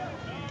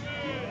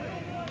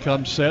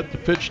comes set. The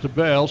pitch to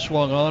Bell,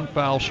 swung on,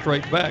 foul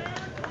straight back.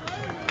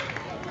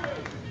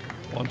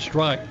 1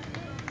 strike.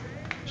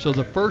 So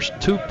the first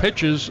 2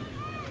 pitches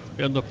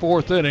in the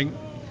 4th inning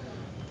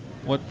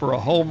went for a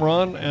home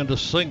run and a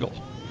single.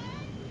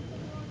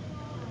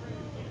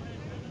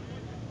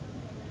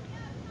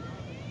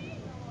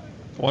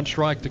 One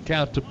strike to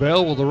count to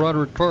Bell with a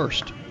runner at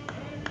first.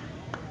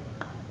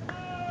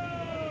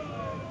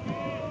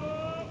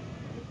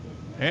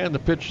 And the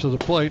pitch to the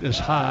plate is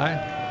high.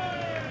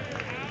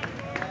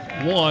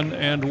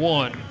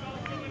 1-1.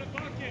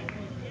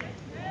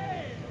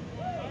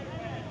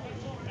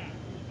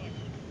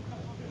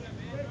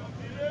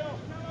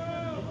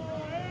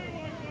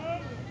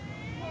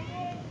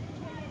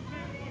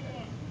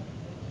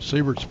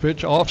 Siebert's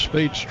pitch,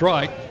 off-speed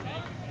strike.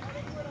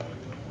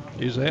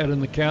 He's ahead in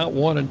the count,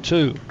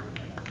 1-2.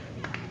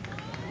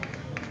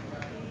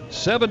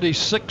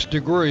 76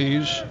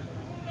 degrees.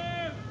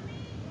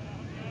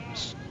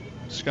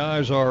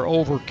 Skies are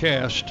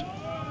overcast,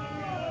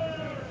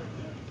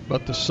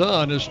 but the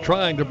sun is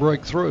trying to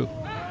break through.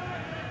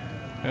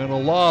 And a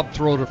lob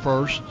throw to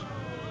first,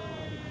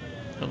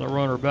 and the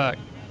runner back.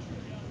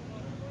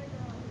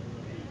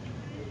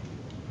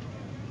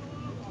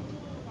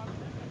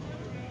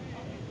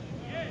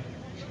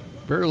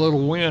 Very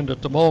little wind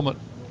at the moment.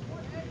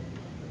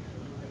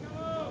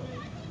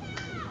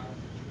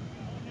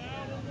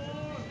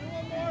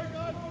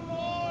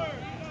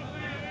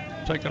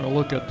 Taking a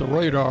look at the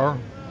radar,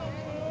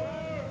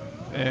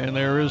 and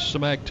there is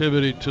some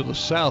activity to the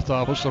south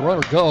of us. The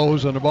runner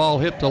goes, and the ball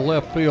hit the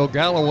left field.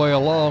 Galloway a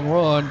long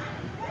run,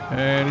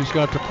 and he's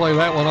got to play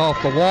that one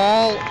off the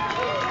wall.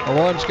 A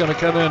run's going to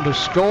come in to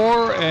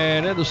score,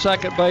 and into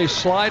second base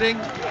sliding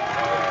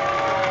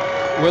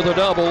with a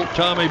double,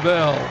 Tommy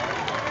Bell.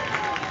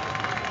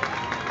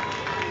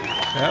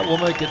 That will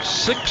make it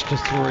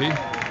 6-3.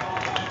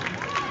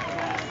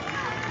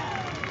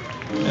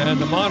 And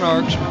the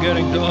Monarchs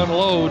beginning to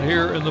unload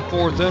here in the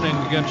 4th inning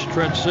against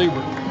Trent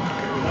Siebert.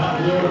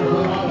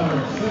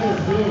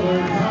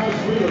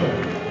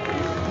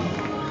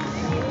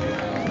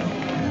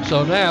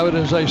 So now it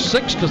is a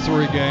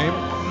 6-3 game.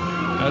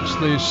 That's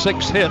the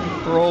 6th hit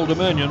for Old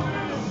Dominion.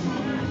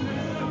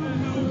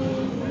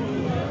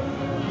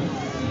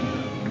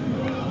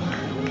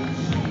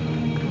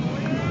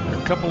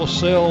 A couple of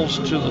cells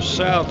to the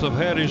south of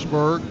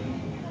Hattiesburg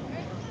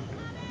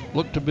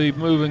look to be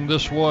moving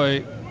this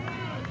way.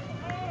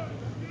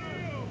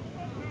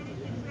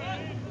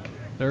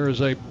 There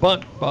is a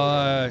bunt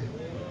by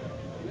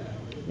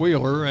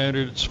Wheeler, and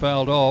it's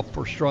fouled off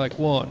for strike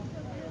 1.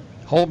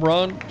 Home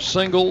run,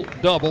 single,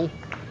 double.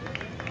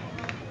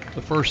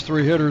 The first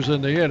 3 hitters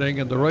in the inning,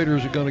 and the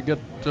Raiders are going to get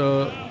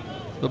the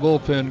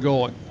bullpen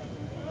going.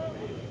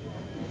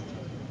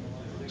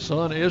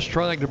 Sun is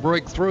trying to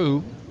break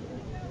through.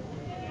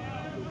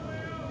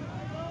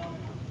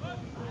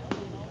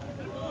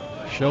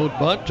 Showed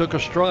bunt, took a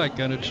strike,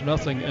 and it's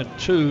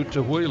 0-2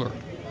 to Wheeler.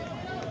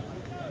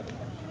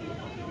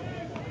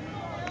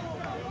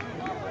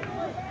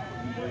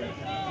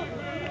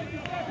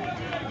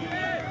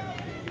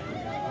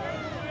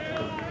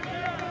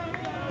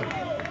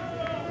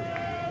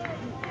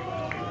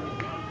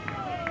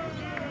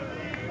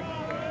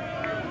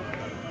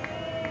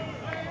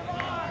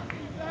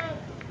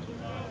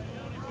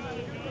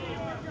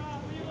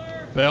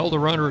 Bell, the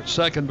runner at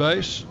second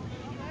base.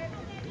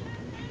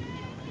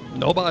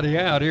 Nobody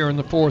out here in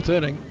the fourth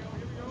inning.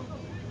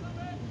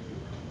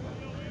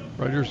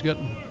 Raiders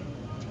getting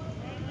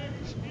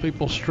some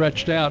people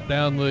stretched out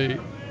down the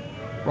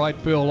right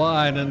field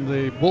line in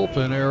the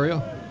bullpen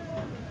area.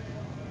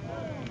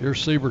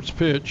 Here's Siebert's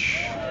pitch.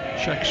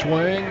 Check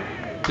swing.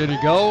 Did he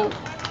go?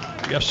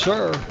 Yes,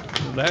 sir.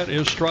 That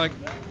is strike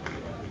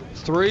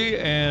 3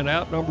 and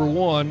out number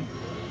 1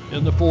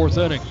 in the fourth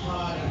inning.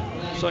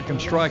 Second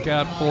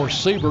strikeout for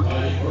Siebert.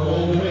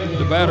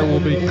 The batter will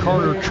be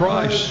Carter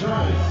Trice.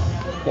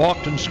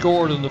 Walked and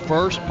scored in the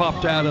first,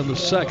 popped out in the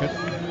second.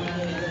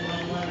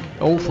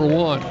 0 for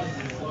 1.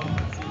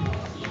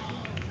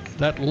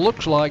 That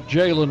looks like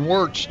Jalen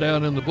Wirtz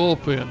down in the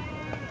bullpen.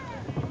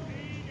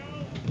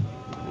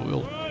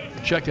 We'll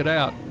check it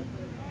out.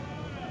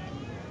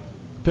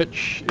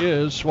 Pitch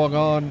is swung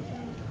on,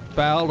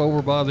 fouled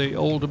over by the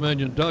Old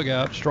Dominion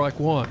dugout, strike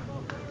 1.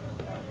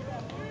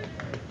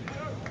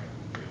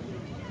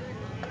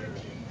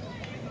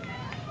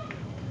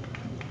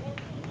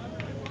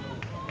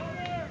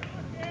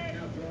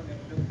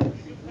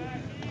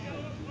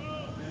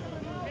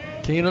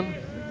 Keenan,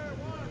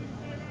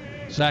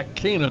 Zach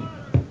Keenan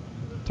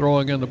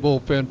throwing in the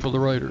bullpen for the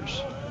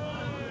Raiders.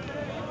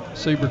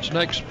 Siebert's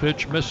next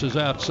pitch misses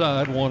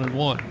outside,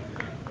 1-1.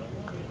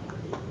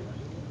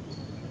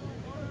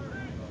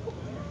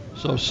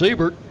 So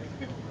Siebert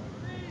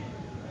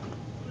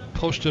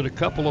posted a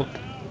couple of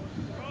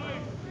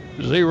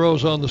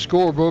zeros on the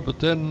scoreboard, but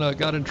then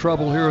got in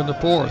trouble here in the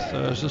fourth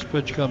as this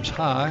pitch comes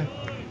high.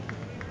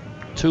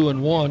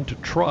 2-1 to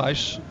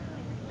Trice.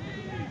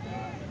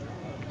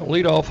 A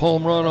leadoff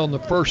home run on the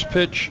first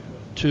pitch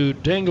to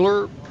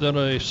Dingler, then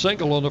a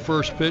single on the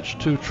first pitch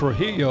to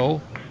Trujillo,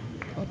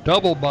 a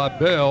double by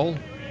Bell.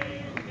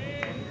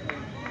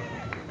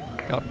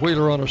 Got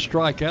Wheeler on a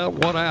strikeout,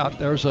 1 out.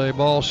 There's a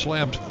ball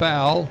slammed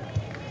foul.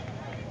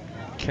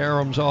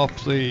 Karams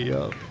off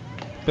the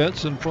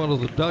fence in front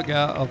of the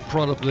dugout, in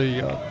front of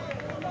the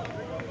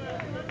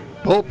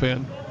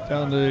bullpen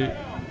down the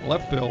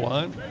left field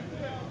line,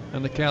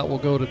 and the count will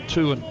go to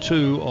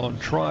 2-2 on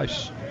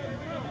Trice.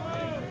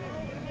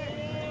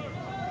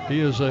 He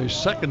is a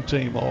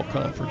second-team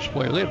all-conference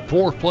player. They had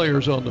 4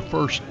 players on the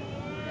first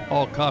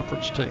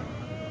all-conference team,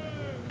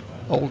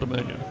 Old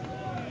Dominion.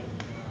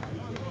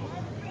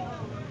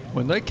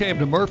 When they came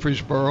to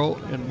Murfreesboro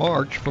in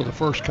March for the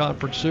first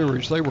conference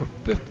series, they were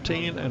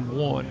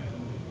 15-1.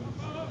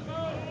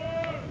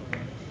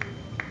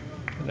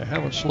 And they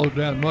haven't slowed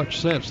down much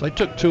since. They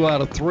took 2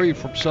 out of 3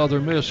 from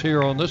Southern Miss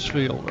here on this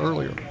field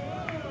earlier.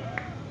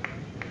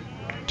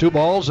 2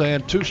 balls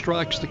and 2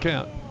 strikes to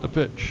count. The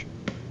pitch.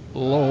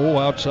 Low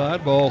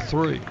outside, ball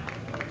 3.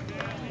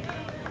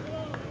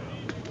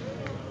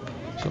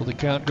 So the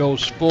count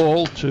goes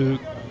full to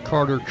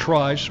Carter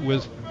Trice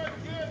with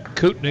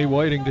Kootenai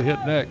waiting to hit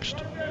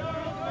next.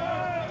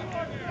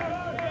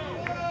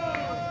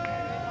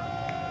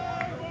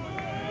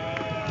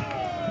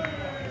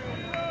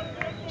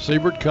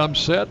 Siebert comes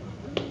set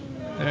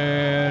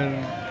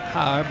and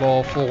high,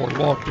 ball 4,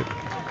 walked it.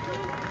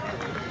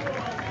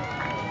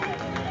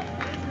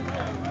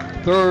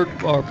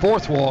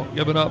 Fourth walk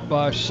given up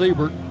by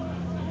Siebert.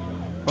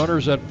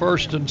 Runners at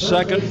first and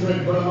second.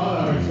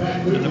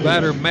 And the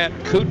batter, Matt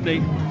Kootenai,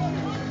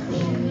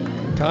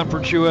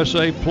 Conference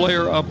USA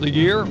Player of the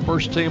Year,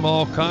 first team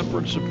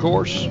all-conference, of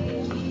course.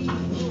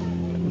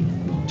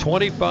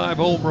 25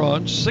 home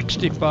runs,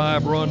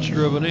 65 runs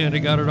driven in. He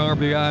got an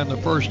RBI in the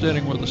first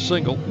inning with a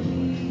single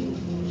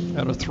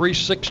and a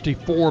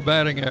 .364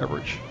 batting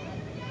average.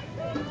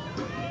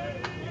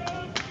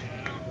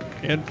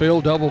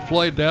 Infield double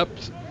play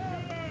depth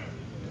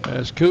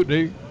as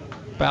Kootenai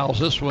fouls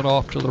this one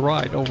off to the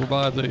right over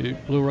by the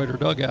Blue Raider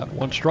dugout.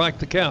 1 strike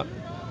to count.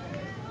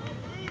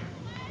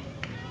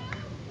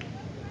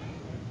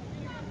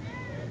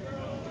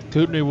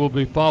 Kootenai will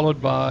be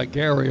followed by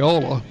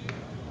Garriola.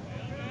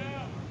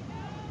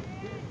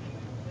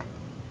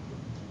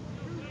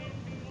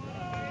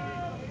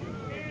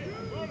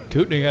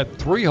 Kootenai had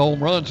 3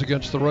 home runs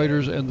against the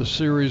Raiders in the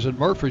series in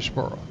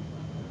Murfreesboro.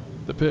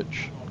 The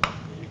pitch.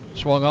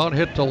 Swung on,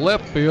 hit to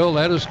left field.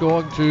 That is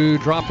going to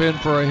drop in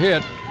for a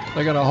hit.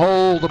 They're going to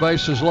hold the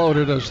bases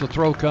loaded as the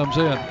throw comes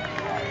in.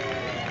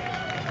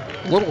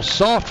 Little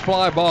soft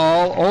fly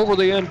ball over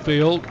the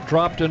infield,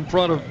 dropped in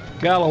front of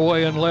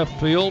Galloway in left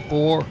field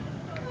for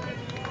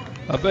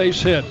a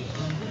base hit.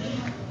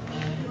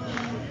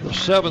 The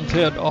 7th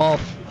hit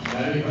off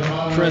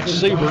Trent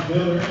Siebert,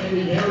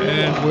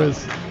 and with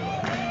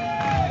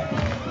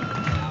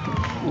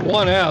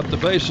 1 out, the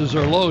bases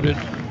are loaded,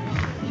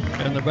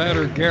 and the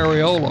batter,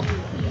 Garriola,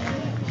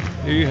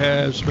 he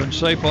has been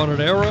safe on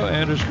an error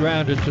and is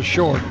grounded to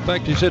short. In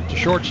fact, he's hit the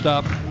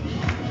shortstop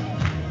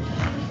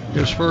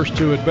his first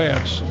 2 at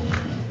bats.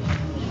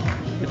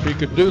 If he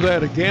could do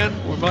that again,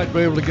 we might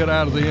be able to get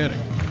out of the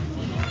inning,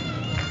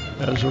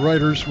 as the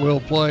Raiders will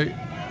play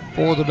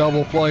for the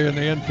double play in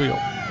the infield.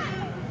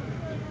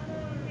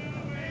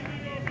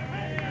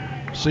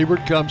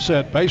 Siebert comes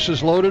set,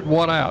 bases loaded,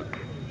 1 out.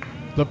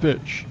 The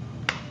pitch.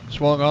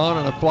 Swung on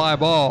and a fly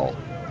ball.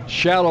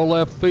 Shallow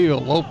left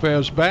field.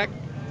 Lopez back.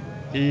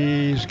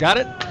 He's got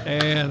it,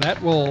 and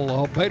that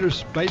will,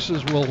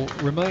 bases will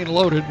remain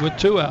loaded with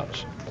 2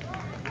 outs.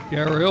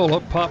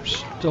 Garriola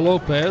pops to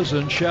Lopez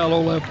in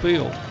shallow left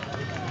field.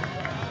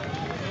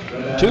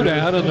 2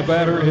 down, and the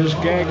batter is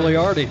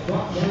Gagliardi.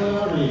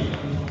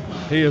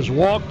 He has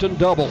walked and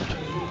doubled.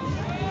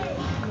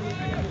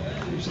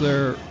 He's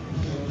their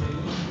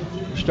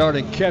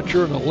starting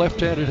catcher and a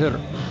left-handed hitter.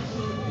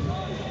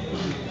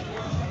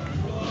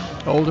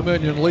 Old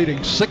Dominion leading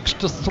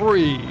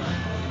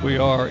 6-3. We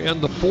are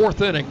in the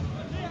 4th inning.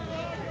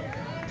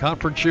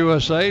 Conference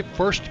USA,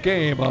 first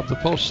game of the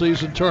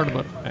postseason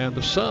tournament, and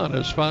the sun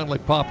has finally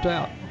popped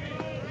out.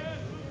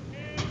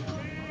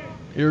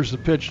 Here's the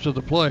pitch to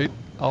the plate.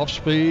 Off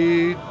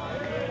speed.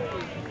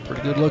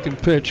 Pretty good looking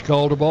pitch,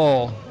 called a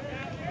ball.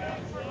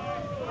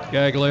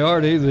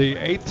 Gagliardi, the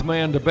 8th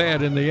man to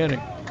bat in the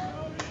inning.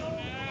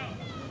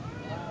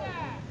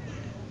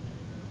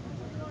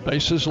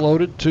 Bases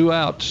loaded, 2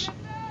 outs.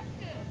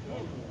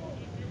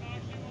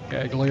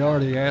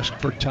 Gagliardi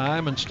asks for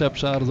time and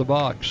steps out of the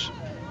box.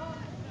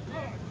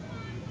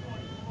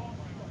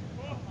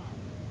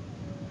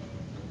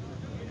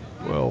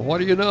 Well, what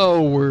do you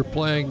know? We're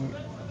playing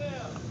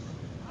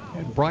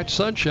in bright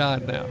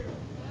sunshine now.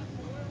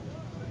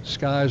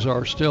 Skies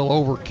are still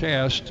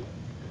overcast.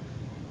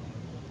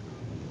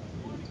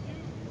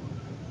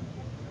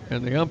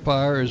 And the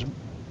umpire is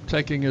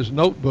taking his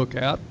notebook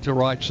out to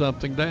write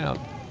something down,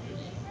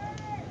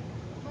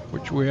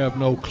 which we have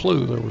no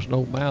clue. There was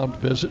no mound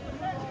visit.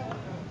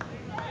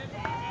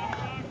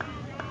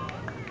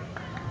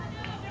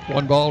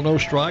 1 ball, no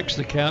strikes.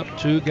 The count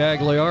to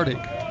Gagliardi.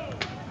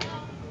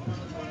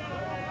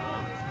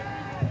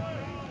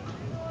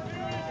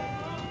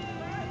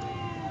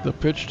 The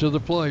pitch to the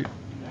plate.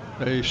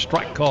 A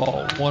strike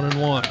call,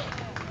 1-1.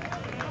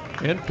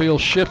 Infield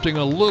shifting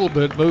a little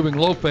bit, moving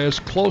Lopez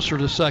closer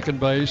to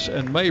second base,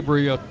 and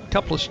Mabry a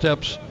couple of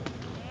steps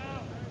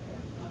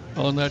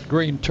on that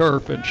green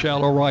turf in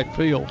shallow right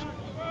field.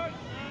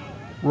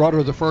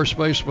 Rudder, the first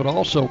baseman,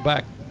 also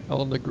back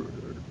on the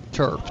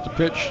turf. The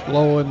pitch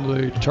low in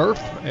the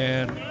turf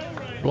and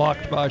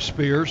blocked by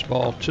Spears.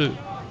 Ball 2.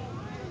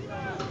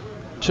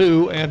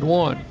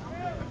 2-1.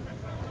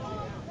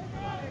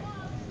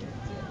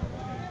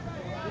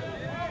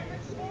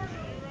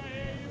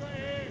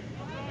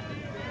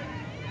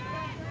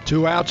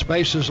 Two outs,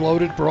 bases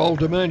loaded for Old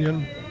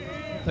Dominion.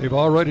 They've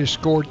already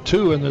scored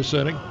 2 in this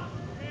inning.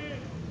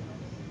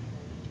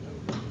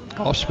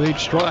 Off-speed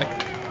strike.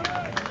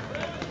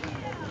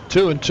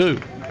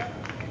 2-2.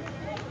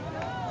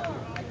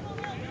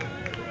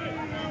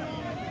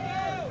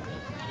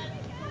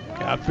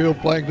 Outfield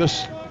playing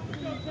this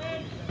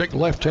big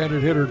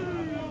left-handed hitter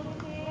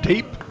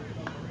deep.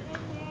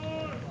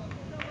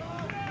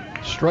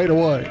 Straight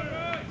away.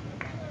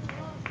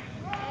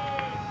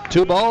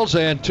 2 balls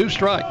and 2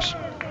 strikes.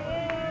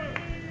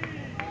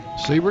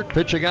 Siebert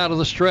pitching out of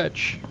the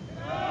stretch.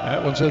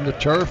 That one's in the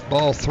turf,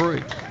 ball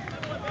 3.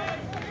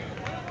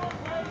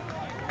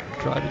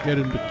 Tried to get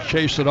him to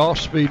chase an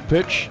off-speed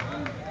pitch.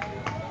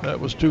 That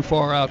was too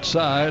far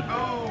outside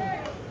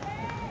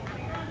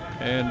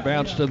and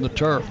bounced in the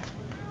turf.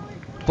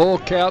 Full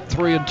count,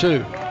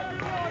 3-2.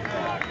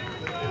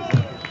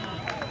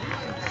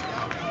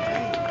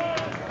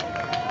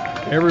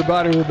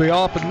 Everybody will be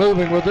off and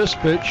moving with this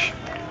pitch.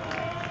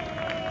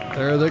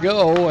 There they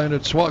go, and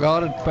it's swung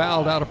on and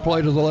fouled out of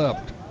play to the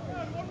left.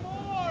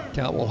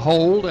 Count will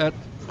hold at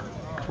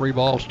 3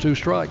 balls, 2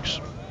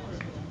 strikes.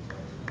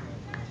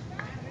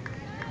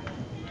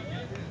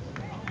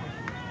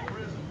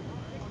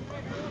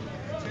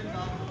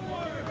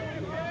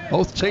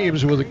 Both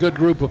teams with a good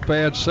group of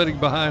fans sitting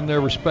behind their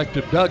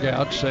respective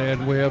dugouts,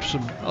 and we have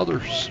some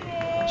other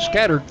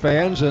scattered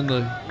fans in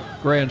the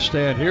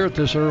grandstand here at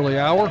this early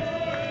hour.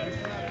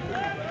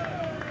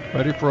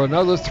 Ready for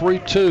another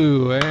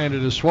 3-2, and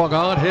it is swung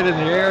on, hit in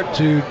the air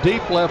to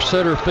deep left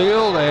center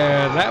field,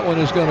 and that one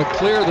is going to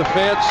clear the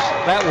fence.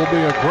 That will be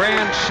a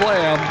grand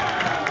slam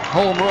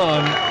home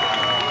run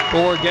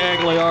for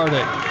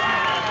Gagliardi.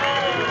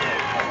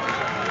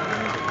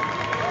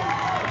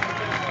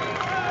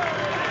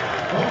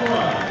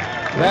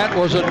 That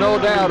was a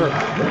no-doubter.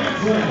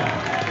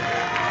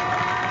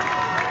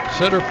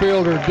 Center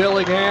fielder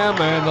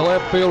Dillingham and the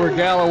left fielder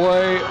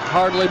Galloway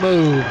hardly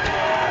moved.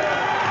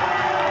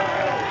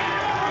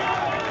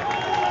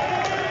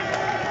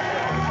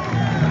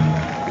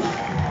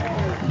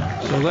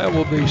 So that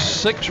will be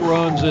 6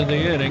 runs in the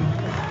inning,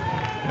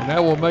 and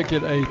that will make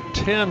it a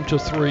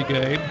 10-3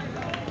 game.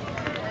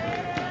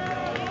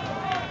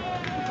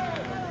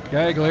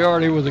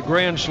 Gagliardi with a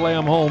grand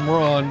slam home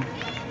run,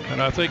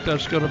 and I think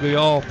that's going to be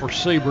all for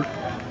Siebert,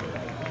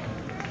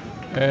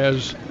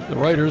 as the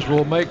Raiders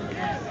will make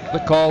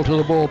the call to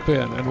the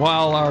bullpen. And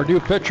while our new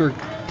pitcher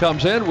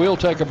comes in, we'll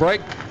take a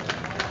break.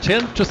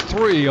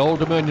 10-3, Old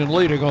Dominion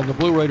leading on the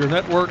Blue Raider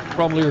Network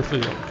from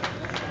Learfield.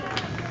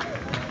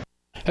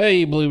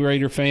 Hey, Blue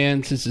Raider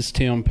fans, this is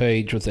Tim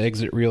Page with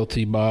Exit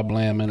Realty Bob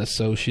Lamb &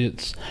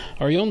 Associates.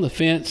 Are you on the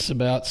fence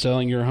about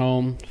selling your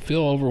home?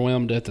 Feel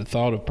overwhelmed at the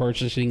thought of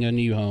purchasing a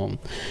new home?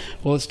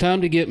 Well, it's time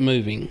to get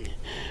moving.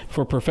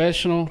 For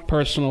professional,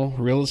 personal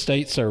real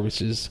estate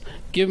services,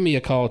 give me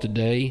a call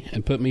today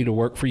and put me to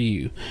work for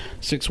you.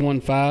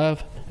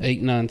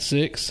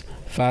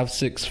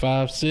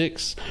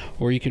 615-896-5656,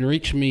 or you can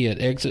reach me at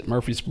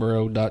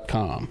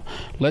exitmurfreesboro.com.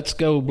 Let's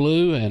go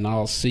Blue, and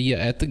I'll see you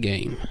at the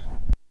game.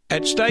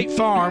 At State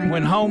Farm,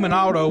 when home and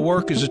auto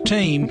work as a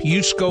team,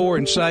 you score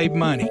and save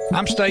money.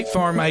 I'm State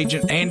Farm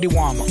agent Andy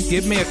Wama.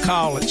 Give me a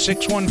call at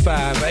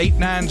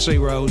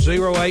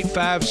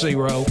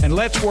 615-890-0850 and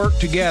let's work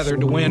together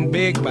to win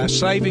big by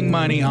saving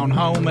money on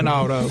home and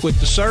auto. With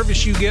the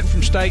service you get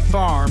from State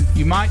Farm,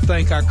 you might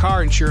think our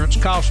car insurance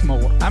costs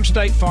more. I'm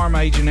State Farm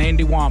agent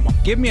Andy Wama.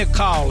 Give me a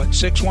call at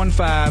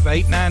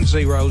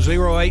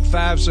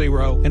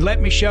 615-890-0850 and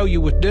let me show you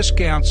with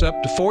discounts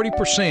up to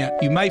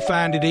 40%. You may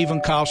find it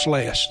even costs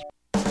less.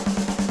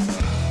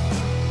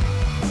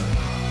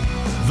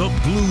 The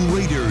Blue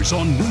Raiders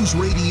on News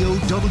Radio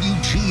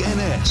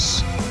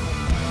WGNS.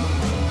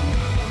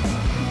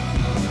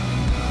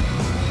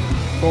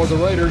 For the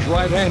Raiders,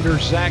 right-hander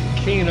Zach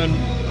Keenan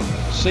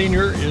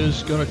Sr.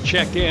 is going to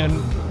check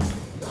in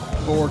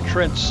for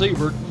Trent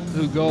Siebert,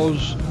 who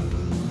goes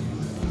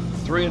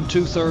 3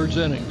 2/3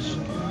 innings.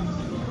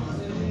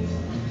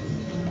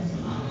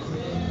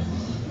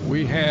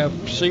 We have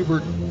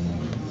Siebert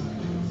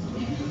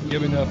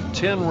giving up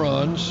 10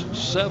 runs,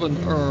 7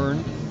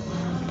 earned,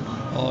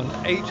 on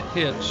 8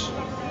 hits,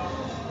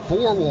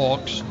 4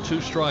 walks, 2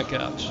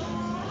 strikeouts.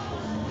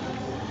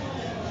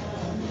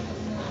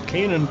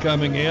 Keenan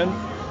coming in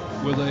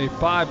with a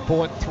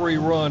 5.3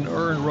 run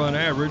earned run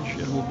average.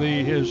 It will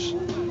be his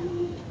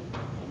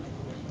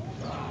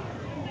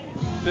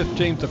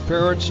 15th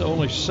appearance,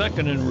 only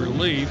second in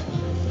relief.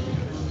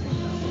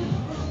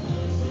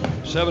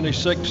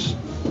 76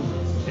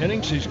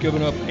 innings. He's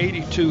given up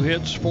 82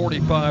 hits,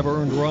 45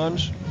 earned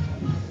runs,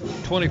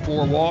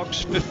 24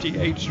 walks,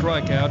 58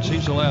 strikeouts.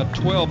 He's allowed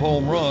 12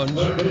 home runs.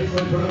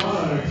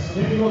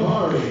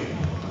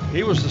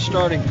 He was the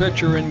starting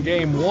pitcher in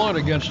Game 1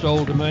 against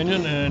Old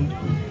Dominion and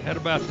had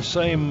about the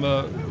same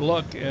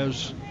luck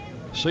as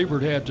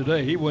Siebert had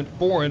today. He went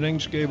 4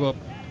 innings, gave up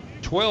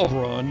 12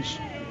 runs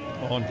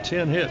on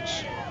 10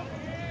 hits.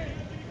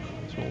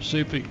 So we'll see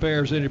if he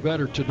fares any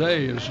better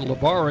today, as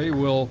Lavari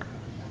will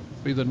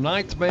be the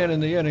 9th man in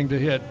the inning to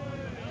hit.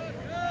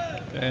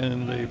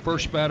 And the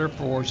first batter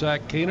for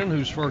Zach Keenan,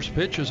 whose first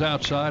pitch is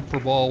outside for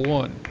ball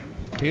 1.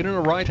 Keenan,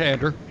 a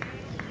right-hander,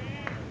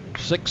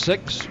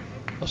 6'6",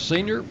 a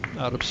senior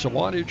out of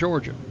Sewanee,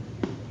 Georgia.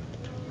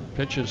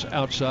 Pitch is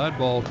outside,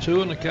 ball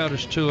 2, and the count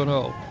is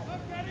 2-0.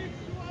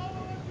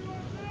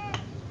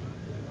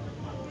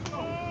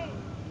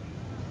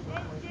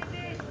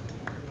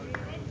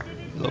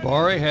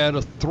 Lavari had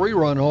a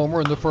 3-run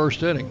homer in the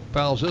first inning.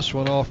 Fouls this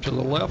one off to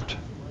the left,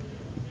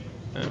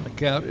 and the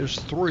count is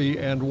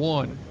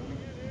 3-1.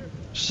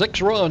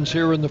 6 runs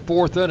here in the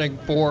 4th inning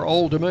for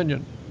Old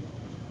Dominion.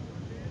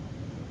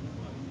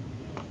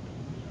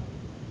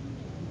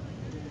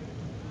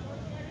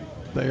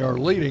 They are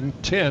leading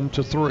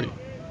 10-3.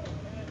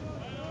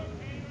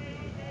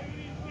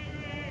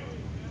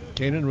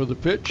 Keenan with the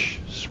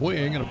pitch,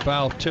 swing, and a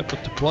foul tip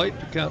at the plate.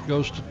 The count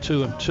goes to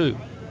 2-2.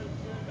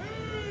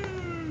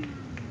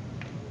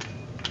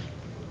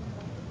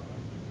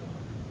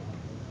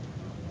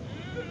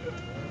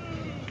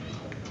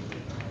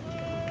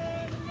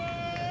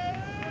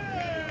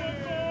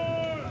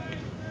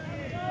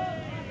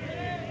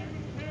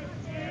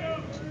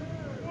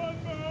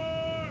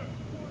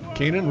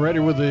 Keenan ready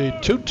with the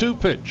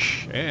 2-2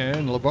 pitch,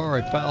 and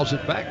Lavari fouls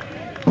it back.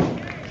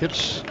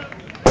 Hits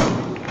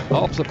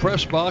off the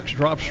press box,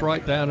 drops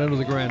right down into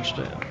the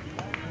grandstand.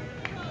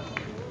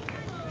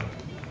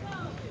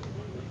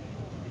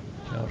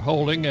 Count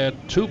holding at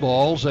 2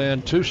 balls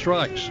and 2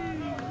 strikes.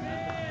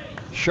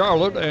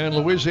 Charlotte and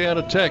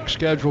Louisiana Tech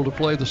scheduled to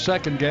play the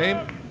second game,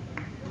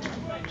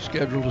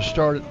 scheduled to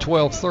start at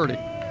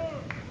 12:30.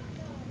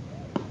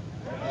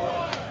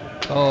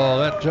 Oh,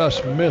 that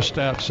just missed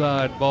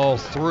outside, ball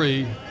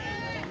 3.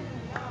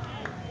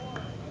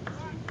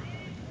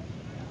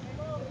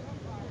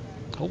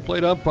 Home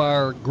plate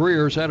umpire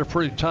Greer's had a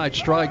pretty tight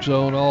strike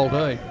zone all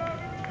day.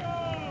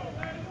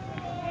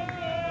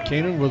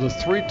 Keenan with a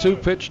 3-2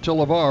 pitch to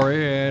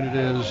Lavari, and it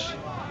is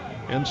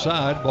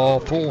inside, ball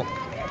 4.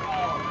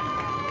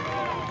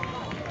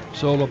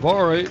 So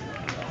Lavari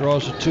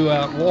draws a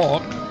 2-out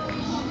walk.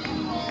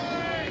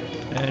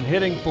 And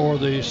hitting for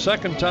the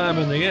second time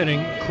in the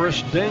inning,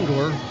 Chris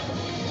Dingler.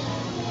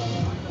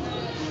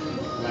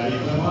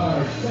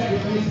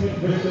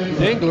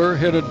 Dingler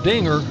hit a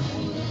dinger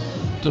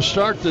to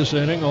start this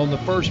inning on the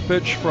first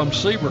pitch from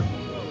Siebert.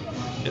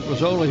 It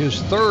was only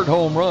his 3rd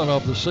home run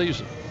of the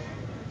season.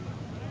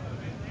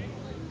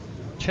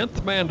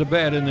 10th man to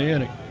bat in the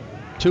inning.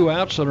 2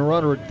 outs and a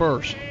runner at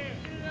first.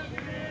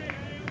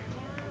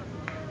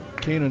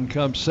 Keenan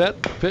comes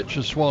set. Pitch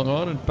is swung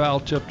on and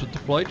foul tipped at the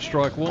plate.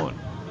 Strike 1.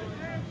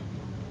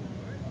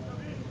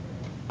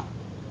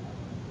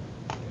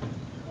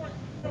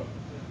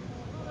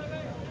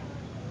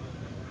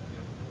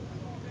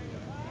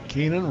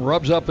 Keenan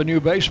rubs up a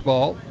new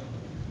baseball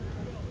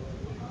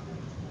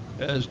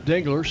as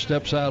Dingler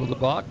steps out of the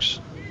box.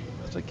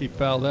 I think he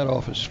fouled that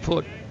off his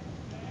foot.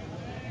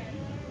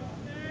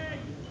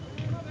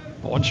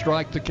 1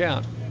 strike to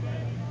count.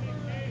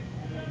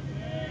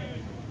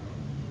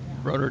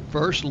 Runner at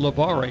first,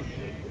 Lavari.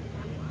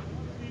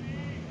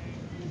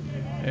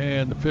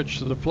 And the pitch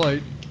to the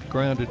plate,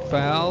 grounded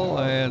foul,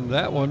 and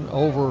that one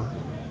over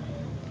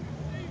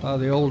by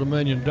the Old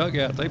Dominion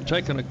dugout. They've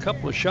taken a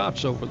couple of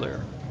shots over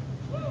there.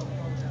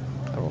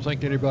 I don't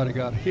think anybody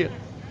got hit.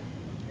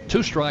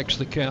 2 strikes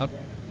to count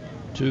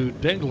to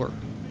Dingler.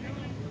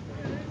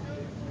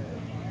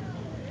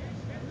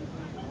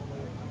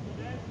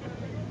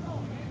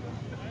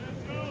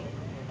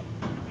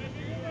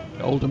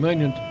 Old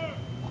Dominion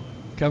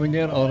coming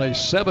in on a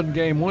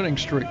 7-game winning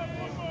streak,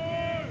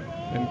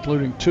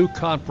 including 2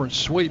 conference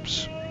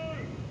sweeps.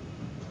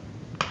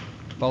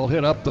 Ball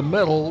hit up the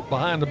middle,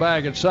 behind the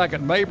bag at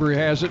second. Mabry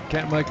has it,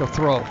 can't make a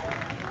throw.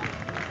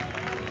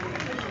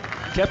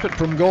 Kept it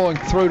from going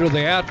through to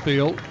the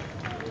outfield.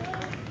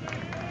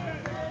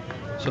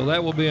 So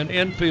that will be an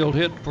infield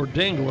hit for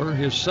Dingler,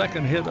 his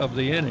 2nd hit of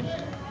the inning.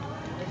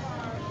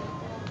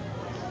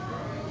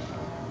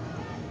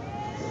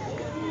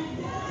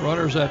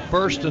 Runners at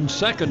first and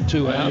second,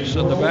 2 outs,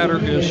 and the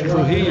batter is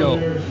Trujillo.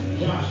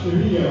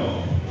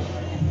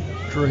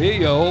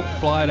 Trujillo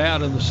flied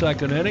out in the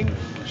 2nd inning,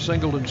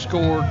 singled and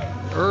scored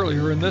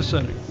earlier in this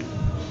inning.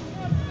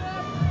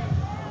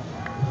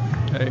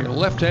 A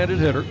left-handed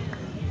hitter.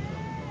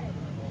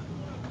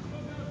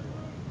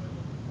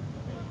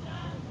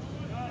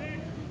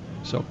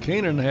 So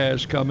Keenan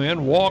has come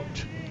in,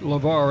 walked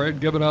Lavari,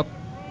 given up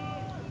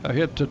a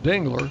hit to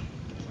Dingler,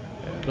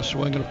 and a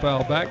swing and a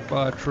foul back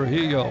by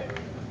Trujillo.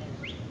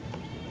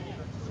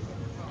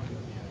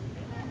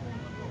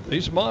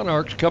 These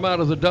Monarchs come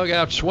out of the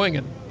dugout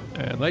swinging,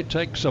 and they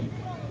take some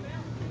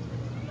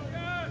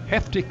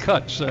hefty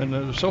cuts,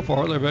 and so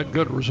far they've had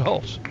good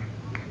results.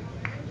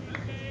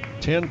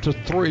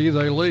 10-3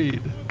 they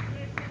lead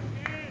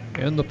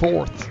in the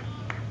 4th.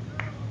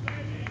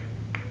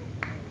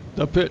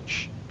 The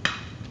pitch.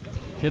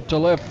 Hit to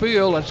left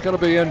field. That's going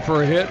to be in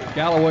for a hit.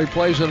 Galloway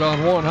plays it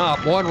on 1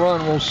 hop. 1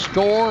 run will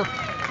score,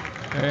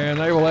 and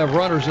they will have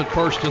runners at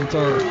first and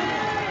third.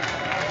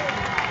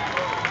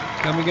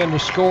 Coming in to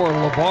score,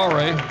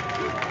 Lavari.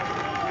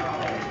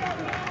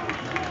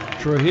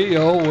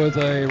 Trujillo with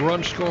a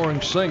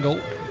run-scoring single.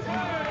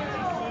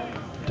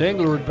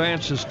 Dingler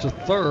advances to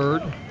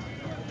third.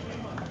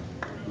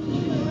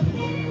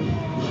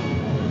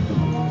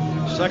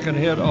 2nd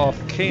hit off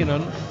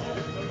Keenan,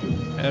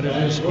 and it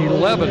is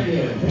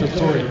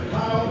 11-3.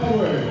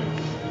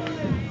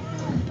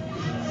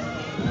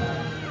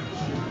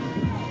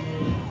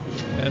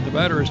 And the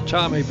batter is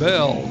Tommy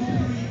Bell.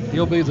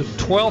 He'll be the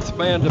 12th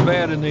man to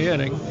bat in the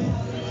inning.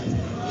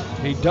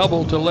 He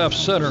doubled to left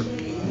center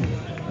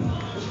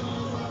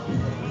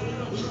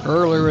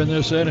earlier in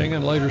this inning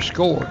and later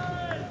scored.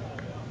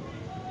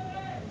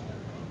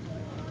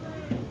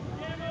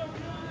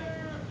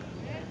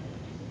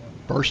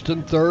 First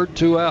and third,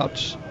 2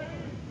 outs.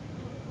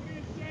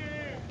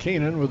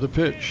 Keenan with the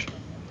pitch.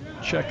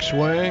 Check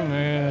swing,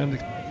 and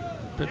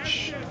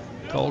pitch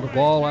called a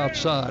ball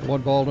outside.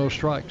 1 ball, no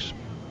strikes.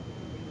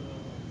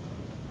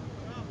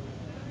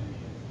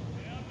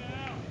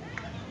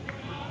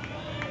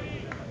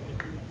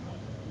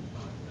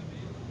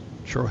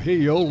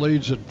 Trujillo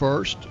leads at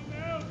first.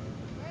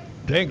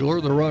 Dingler,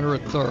 the runner,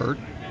 at third.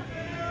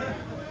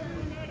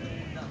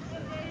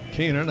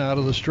 Keenan out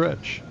of the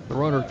stretch. The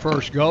runner at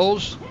first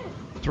goes.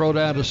 Throw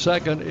down to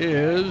second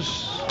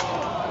is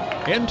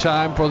in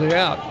time for the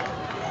out.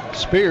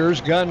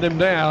 Spears gunned him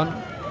down.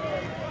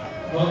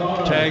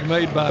 Tag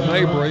made by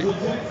Mabry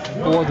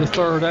for the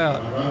 3rd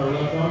out.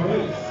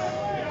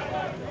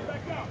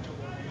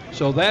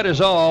 So that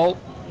is all.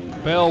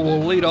 Bell will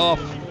lead off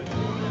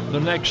the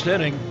next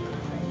inning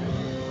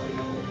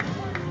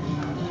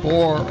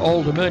for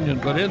Old Dominion,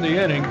 but in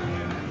the inning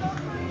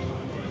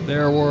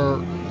there were,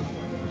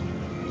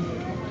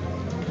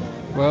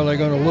 well, they're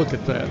going to look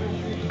at that.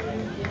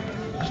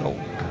 So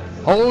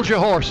hold your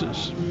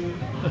horses.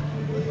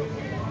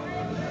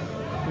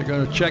 They're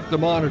going to check the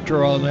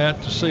monitor on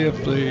that to see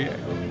if the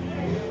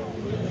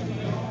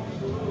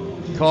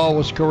call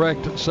was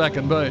correct at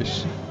second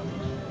base.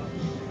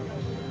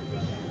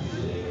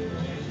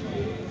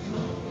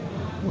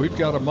 We've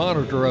got a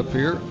monitor up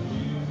here.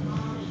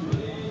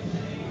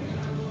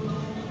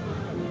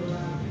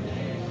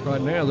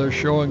 Right now they're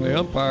showing the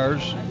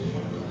umpires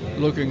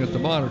looking at the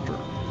monitor.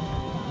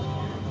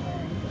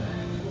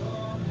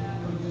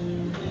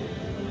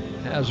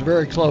 That's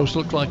very close.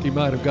 Looked like he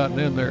might have gotten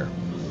in there.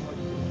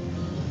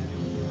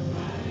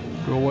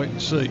 We'll wait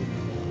and see.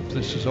 If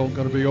this is going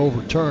to be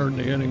overturned,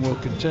 the inning will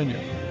continue.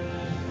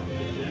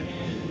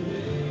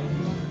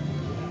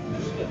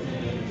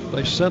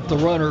 They sent the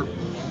runner,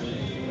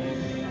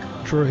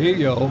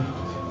 Trujillo,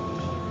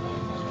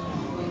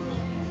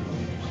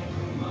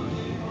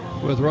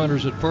 with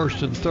runners at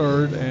first and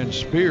third, and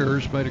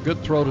Spears made a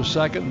good throw to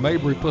second.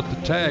 Mabry put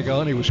the tag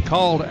on. He was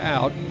called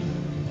out.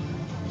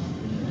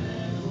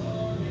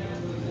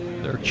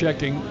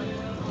 checking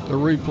the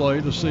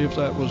replay to see if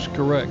that was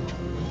correct.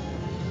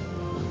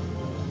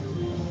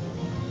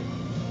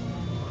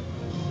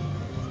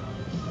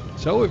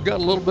 So we've got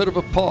a little bit of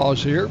a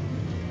pause here.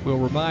 We'll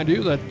remind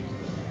you that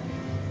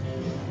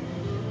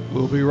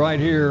we'll be right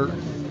here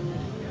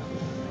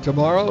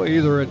tomorrow,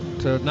 either at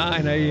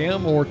 9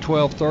 a.m. or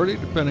 12:30,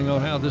 depending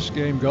on how this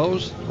game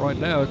goes. Right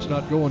now, it's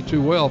not going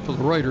too well for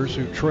the Raiders,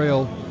 who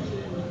trail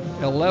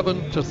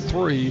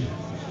 11-3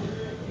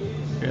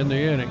 in the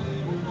inning.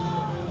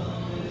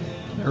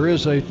 There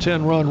is a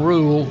 10-run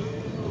rule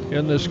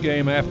in this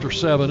game after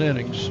 7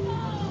 innings,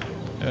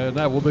 and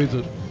that will be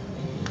the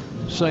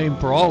same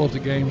for all of the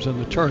games in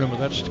the tournament.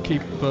 That's to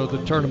keep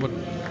the tournament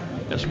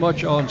as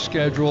much on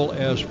schedule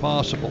as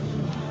possible.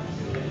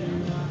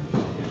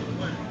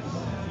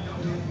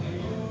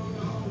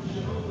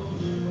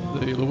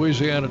 The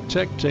Louisiana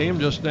Tech team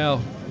just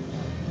now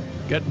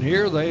getting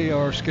here. They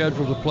are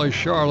scheduled to play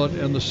Charlotte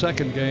in the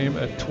second game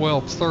at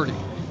 12:30.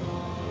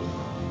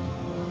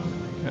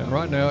 And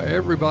right now,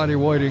 everybody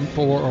waiting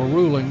for a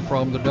ruling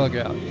from the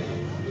dugout.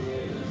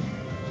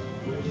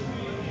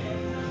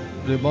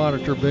 The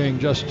monitor being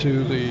just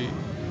to the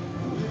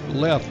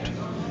left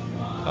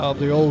of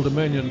the Old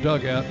Dominion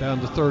dugout down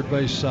the third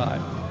base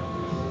side.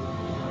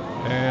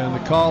 And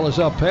the call is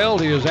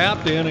upheld. He is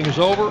out. The inning is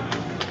over.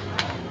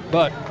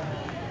 But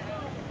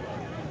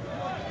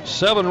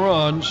 7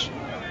 runs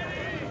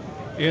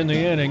in the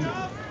inning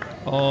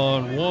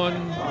on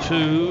 1,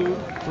 2,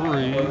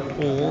 3,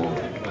 4,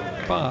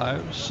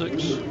 5,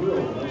 6,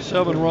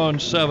 7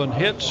 runs, 7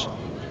 hits,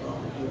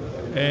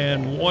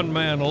 and 1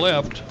 man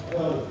left.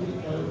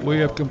 We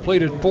have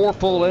completed 4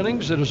 full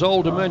innings. It is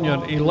Old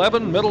Dominion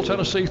 11, Middle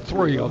Tennessee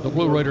 3 on the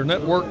Blue Raider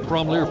Network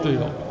from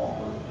Learfield.